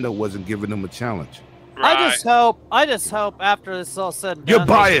Nintendo wasn't giving them a challenge? Right. I just hope after this is all said and done, you're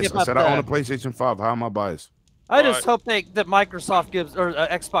biased. I said I own a PlayStation 5. How am I biased? I just hope that Microsoft gives or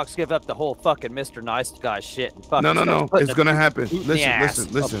Xbox give up the whole fucking Mr. Nice Guy shit. And No. It's gonna happen.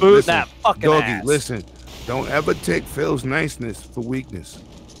 Listen. That fucking Doggy, ass. listen. Don't ever take Phil's niceness for weakness.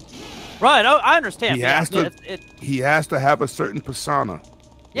 Right. I understand. He has to. He has to have a certain persona.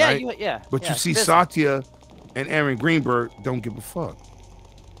 Yeah. Right? But you see, Satya and Aaron Greenberg don't give a fuck.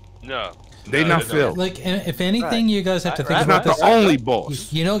 No. They not Phil. Like, if anything, you guys have to think He's about not the only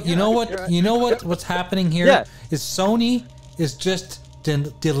boss. You know what? What's happening here is Sony is just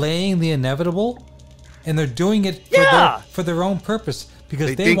delaying the inevitable, and they're doing it for their own purpose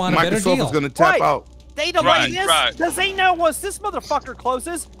because they want a better deal. Microsoft is going to tap out. They delay this because they know once this motherfucker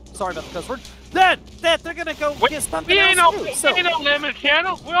closes. Sorry about the cuss word. That they're gonna go get something else. We ain't no lemon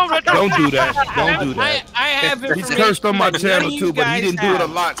channel. We don't do that. Don't do that. I have He cursed on my channel too, but he didn't do it a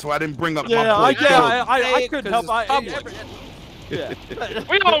lot, so I didn't bring up my point. I couldn't help. We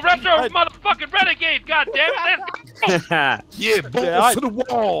on retro motherfucking Renegades, goddammit. Yeah, balls to the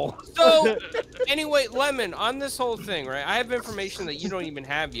wall. So, anyway, Lemon, on this whole thing, right? I have information that you don't even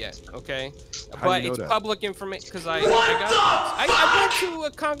have yet, okay? But it's public information because I went to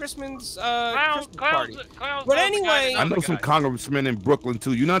a congressman's Christmas party. But anyway, I know some congressmen in Brooklyn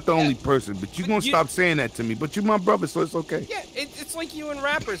too. You're not the only person, but you're gonna stop saying that to me. But you're my brother, so it's okay. Yeah, it's like you and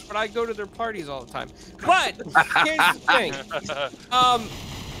rappers, but I go to their parties all the time. But here's the thing.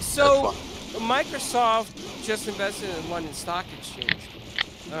 So Microsoft just invested in London Stock Exchange.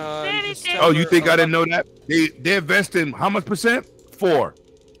 Oh, you think I didn't know that? They invest in how much percent? 4.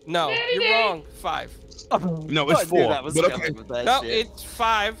 No, you're wrong. 5. No, it's 4. No, it's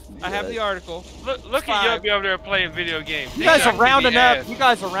 5. I have the article. Look at you over there playing video games. You guys are rounding up. You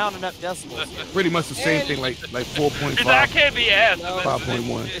guys are rounding up decimals. Pretty much the same thing, like 4.5. I can't be asked.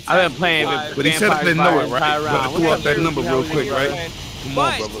 5.1. I've been playing, but he said I didn't know it, right? But threw up that number real quick, right? Come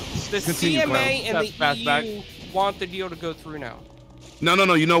on, brother. The CMA and the EU want the deal to go through now. No.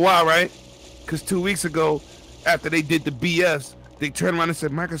 You know why, right? Because 2 weeks ago, after they did the BS, they turned around and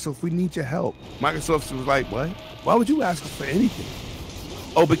said, Microsoft, we need your help. Microsoft was like, what? Why would you ask us for anything?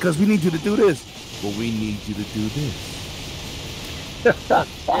 Oh, because we need you to do this. Well, we need you to do this.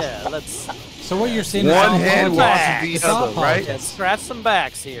 Yeah, let's... So what you're saying one hand washes the other, right? Let's scratch some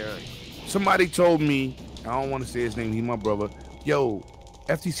backs here. Somebody told me, I don't want to say his name, he's my brother, yo,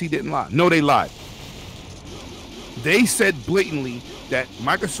 FTC didn't lie. No, they lied. They said blatantly that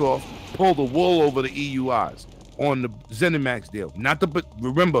Microsoft pulled the wool over the EU eyes on the ZeniMax deal. But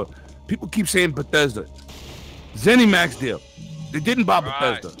remember, people keep saying Bethesda. ZeniMax deal. They didn't buy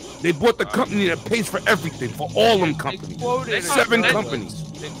Bethesda. They bought the company that pays for everything, for all them companies. 7 companies.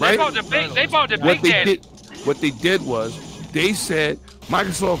 Right? They bought the big daddy. What they did was, they said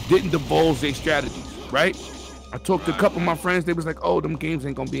Microsoft didn't divulge their strategies, right? I talked to a couple of my friends, they was like, oh, them games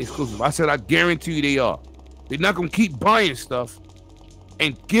ain't gonna be exclusive. I said, I guarantee you they are. They're not gonna keep buying stuff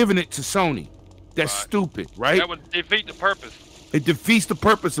and giving it to Sony. That's stupid, right? That would defeat the purpose. It defeats the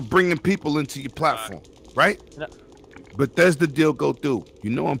purpose of bringing people into your platform, right? Bethesda deal go through. You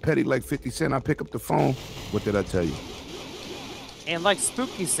know I'm petty like 50 Cent. I pick up the phone. What did I tell you? And like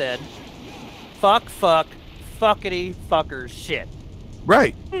Spooky said, fuckity fuckers shit.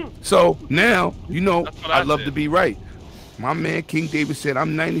 Right. So now, you know, I love to be right. My man King David said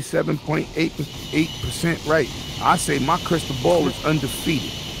I'm 97.88% right. I say my crystal ball is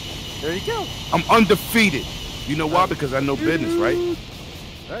undefeated. There you go. I'm undefeated. You know why? Because I know business, right?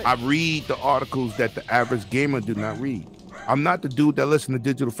 I read the articles that the average gamer do not read. I'm not the dude that listens to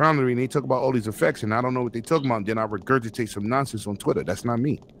Digital Foundry and they talk about all these effects and I don't know what they talk about. And then I regurgitate some nonsense on Twitter. That's not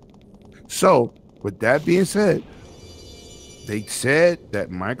me. So, with that being said, they said that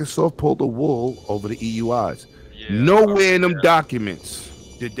Microsoft pulled the wool over the EU eyes. Nowhere in them documents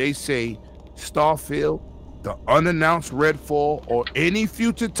did they say Starfield, the unannounced Redfall, or any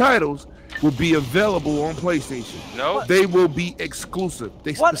future titles will be available on PlayStation. No. They will be exclusive.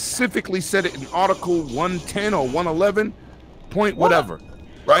 They specifically said it in Article 110 or 111 point whatever.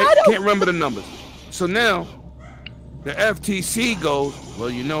 Right? Can't remember the numbers. So now, the FTC goes, well,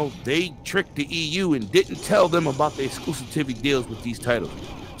 you know, they tricked the EU and didn't tell them about the exclusivity deals with these titles.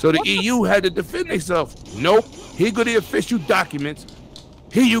 So the EU had to defend themselves. Nope. Here go the official documents.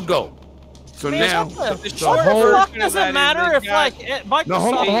 Here you go. So now, the fuck does it matter if like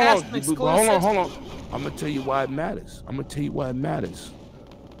Microsoft has an exclusive? Hold on. I'm gonna tell you why it matters.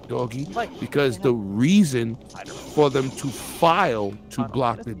 Doggy. Because the reason for them to file to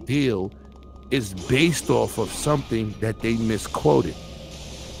block the deal is based off of something that they misquoted.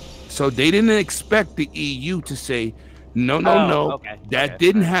 So they didn't expect the EU to say, no, that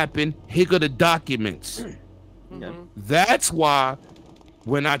didn't happen. Here go the documents. That's why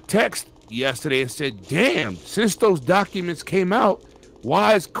when I text yesterday and said, damn, since those documents came out,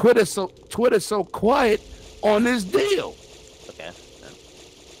 why is Twitter so quiet on this deal?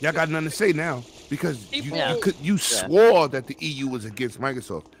 Y'all got nothing to say now because you swore that the EU was against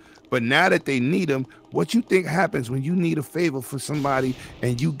Microsoft. But now that they need them, what you think happens when you need a favor for somebody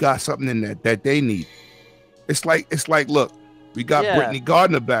and you got something in that they need? It's like, look, we got Brittany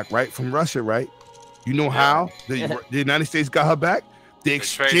Gardner back, right, from Russia, right? You know how the United States got her back? They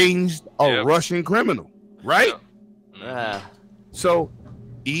exchanged a Russian criminal, right? So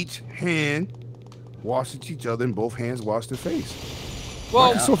each hand washes each other and both hands wash their face.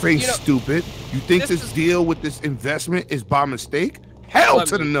 Well, Microsoft ain't stupid. You think this deal with this investment is by mistake? Hell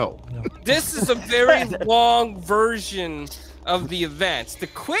to the no. This is a very long version of the events. The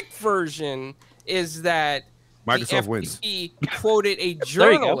quick version is that Microsoft the wins. Quoted a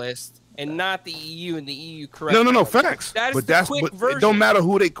journalist and not the EU, and the EU corrected. No, facts. That is but the quick version. It don't matter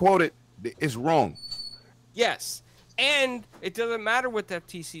who they quoted. It's wrong. Yes, and it doesn't matter what the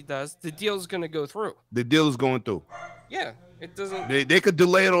FTC does. The deal is going to go through. The deal is going through. Yeah. It doesn't. They could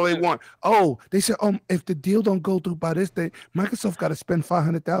delay it all they want. Oh, they said, if the deal don't go through by this day, Microsoft got to spend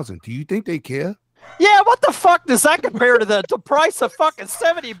 $500,000. Do you think they care? Yeah, what the fuck does that compare to the price of fucking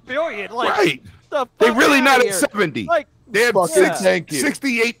 $70 billion? Like, right? They really not at 70. Like, they're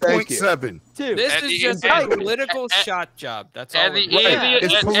 68.7. This is just a political shot job. That's all.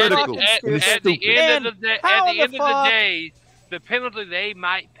 It's political. At the end of the day, the penalty they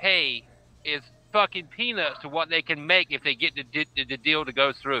might pay is fucking peanuts to what they can make if they get the deal to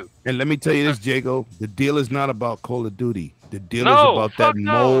go through. And let me tell you this, Jago, the deal is not about Call of Duty. The deal is about that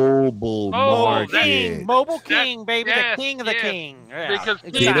mobile market. Mobile king, baby, the king of the king. Because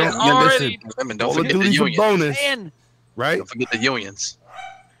Call of Duty's a bonus, right? Don't forget the unions.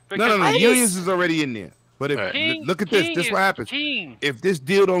 No, the unions is already in there. But if look at this, this is what happens. If this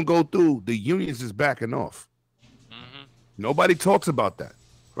deal don't go through, the unions is backing off. Nobody talks about that.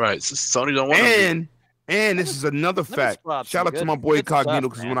 Right, Sony don't want and this is another fact. Shout out to my boy Cognito,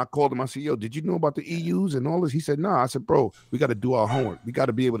 because when I called him, I said, yo, did you know about the EUs and all this? He said, nah. I said, bro, we got to do our homework. We got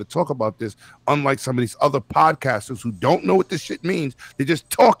to be able to talk about this, unlike some of these other podcasters who don't know what this shit means. They're just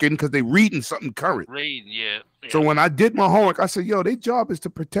talking because they're reading something current. So when I did my homework, I said, yo, their job is to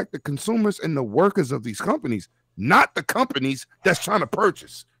protect the consumers and the workers of these companies, not the companies that's trying to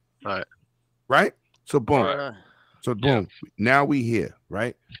purchase. Right? So boom. Now we here,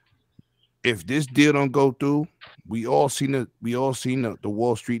 right? If this deal don't go through, we all seen the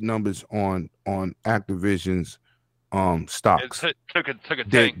Wall Street numbers on Activision's stocks.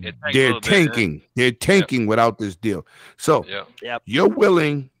 They're tanking. They're tanking without this deal. So you're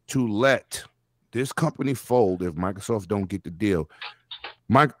willing to let this company fold if Microsoft don't get the deal.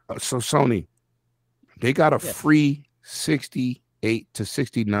 So Sony, they got a free $68 to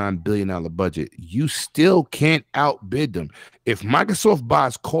 $69 billion budget. You still can't outbid them. If Microsoft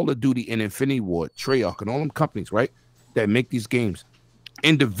buys Call of Duty and Infinity Ward, Treyarch, and all them companies, right, that make these games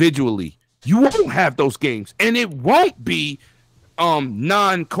individually, you won't have those games, and it won't be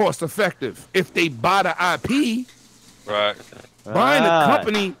non-cost effective if they buy the IP. Right. Buying a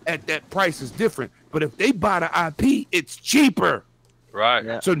company at that price is different, but if they buy the IP, it's cheaper.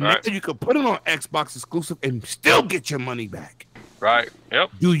 Right. So now you can put it on Xbox exclusive and still get your money back. Right.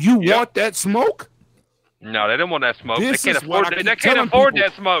 Yep. Do you want that smoke? No, they don't want that smoke. They can't afford that. They can't afford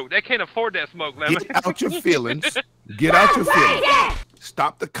that smoke. They can't afford that smoke, Lemon. Get out your feelings. Get out your feelings.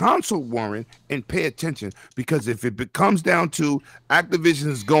 Stop the console warring and pay attention, because if it comes down to Activision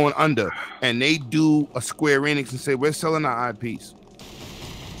is going under and they do a Square Enix and say we're selling our IPs,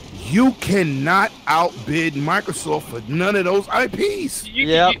 you cannot outbid Microsoft for none of those IPs.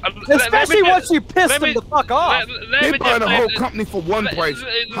 Especially once you piss them the fuck off. They buy the whole company for one price.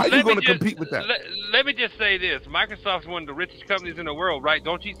 How are you going to compete with that? Let me just say this. Microsoft's one of the richest companies in the world, right?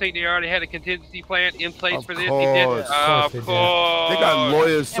 Don't you think they already had a contingency plan in place for this? Of course. They got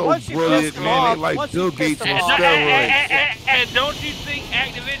lawyers so brilliant, man. They like Bill Gates on steroids. And don't you think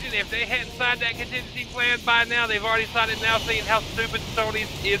Activision, if they hadn't signed that contingency plan by now, they've already signed it now, seeing how stupid Sony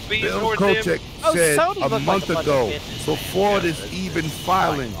is being Bill towards them? said a month ago, before this even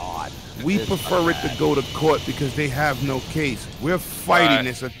filing, we prefer it to go to court because they have no case. We're fighting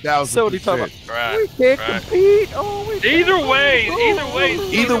this 1,000%. We can't compete.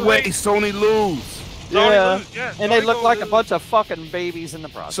 Either way, Sony lose. And they look like a bunch of fucking babies in the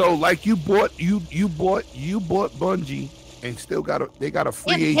process. So like you bought Bungie and still they got a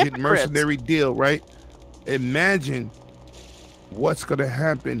free agent mercenary deal, right? Imagine what's gonna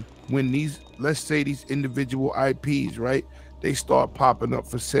happen when these, let's say these individual IPs, right? They start popping up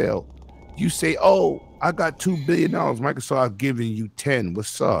for sale. You say, "Oh, I got $2 billion. Microsoft giving you 10.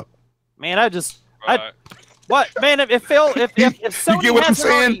 What's up?" Man, what man? If Sony you get what I'm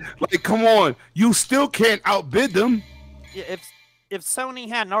saying? Like, come on, you still can't outbid them. Yeah, if Sony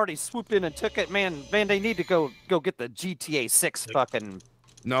hadn't already swooped in and took it, man, they need to go get the GTA 6 fucking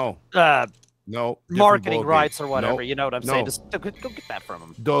no marketing rights or whatever. You know what I'm saying? Just go get that from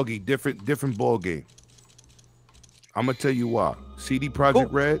them. Doggy, different ball game. I'm gonna tell you why. CD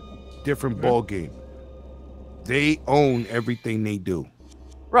Projekt Red, different ball game. They own everything they do.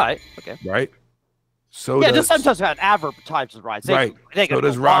 Right. Okay. Right. So yeah, just sometimes about advertising rights. They gotta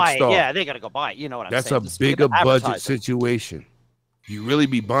does go buy Rockstar. It. Yeah, they gotta go buy it. You know what I'm saying? That's a bigger budget situation. You really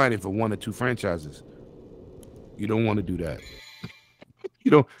be buying it for 1 or 2 franchises. You don't want to do that.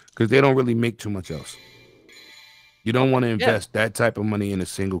 You don't, because they don't really make too much else. You don't want to invest that type of money in a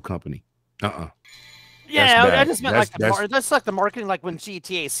single company. Yeah, I just meant that's like the marketing, like when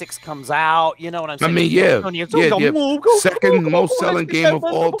GTA 6 comes out. You know what I'm saying? I mean, second most selling game of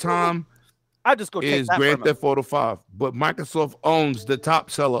all time. I just go is Grand Theft Auto 5, but Microsoft owns the top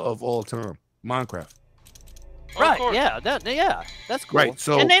seller of all time, Minecraft. Right? Yeah, that's cool. Right.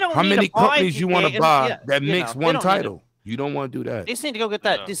 So, and they don't how many companies you want to buy that makes one title? You don't want to do that. They just need to go get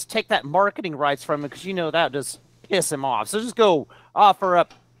that. Just take that marketing rights from it, because you know that just piss him off. So just go offer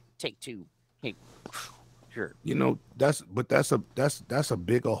up Take-Two. Hey, sure. You know that's a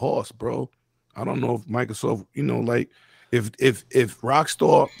bigger horse, bro. I don't know if Microsoft, like. If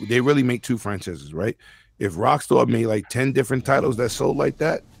Rockstar, they really make 2 franchises, right? If Rockstar made like 10 different titles that sold like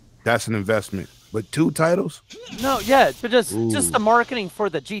that, that's an investment. But 2 titles? No, but just the marketing for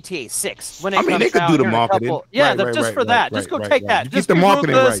the GTA 6 when it they could do the marketing. Just go take that. Just get the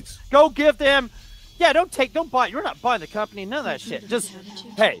marketing rights. Go give them. Yeah, don't buy. You're not buying the company. None of that shit. Just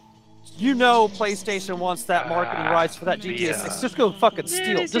hey. You know PlayStation wants that marketing rights for that GTA 6. Just go fucking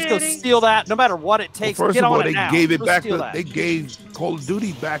steal. Just go steal that, no matter what it takes. First Get of all, on it now. they gave it back to they gave Call of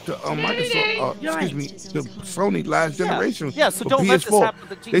Duty back to Microsoft. To Sony last generation. Yeah, so don't let this happen to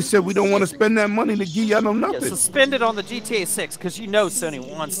the GTA. They said we don't want to spend that money to give y'all nothing. Yeah, so spend it on the GTA 6 because you know Sony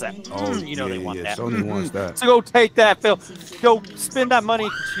wants that. They want that. Sony wants that. So go take that, Phil. Go spend that money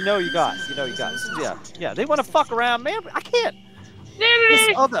because you know you got. Yeah. They want to fuck around, man. I can't.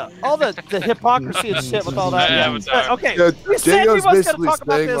 All the hypocrisy and shit with all that. Okay. We said we wasn't going to talk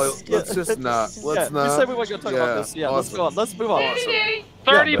about this. Let's just not. Let's not. We said we weren't going to talk about this. Yeah, let's go on. Let's move on.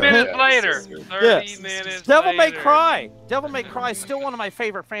 30 minutes later. 30 minutes Devil May Cry. Devil May Cry is still one of my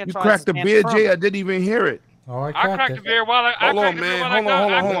favorite franchises. You cracked the beer, Jay? I didn't even hear it. Oh, I cracked the beer while I Hold on,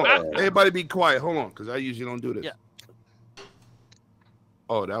 man. Hold on. Everybody be quiet. Hold on, because I usually don't do this. Yeah.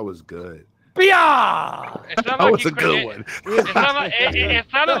 Oh, that was good. Bia! That was a good one. It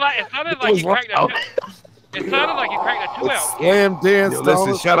sounded like you cracked a 2-ounce. Slam dance.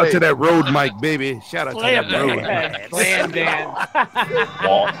 Listen, shout out to that road mic, baby. Shout out to that road. Slam dance.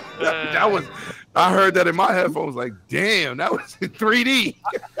 That was. I heard that in my headphones. Like, damn, that was in 3D.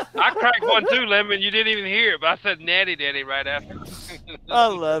 I cracked one too, Lemon. You didn't even hear it, but I said "natty daddy" right after. I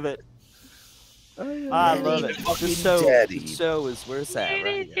love it. I love it. The show is where it's at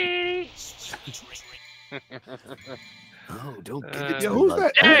right here. Oh, don't get it. Who's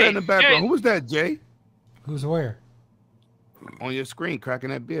that? Who's that in the background? Who was that, Jay? Who's where? On your screen, cracking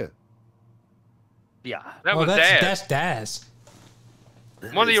that beer. Yeah. That was that's Daz.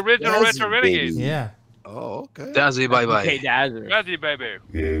 One of the original Retro Renegades. Yeah. Oh, okay. Dazzy, bye-bye. Okay, Dazzy. Dazzy, baby.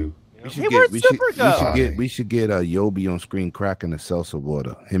 Yeah. We should get Yobi on screen cracking the seltzer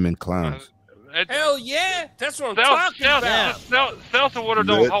water. Him and Clowns. Hell yeah! That's what I'm talking about. Seltzer water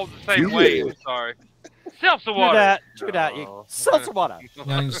don't hold the same weight. I'm sorry. Seltzer water. True that. Seltzer water.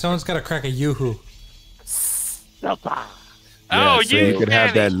 Someone's got to crack a yoo-hoo. Seltzer. Yeah, so you could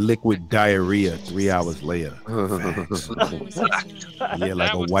have that liquid diarrhea 3 hours later. Yeah,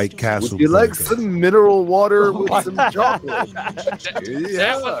 like a White Castle. Would you like some mineral water with some chocolate?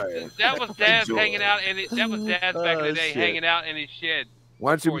 That was Dad hanging out, and that was Dad back in the day hanging out in his shed.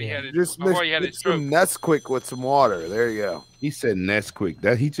 Why don't you just mix some Nesquik with some water? There you go. He said Nesquik.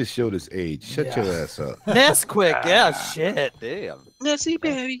 That he just showed his age. Shut your ass up. Nesquik, shit, damn. Nessie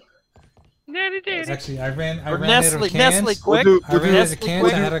baby. Natty daddy. Actually, I ran out of Nestle cans. Quick. I ran out of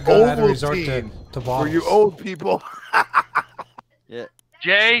cans. I had to resort to bottles. For you old people. Yeah.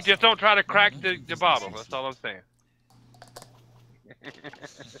 Jay, just don't try to crack the bottle. That's all I'm saying.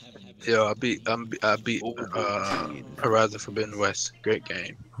 Yo, I beat Horizon Forbidden West. Great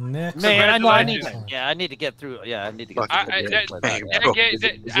game. Next. Man, I know I need to. Yeah, I need to get through. Yeah, I need to get through.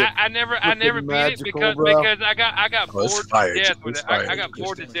 I never beat it because I got bored to death with it. I got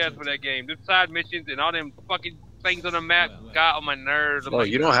bored to death with that game. The side missions and all them fucking things on the map got on my nerves. Oh,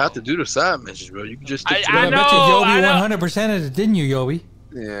 you don't have to do the side missions, bro. You can just. I bet you Yobi 100%ed it, didn't you, Yobi?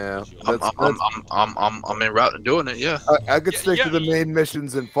 Yeah, I'm en route to doing it. Yeah, I could stick to the main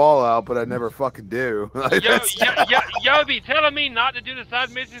missions in Fallout, but I never fucking do. Yobi, telling me not to do the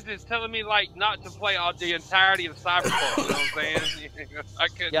side missions is telling me like not to play all the entirety of Cyberpunk. You know what I'm saying? I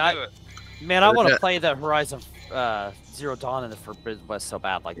couldn't do it. Man, I want to play the Horizon Zero Dawn and the Forbidden West so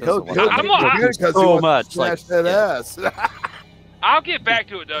bad. Like, so much. Like, that ass. I'll get back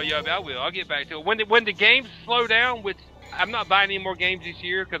to it though, Yobi. I will. I'll get back to it when the games slow down. Which I'm not buying any more games this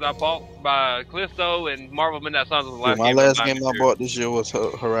year because I bought by Callisto and Marvel Midnight Suns was the last game. My last game I bought this year was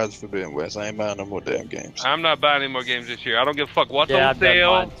Horizon Forbidden West. I ain't buying no more damn games. I'm not buying any more games this year. I don't give a fuck what's on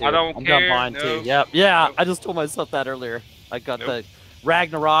sale. I don't care. I'm done buying too. Yep. Yeah, I just told myself that earlier. I got the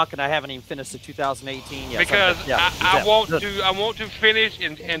Ragnarok and I haven't even finished the 2018 yet. Because I want to finish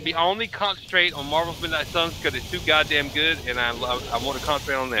and be only concentrate on Marvel's Midnight Suns because it's too goddamn good and I want to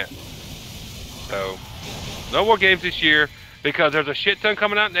concentrate on that. So. No more games this year because there's a shit ton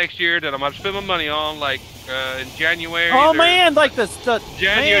coming out next year that I'm gonna spend my money on. Like in January. Oh man, like the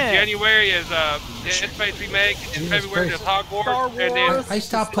January is Space Remake. In February is Hogwarts. And then I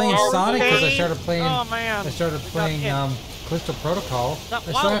stopped playing Sonic because I started playing. Oh man, I started playing Callisto Protocol. I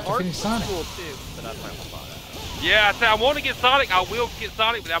still have to finish Sonic. Yeah, I said I want to get Sonic. I will get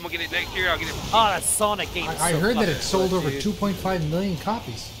Sonic, but I'm gonna get it next year. I'll get it. Oh, that Sonic game. I heard that it sold over 2.5 million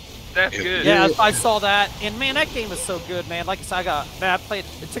copies. That's good. Yeah, I saw that, and man, that game is so good, man. Like I said, I played.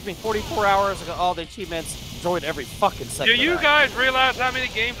 It took me 44 hours. I got all the achievements. Enjoyed every fucking second. Do you guys realize how many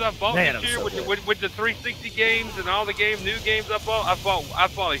games I've bought this year so with the 360 games and all the new games I bought? I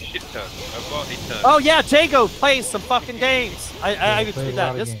bought a shit ton. I bought a ton. Oh yeah, Jago plays some fucking games. I can see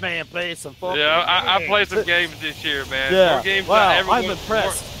that. This man plays some fucking. Yeah, I played some games this year, man. Yeah. More games wow, I'm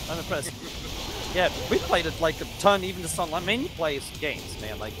impressed. I'm impressed. Yeah, we played it like a ton, even just online. I mean, you play some games,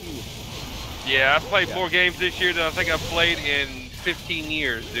 man. Like you. Yeah, I played more games this year than I think I've played in 15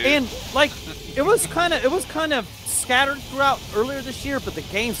 years, dude. And like, it was kind of scattered throughout earlier this year, but the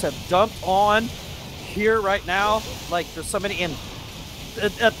games have dumped on here right now. Like, there's so many. And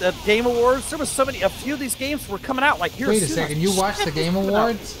at the Game Awards, there was so many. A few of these games were coming out. Like, here. Wait a second, you watched the Game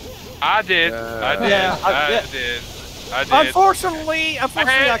Awards? I did. I did. Unfortunately, I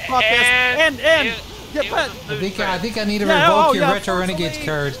caught this. I think I need to revoke your Retro Renegades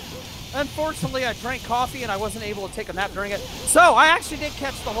card. Unfortunately, I drank coffee and I wasn't able to take a nap during it. So I actually did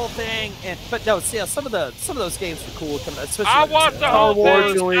catch the whole thing. But no, see, some of those games were cool. I watched the whole thing.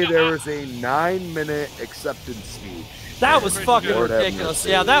 Unfortunately, there was a 9-minute acceptance speech. That was fucking ridiculous.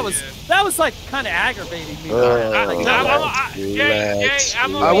 Yeah, that was like kind of aggravating me. You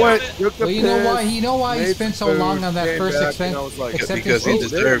know why he spent so long on that first acceptance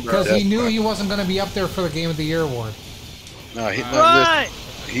speech? Because he knew he wasn't going to be up there for the Game of the Year award. No,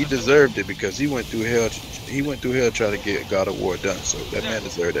 he deserved it because he went through hell. He went through hell trying to get God of War done. So that man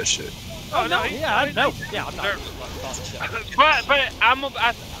deserved that shit. Oh no, I'm not. But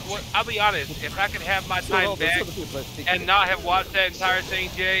I'll be honest. If I could have my time back and not have watched that entire thing,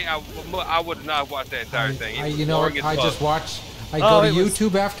 Jay, I would not have watched that entire thing. You know what? I just watch. I go to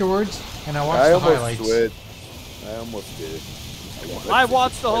YouTube afterwards and I watch the highlights. I almost did. I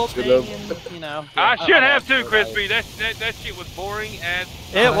watched the whole thing, and, you know. I should have too, Crispy. That shit was boring as.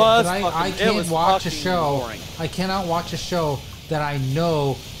 It was. I can't watch a show. Boring. I cannot watch a show that I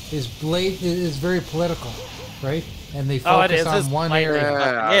know is very political, right? And they focus on one area.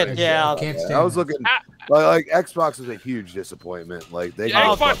 Yeah. I can't stand. I was looking. Like Xbox was a huge disappointment. Like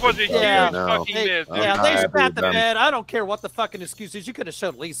Xbox was a huge fucking miss. They spat the bed. I don't care what the fucking excuse is. You could have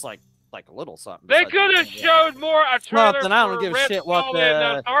showed at least like a little something. They could have showed more a trailer for I don't give a shit what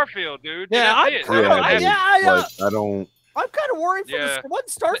the Starfield, dude. Yeah, I don't. I'm kind of worried for this. Wasn't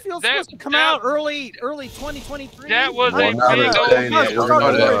Starfield supposed to come out early 2023? That was a big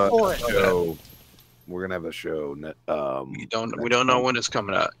old. We're gonna have a show. We don't know when it's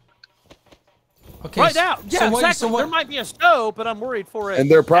coming out. Okay, right now, yeah, exactly. There might be a show, but I'm worried for it. And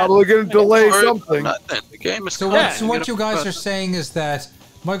they're probably going to delay something. The game is so what you guys are saying is that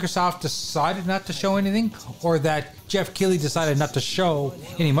Microsoft decided not to show anything, or that Jeff Keighley decided not to show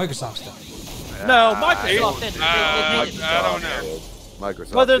any Microsoft stuff? No, Microsoft didn't. I don't know.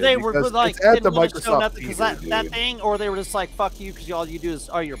 Microsoft. Whether they were like didn't want to show nothing because that thing, or they were just like fuck you because all you do is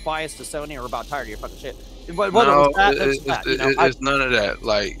you're biased to Sony or about tired of your fucking shit. It's none of that.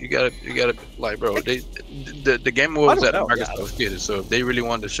 Like you gotta like, bro. The Game Awards at Microsoft get it. So if they really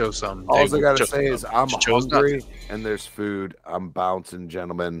wanted to show something, all I gotta say is I'm hungry and there's food. I'm bouncing,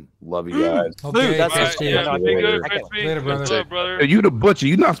 gentlemen. love you guys. Okay, that's later, brother. Are you the butcher?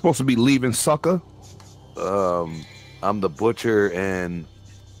 You're not supposed to be leaving, sucker. I'm the butcher, and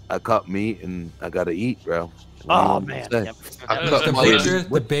I cut meat, and I gotta eat, bro. Oh man! The butcher,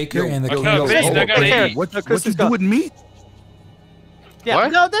 the baker, and the king. What you do with meat? Yeah,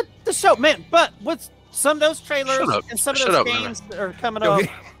 What? no, the show, man. But what's some of those trailers and some of those games that are coming up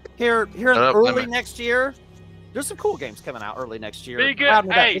here early next year? There's some cool games coming out early next year. Be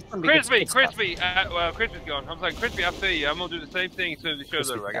good. Hey, Crispy, Crispy's gone. I'm saying, Crispy, I feel you. I'm gonna do the same thing as soon as the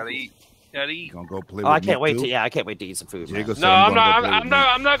show's over. I gotta eat. Gotta eat. Gonna go play I can't wait to. Yeah, I can't wait to eat some food. Man. No, I'm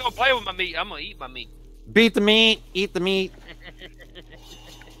not gonna play with my meat. I'm gonna eat my meat. Beat the meat. Eat the meat.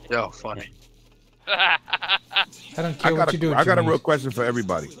 Yo, funny. I don't care what you do. I got a real question for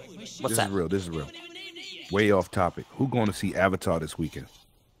everybody. What's that? This is real. Way off topic. Who going to see Avatar this weekend?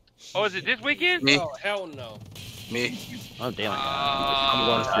 Oh, is it this weekend? Me. Oh, hell no. Me. Oh, damn it. I'm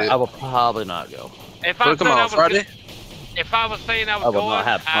going to I will probably not go. If I come on Friday. If I was saying I was going, going, not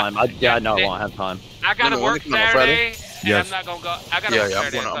have time. I know I won't have time. I gotta work Saturday, and I'm not gonna go. I gotta work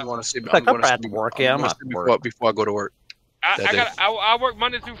Saturday. I'm gonna see. I'm gonna work. Yeah, I'm not before I go to work. I work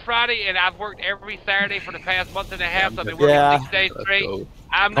Monday through Friday, and I've worked every Saturday for the past month and a half. So I've been working 6 days straight. Hold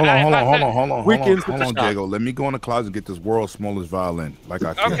on, Diego. Let me go in the closet and get this world's smallest violin. Like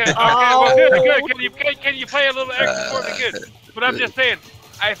I can. Okay. Well, good. Can you play a little extra for me? Good. But I'm just saying,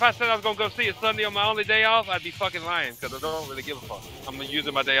 if I said I was gonna go see it Sunday on my only day off, I'd be fucking lying because I don't really give a fuck. I'm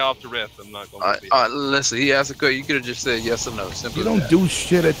using my day off to rest. I'm not gonna see it. Listen, he asked a question. You could have just said yes or no. Simple. You don't do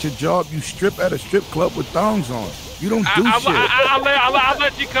shit at your job. You strip at a strip club with thongs on. You don't do shit. I'll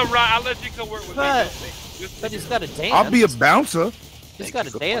let you come right. I'll let you come work with me. But he's got to dance. I'll be a bouncer. He's got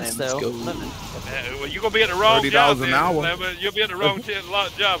to dance though. Well, you're gonna be at the wrong job. $30 an hour. Lemon. You'll be at the wrong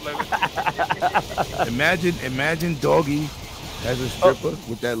job, Lemon. Imagine Doggy as a stripper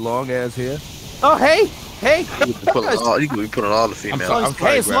with that long ass hair. Oh hey. You can be putting all the females.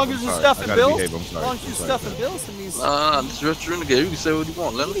 Hey, as long as you're stuffing bills. As long as you're stuffing bills in these. This just Renegade. You can say what you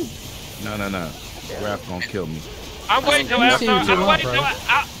want. Let me. No. Raph gonna kill me. I'm waiting till Avatar.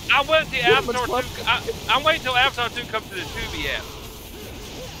 I'm waiting till Avatar 2 comes to the Tubi app.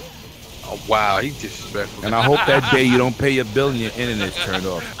 Oh wow, he's disrespectful. And I hope that day you don't pay your bill and your internet's turned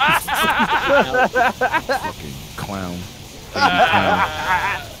off. Fucking clown.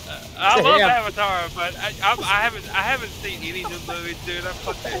 I love Avatar, but I haven't seen any new movies, dude. I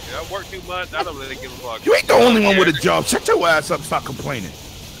work too much. I don't really give a fuck. You ain't the only one with a job. Shut your ass up. Stop complaining.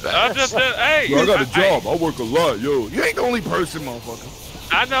 I just hey. Yo, I got a job. I work a lot, yo. You ain't the only person, motherfucker.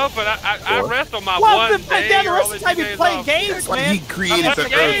 I know, but I rest on my one day. The rest of the time you play games, man. He created the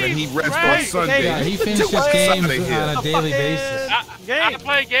earth and he rests on Sunday. Yeah, he finishes games on a daily basis. I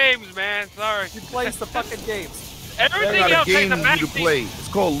play games, man. Sorry. He plays the fucking games. Everything else else game takes a for you to play. It's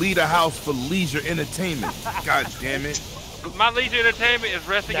called Leader House for Leisure Entertainment. God damn it. My leisure entertainment is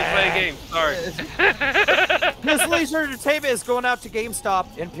resting and playing games. Sorry. His leisure entertainment is going out to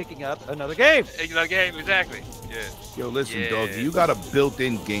GameStop and picking up another game. Another game, exactly. Yeah. Yo, listen, doggy, you got a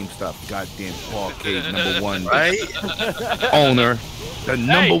built-in GameStop goddamn barcade #1 right? owner. The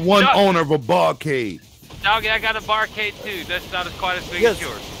 #1 owner of a barcade. Doggy, I got a barcade too. That's not quite as big as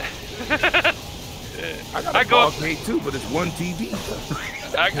yours. I got a barcade too, but it's one TV.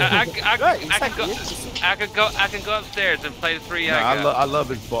 I can go upstairs and play the 3 I love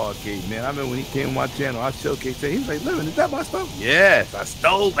his barcade, man. I remember when he came on my channel, I showcased it. He was like, "Lemon, is that my stuff?" Yes, I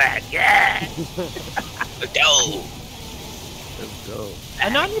stole that. Yeah. Let's go. Let's go.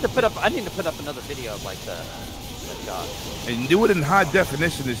 And I need to put up another video of like the God. And do it in high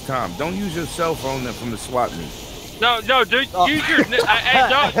definition this time. Don't use your cell phone from the SWAT meet. No, dude. Use your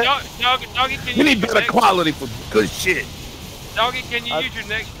doggy. Can you need better quality for good shit. Doggy, can you use your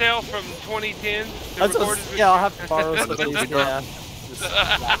Nextel from 2010 to record this? Yeah, I'll have to borrow somebody's. Yeah.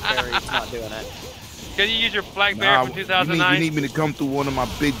 BlackBerry's not doing it. Can you use your BlackBerry from 2009? You need me to come through one of my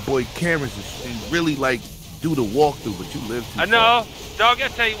big boy cameras and really like do the walkthrough, but you live too far. I know. Dog, I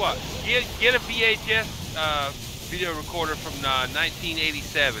tell you what. Get a VHS video recorder from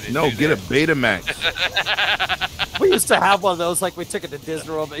 1987. No, get a Betamax. We used to have one of those. Like we took it to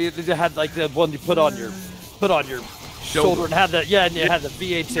Disney World. It had like the one you put on your shoulder and had the and you had the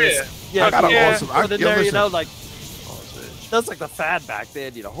VHS. Yeah, I got an awesome. Put in there, you know, like that's like the fad back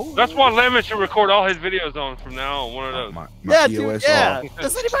then, you know. That's why Lemon should record all his videos on from now on. One of those. My EOS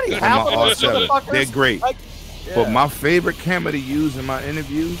Does anybody have one of those motherfuckers? They're great. But my favorite camera to use in my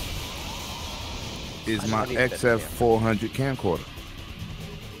interviews is my XF400 camcorder.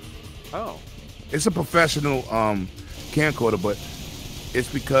 Oh. It's a professional camcorder, but it's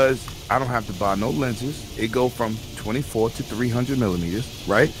because I don't have to buy no lenses. It go from 24 to 300 millimeters,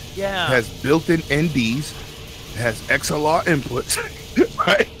 right? Yeah. It has built-in NDs. It has XLR inputs,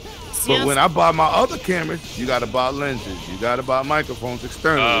 right? But when I buy my other cameras, you got to buy lenses. You got to buy microphones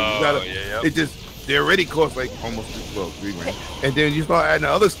externally. It just, they already cost like almost $3 grand. And then you start adding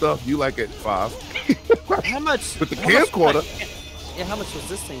other stuff, you like at $5. How much? With the camcorder. Yeah, how much was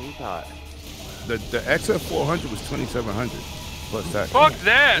this thing you got? The XF400 was $2,700 plus tax. Fuck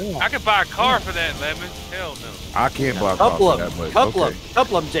that! Yeah. I could buy a car for that, Lemon. Hell no. I can't buy a car for that much. Couple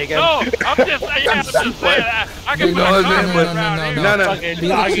of them, Jacob. No, I'm just saying. I can buy a car for that.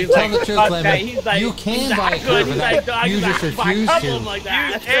 No. You tell the truth, Lemon. You can buy a car for that. You just refuse to.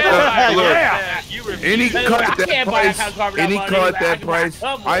 Any car at that price,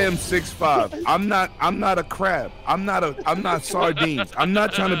 I am 6'5". I'm not a crab. I'm not sardines. I'm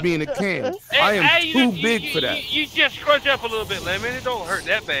not trying to be in a can. I am too big for that. You just scrunch up a little bit, Lemon. It don't hurt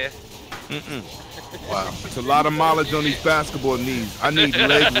that bad. Wow, it's a lot of mileage on these basketball knees. I need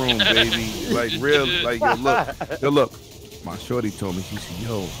leg room, baby. Like real, like yo, look. My shorty told me, she said,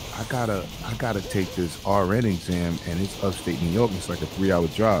 "Yo, I gotta take this RN exam, and it's upstate New York. It's like a 3-hour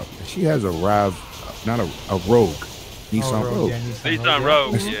drive." And she has a Rogue, Nissan Rogue. Yeah, Nissan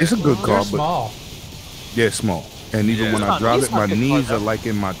Rogue. It's a good car, but small. Yeah, small. And even when I drive it, my knees are like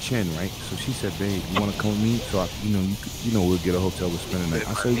in my chin, right? So she said, "Babe, you want to come with me? So we'll get a hotel to spend the night."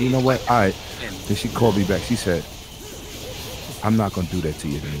 I said, "You know what? All right." Then she called me back. She said, "I'm not gonna do that to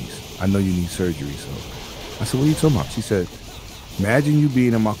your knees. I know you need surgery." So I said, "What are you talking about?" She said, "Imagine you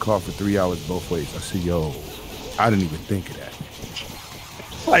being in my car for 3 hours both ways." I said, "Yo, I didn't even think of that.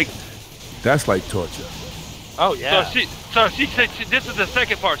 Like, that's like torture." Oh yeah. So she said this is the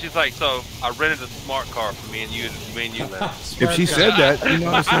second part. She's like, "So I rented a smart car for me and you, If she said that, you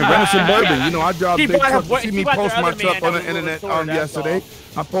know what I'm saying? Rent a Suburban. You know, I drive big truck. You see me post my truck on the internet yesterday.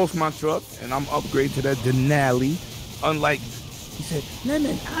 I post my truck and I'm upgraded to that Denali. Unlike, he said,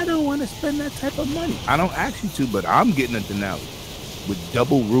 "Lemon, I don't want to spend that type of money." I don't ask you to, but I'm getting a Denali with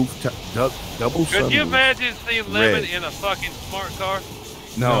double roof, double sunroof. Could you imagine seeing Lemon in a fucking smart car?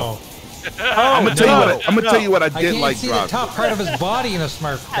 No. I'm gonna tell you what I did like see driving. The top part of his body in a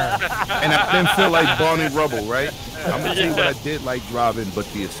smart car. And I didn't feel like Barney Rubble, right? I'm gonna tell you what I did like driving, but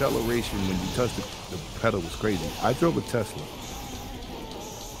the acceleration when you touch the pedal was crazy. I drove a Tesla.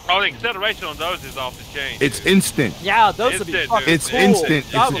 Oh, the acceleration on those is off the chain. It's instant. Yeah, those would be fucking It's cool. instant.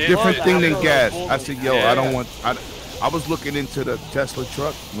 It's a different thing than gas. Cool. I said, "Yo, I don't want." I was looking into the Tesla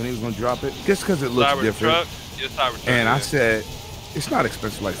truck when he was gonna drop it, just because it looks different. And I said, it's not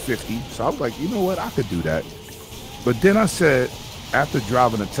expensive, like $50. So I was like, you know what? I could do that. But then I said, after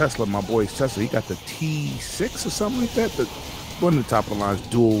driving a Tesla, my boy's Tesla, he got the T6 or something like that. One of the top of the lines,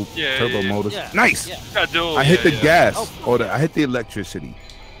 dual turbo motors. Yeah. Nice. Yeah. I hit the gas I hit the electricity.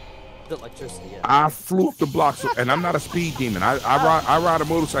 The electricity. Yeah. I flew up the blocks, and I'm not a speed demon. I ride a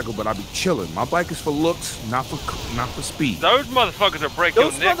motorcycle, but I be chilling. My bike is for looks, not for speed. Those motherfuckers are breaking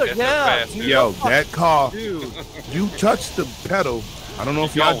your neck. Yo, that car, you touched the pedal. I don't know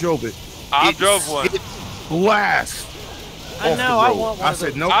if y'all drove it. I drove one. It blasts. I know. I want one. I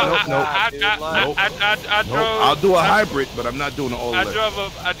said nope. I drove. I'll do a hybrid, but I'm not doing an all electric.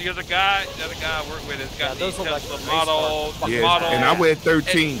 There's a guy I work with has got these Tesla model. And I wear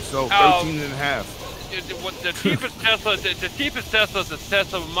 13, so 13 and a half. The cheapest Tesla, the cheapest Tesla is the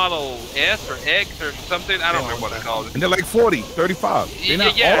Tesla Model S or X or something. I don't remember what it's called. And they're like 40, 35. They're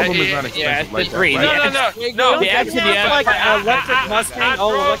not, all of them is not expensive like that, right? No. The X and the S, like an electric Mustang,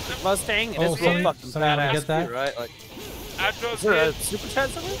 electric Mustang, and it's real fucking badass. Get that? Right? Like, I drove is there a super chat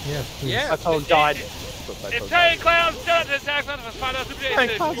somewhere? Yeah. My phone died. Italian Clown, shout out to Italian Clown for find out super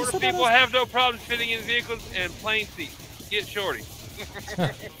chat. Shorter people have no problems fitting in vehicles and plane seats. Get shorty.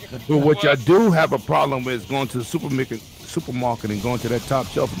 But what y'all do have a problem with is going to the supermarket and going to that top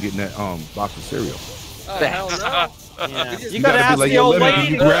shelf and getting that box of cereal. Oh, hell no. Yeah. You gotta ask the old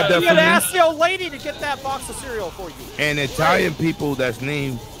lady. You gotta ask the old lady to get that box of cereal for you. And Italian people that's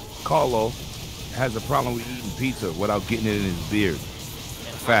named Carlo has a problem with eating pizza without getting it in his beard.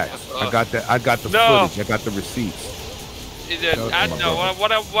 Facts. I got that. I got the footage. I got the receipts. I know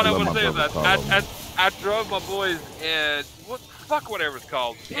what I was saying. I drove my boys and whatever it's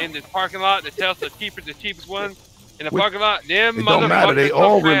called in the parking lot. The Tesla, the cheapest one in the parking lot. Them it don't matter. They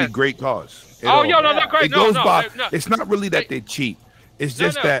all really great cars. No, they're great. It goes by. It's not really that they're cheap. It's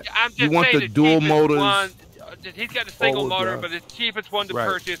just that you want the dual motors. He's got the single motor, but the cheapest one to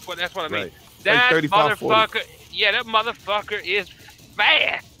purchase. That's what I mean. Right. That like 35, motherfucker, 40. Yeah, that motherfucker is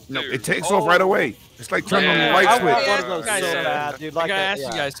fast. No, it takes off right away. It's like turning on the light switch. I gotta ask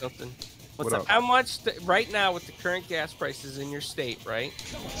you guys something. What's up? How much right now with the current gas prices in your state, right?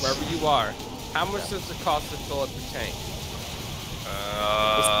 Wherever you are, how much does it cost to fill up the tank?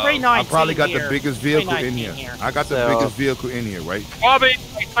 I probably got the biggest vehicle in here. I got the biggest vehicle in here, right? Probably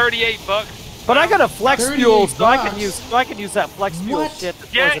like $38. But I got a flex fuel, so I can use that flex fuel shit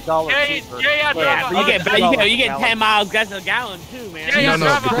that was $1 cheaper. You get 10 miles gas a gallon too, man. You needed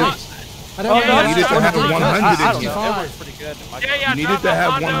to have 100 in here. You needed to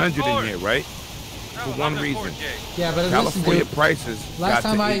have 100 in here, right? For one reason. Yeah, but California prices got to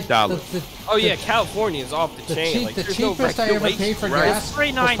 $8. Oh yeah, California is off the chain. The cheapest I ever paid for gas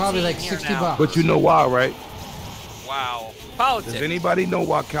was probably like $60. But you know why, right? Wow. Politics. Does anybody know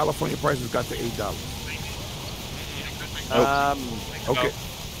why California prices got to $8? Okay.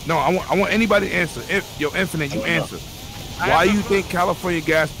 No, I want anybody to answer. Yo, Infinite, you answer. Why you think California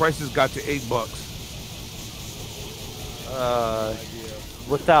gas prices got to $8?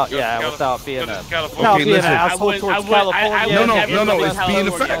 Without being an asshole towards California. No, it's being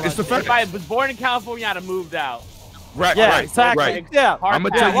the fact. It's the fact. If I was born in California, I'd have moved out. Right, exactly. right. Yeah. I'm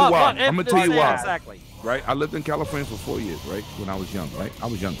gonna tell you why. Exactly. Right, I lived in California for 4 years, right? When I was young, right? I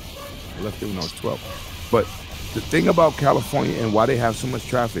was young. I left there when I was 12. But the thing about California and why they have so much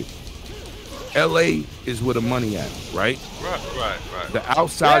traffic, LA is where the money at, right? Right. The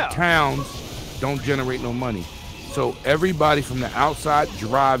outside towns don't generate no money. So everybody from the outside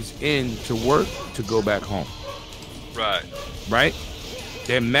drives in to work to go back home. Right?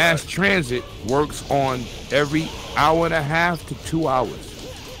 Their mass transit works on every hour and a half to 2 hours.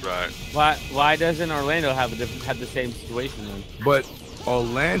 Right. Why doesn't Orlando have the same situation then? But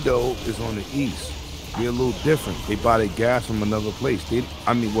Orlando is on the east. We're a little different. They buy their gas from another place. We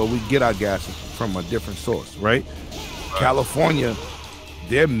get our gas from a different source, right? California,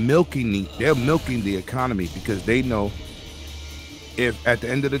 they're milking the economy because they know if at the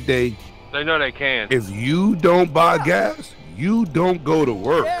end of the day, they know they can. If you don't buy gas, you don't go to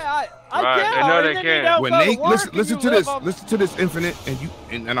work. Yeah, they know they can. When they listen to this, Infinite,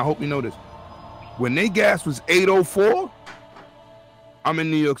 and I hope you know this. When they gas was 804, I'm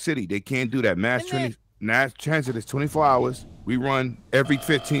in New York City. They can't do that. Mass transit is 24 hours. We run every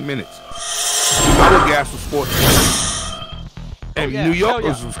 15 minutes. Our gas was 14. And New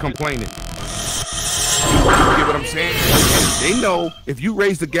Yorkers was complaining. You get what I'm saying? They know if you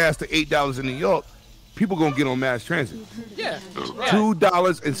raise the gas to $8 in New York, people gonna get on mass transit. Yeah.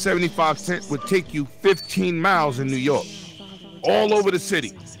 $2.75 would take you 15 miles in New York, all over the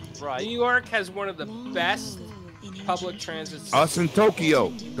city. Right. New York has one of the best public transit systems. Us in Tokyo.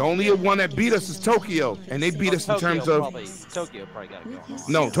 The only one that beat us is Tokyo, and they beat us in terms of. Tokyo probably got to go.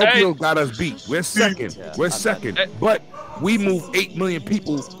 No, Tokyo got us beat. We're second. But we move 8 million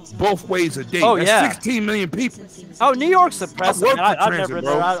people both ways a day. That's 16 million people. Oh, New York's impressive. I've never been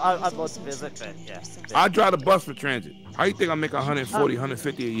there. I'd love to visit, but I drive the bus for transit. How you think I make 140,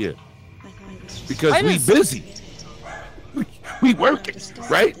 150 a year? Because we busy. We working,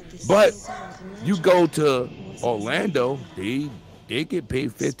 right? But you go to Orlando, they get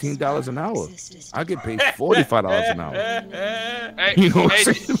paid $15 an hour. I get paid $45 an hour. You know what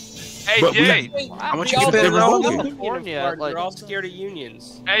I'm saying? Hey, Jay. How much you get paid in California? They're all scared of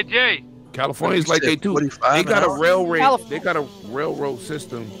unions. Hey, Jay. California's like they do. They got a railroad. They got a railroad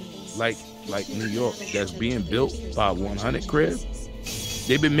system like New York that's being built by 100 cribs.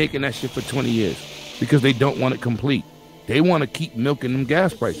 They've been making that shit for 20 years because they don't want it complete. They want to keep milking them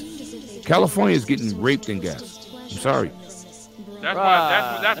gas prices. California is getting raped in gas. I'm sorry.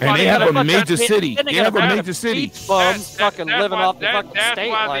 That's why they have a major city. They have a major city. Bums fucking living off the fucking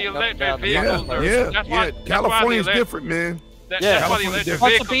state. Yeah. California's different, man. That's why the electric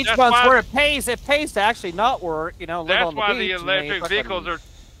vehicles. The beach bums where it pays to actually not work. Live on the beach. That's why the electric vehicles are.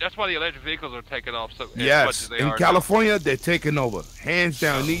 That's why the electric vehicles are taking off so much as they are. In California, they're taking over, hands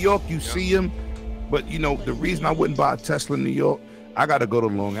down. New York, you see them, but the reason I wouldn't buy a Tesla in New York, I got to go to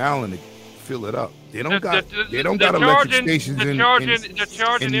Long Island to fill it up. They don't got electric stations in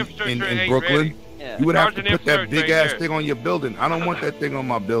Brooklyn. Yeah. You would have to put that big ass thing on your building. I don't want that thing on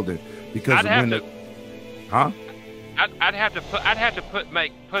my buildon because I'd have to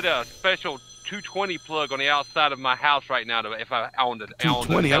put a special 220 plug on the outside of my house right now if I owned it.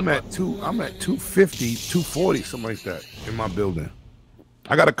 220. I'm at 250, 240, something like that in my building.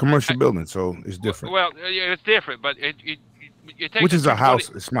 I got a commercial building, so it's different. Well, it's different, but it takes which is a house.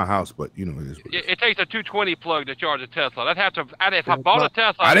 It's my house, but it is. It takes a 220 plug to charge a Tesla. If I bought a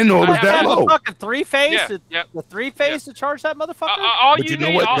Tesla, I didn't know it was that low. Fucking three-phase. The three-phase to charge that motherfucker. But you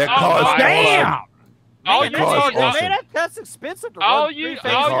know what? That costs. Damn. That's expensive to All run you, three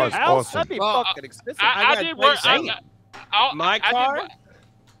things in your house. That'd be fucking expensive. I did work. My car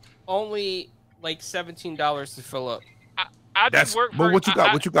only like $17 to fill up. I did work. But what you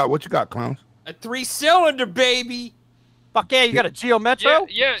got? What you got, clowns? A 3-cylinder, baby. Fuck yeah, you got a Geo Metro?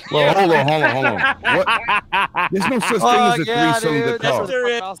 Yeah. Well, hold on. What? There's no such thing as a 3-cylinder car. Yes, there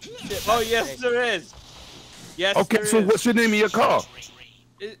is. Oh, yes, there is. Yes. Okay, so what's the name of your car?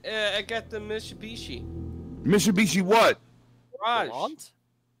 I got the Mitsubishi. Mitsubishi what? Mirage.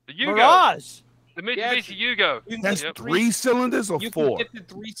 The Yugo. Mirage. The Mitsubishi Yugo. That's 3 cylinders or 4? You can get the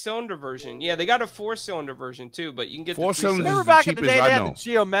 3-cylinder version. Yeah, they got a 4-cylinder version too, but you can get 4 the cylinders. Remember back in the day, they had the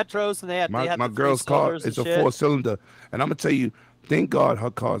Geo Metros and they had my girl's car is a 4-cylinder, and I'm gonna tell you, thank God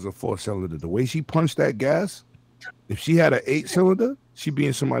her car is a 4-cylinder. The way she punched that gas, if she had an 8-cylinder, she'd be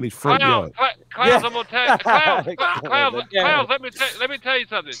in somebody's front yard. Clowns, I'm gonna tell you. Clowns, let me tell you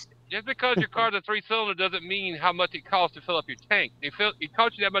something. Just because your car's a 3-cylinder doesn't mean how much it costs to fill up your tank. It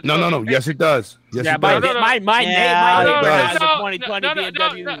costs you that much. No. Yes, it does. Yes, it does. My neighbor has a 2020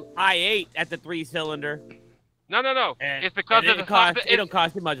 BMW i8 at the 3-cylinder. No. It's because it don't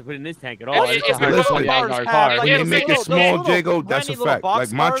cost you much to put in this tank at all. When you make it small, Jago, that's a fact.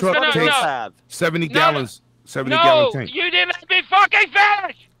 Like my truck takes 70 gallons, 70-gallon tank. You didn't let me fucking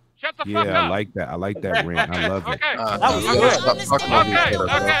finish. Shut the fuck up. Yeah, I like that. I like that rant. I love it. Okay.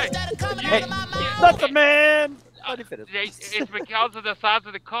 Hey, let the man. It's because of the size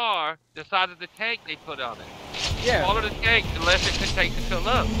of the car, the size of the tank they put on it. Yeah. The smaller the tank, the less it could take to fill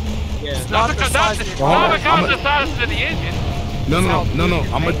up. Yeah. Not because of the size of the engine. No.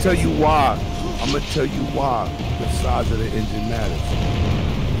 I'm gonna tell you why. The size of the engine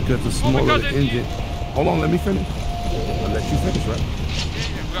matters. Because the smaller the engine. Hold on, let me finish. I'll let you finish, right?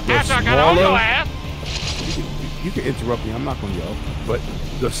 After I got on your ass. You can interrupt me. I'm not gonna yell. But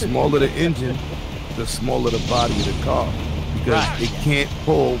the smaller the engine, the smaller the body of the car, because it can't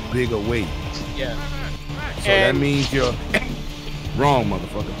pull bigger weight. Yeah. So that means you're wrong,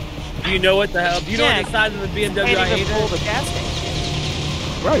 motherfucker. Do you know what the hell? Do you know what the size of the BMW i8 is? Pull the gas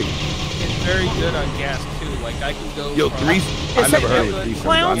tank. Right. It's very good on gas too. Like I can go. Yo, from, 3. I never heard of 3.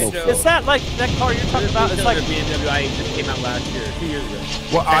 Clowns? Is that like that car you're talking about? It's like BMW i8 that came out last year, 2 years ago.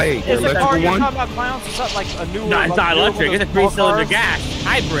 What i8? Is the car you're one? talking about, Clowns? Is that like a newer? No, it's not electric. It's a 3-cylinder gas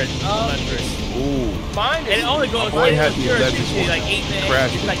hybrid electric. Ooh. Mine And it only goes like 8 minutes. It's like 8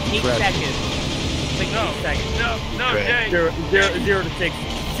 seconds. Like 8 seconds. No, Jay. 0 to 6,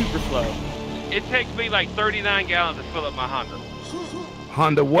 super slow. It takes me like 39 gallons to fill up my Honda.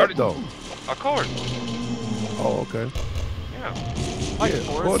 Honda what though? Accord. Oh, okay. Yeah.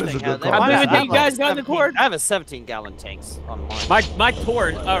 Accord is a good car. How many of you guys got the Accord? I have a 17-gallon tanks on mine. My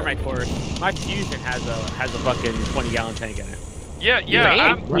Taurus, my Fusion has a fucking 20-gallon tank in it. Yeah.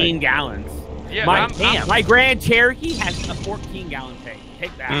 18 gallons. Yeah, my Grand Cherokee has a 14-gallon tank.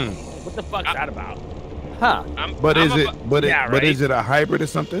 Take that. What the fuck's that about? Huh? Is it a hybrid or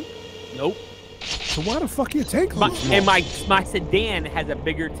something? Nope. So why the fuck your tank so small? And my sedan has a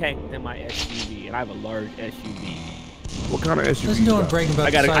bigger tank than my SUV, and I have a large SUV. What kind of SUV? Doesn't know bragging about.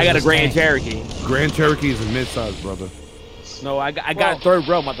 I got a Grand Cherokee. Grand Cherokee is a mid-size, brother. No, I got a third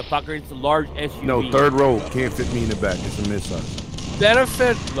row, motherfucker. It's a large SUV. No, third row can't fit me in the back. It's a mid-size.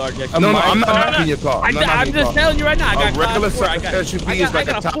 Benefit. Large SUV. No, I'm not knocking your car. I'm just telling you right now. I got a regular size SUV is like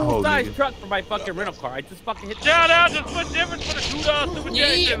a Tahoe. I got a full-size truck for my fucking rental car. I just fucking hit. Shout out to Split Difference for the $2 Super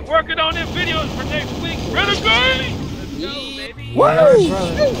Chat and working on them videos for next week. Renegades! Let's go, baby. Woo!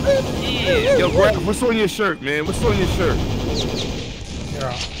 Yo, Brad, what's on your shirt, man? What's on your shirt?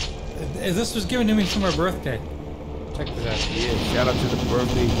 This was given to me for my birthday. Check this out. Yeah, shout out to the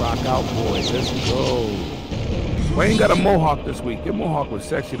birthday rock out boys. Let's go. Wayne got a mohawk this week. Your mohawk was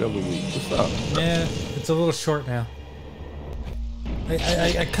sexy the other week. What's up? Yeah, it's a little short now.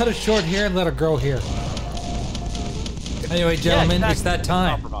 I cut it short here and let it grow here. Anyway, gentlemen, it's that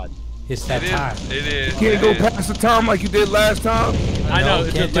time. It's that time. It is. You can't go past the time like you did last time. I know.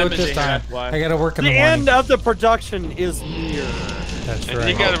 Can't do it this time. I gotta work in the morning. morning. The end of the production is near. That's right.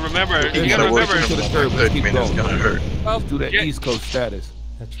 You gotta remember. You gotta remember. To the curb. Let's keep going. It's gonna hurt. Let's do that East Coast status.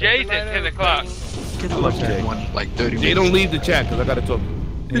 Jay's at 10 o'clock. I love Jay. Like 30 minutes. Jay, don't leave the chat because I gotta talk.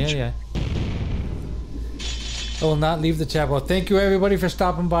 Yeah. I will not leave the chat. Well, thank you everybody for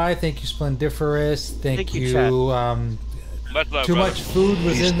stopping by. Thank you, Splendiferous. Thank you. Much love, Too much food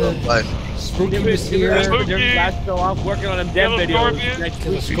was in the Spooky Monsieur. I'm working on them dev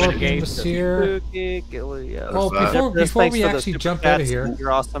videos. Scorpion Monsieur. Oh, before we actually jump out of here,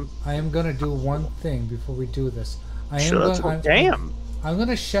 you're awesome. I am gonna do one thing before we do this. Damn. I'm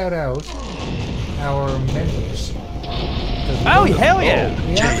gonna shout out our members. Oh, hell yeah.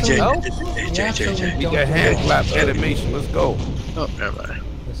 We We got hand clap animation. Let's go. Oh, never mind.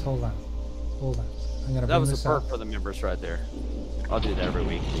 Just hold on. Hold on. I'm gonna That bring was this a perk up. for the members right there. I'll do that every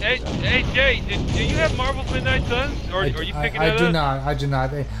week. Hey, Jay, do you have Marvel's Midnight Suns? Or are you picking that up? I do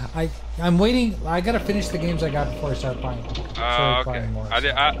not. I'm waiting. I gotta finish the games I got before I start playing. Okay. More, I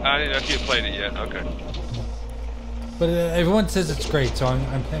didn't know if you had played it yet. Okay. But everyone says it's great, so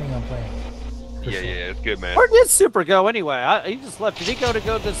I'm planning on playing. Yeah, it's good, man. Where did Super go anyway? He just left. Did he go to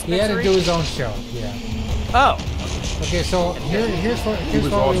the dispensary? He had to do his own show. Yeah. Oh. Okay, so here's what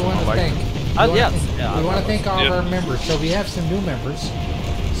we want to thank. We want to thank all of our members. So we have some new members.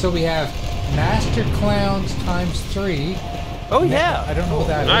 So we have Master Clowns ×3. Oh yeah. I don't know who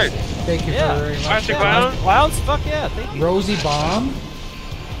that is. Thank you very much. Master Clowns. Fuck yeah. Thank you. Rosie Bomb.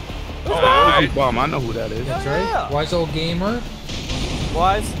 Rosie Bomb. I know who that is. That's right. Wise Old Gamer.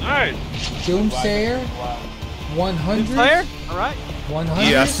 Wise. Nice. Doomsayer. 100. Player. All right. 100.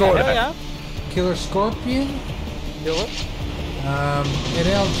 Yeah, I saw that. Yeah. Killer Scorpion. Killer.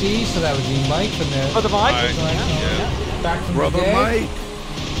 NLG, so that would be Mike from the. Oh, the Mike. Back from Brother the dead. Mike.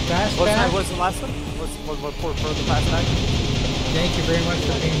 Fast What was the last one? What for the last night? Thank you very much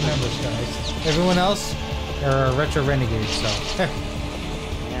for being members, guys. Everyone else are Retro Renegades, so.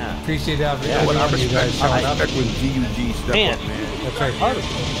 Yeah. Appreciate that. Yeah, what I respect, I respect when GUG step up, man. That's right. I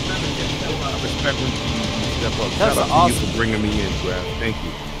respect when GUG step up. That's Shout out awesome. to you for bringing me in, Graf. Thank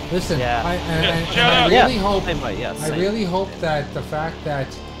you. Listen, Yeah. I really hope. Same way, yeah, I same. really hope that the fact that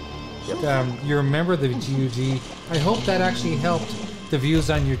you're a member of the GUG, I hope that actually helped the views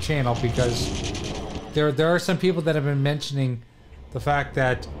on your channel, because there are some people that have been mentioning the fact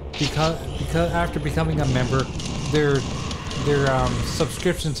that because after becoming a member, their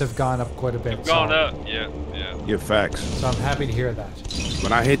subscriptions have gone up quite a bit. Gone up, yeah. Your facts. So I'm happy to hear that.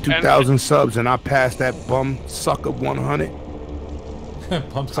 When I hit 2,000 subs and I passed that bum sucker 100, I'm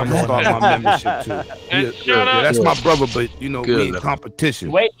gonna start my membership too. That's my brother, but you know we in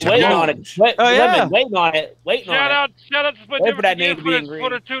competition. Waiting on it. Waiting on it. Shout out to Split Wait for that Difference name to be in for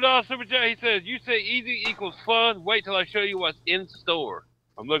the green. $2 super chat. He says, "You say easy equals fun. Wait till I show you what's in store."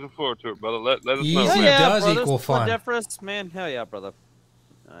 I'm looking forward to it, brother. Let us know. Easy does equal fun. Difference, man. Hell yeah, brother.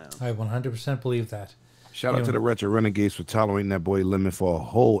 I 100% believe that. Shout out to the Retro Renegades for tolerating that boy Lemon for a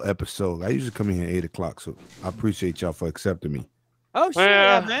whole episode. I usually come in here at 8 o'clock, so I appreciate y'all for accepting me. Oh shit,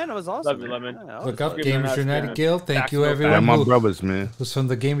 yeah, man, it was awesome. Love you, Lemon. Look up Gamers United Guild. Thank you, They're everyone. my brothers, man. Was from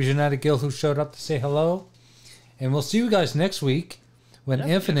the Gamers United Guild who showed up to say hello, and we'll see you guys next week when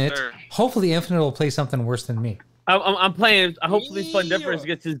Infinite. Hopefully, Infinite will play something worse than me. I'm playing. Hopefully, Split Difference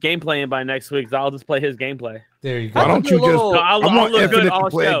gets his gameplay in by next week. So I'll just play his gameplay. There you go. Why don't you just? I want Infinite to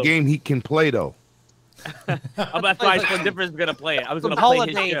play show. a game he can play though. That's why Split Difference is gonna play it. I was Some gonna play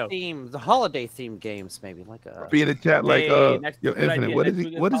his holiday show. themes, the holiday themed games, maybe like a. Be in the chat like, next yo, week, Infinite.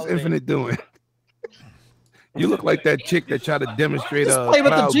 idea. What is Infinite doing? You look like that chick that tried to demonstrate. Just play with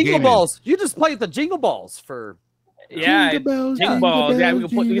the cloud jingle gaming. balls. You just play with the jingle balls for. Yeah, jingle balls. Yeah, we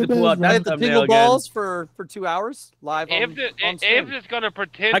can pull out that the jingle balls for 2 hours live on If it's gonna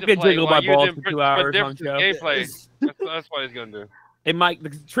pretend I to could play jiggle while my you're balls doing for 2 hours on different show. gameplay, that's what he's gonna do.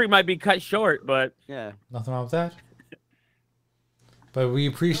 The tree might be cut short, but yeah, nothing wrong with that. But we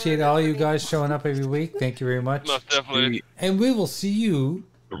appreciate all you guys showing up every week. Thank you very much. Most definitely. And we will see you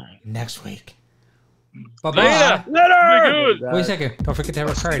next week. Bye-bye. Later. Wait a second. Don't forget to have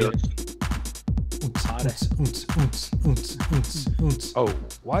a party. Oh,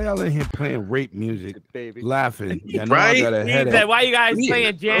 why y'all in here playing rape music, laughing? I know Right? I got a headache. Why you guys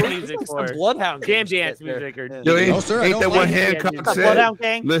playing jam music for? Bloodhound Jam dance music or? Yo, ain't that what Hancock said? Bloodhound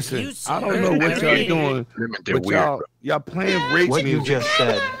gang? Listen, I don't know what y'all doing, but y'all playing rape What music. you just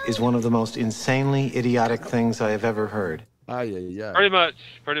said is one of the most insanely idiotic things I have ever heard. Yeah. Pretty much.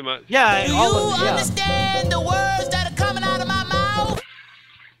 Yeah, Do you understand the words that are coming out of my mouth?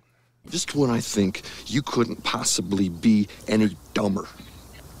 Just when I think you couldn't possibly be any dumber,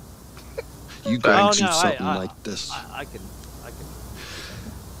 you go and do something like this. I can.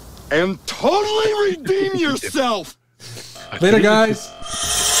 And totally redeem yourself. Later, guys.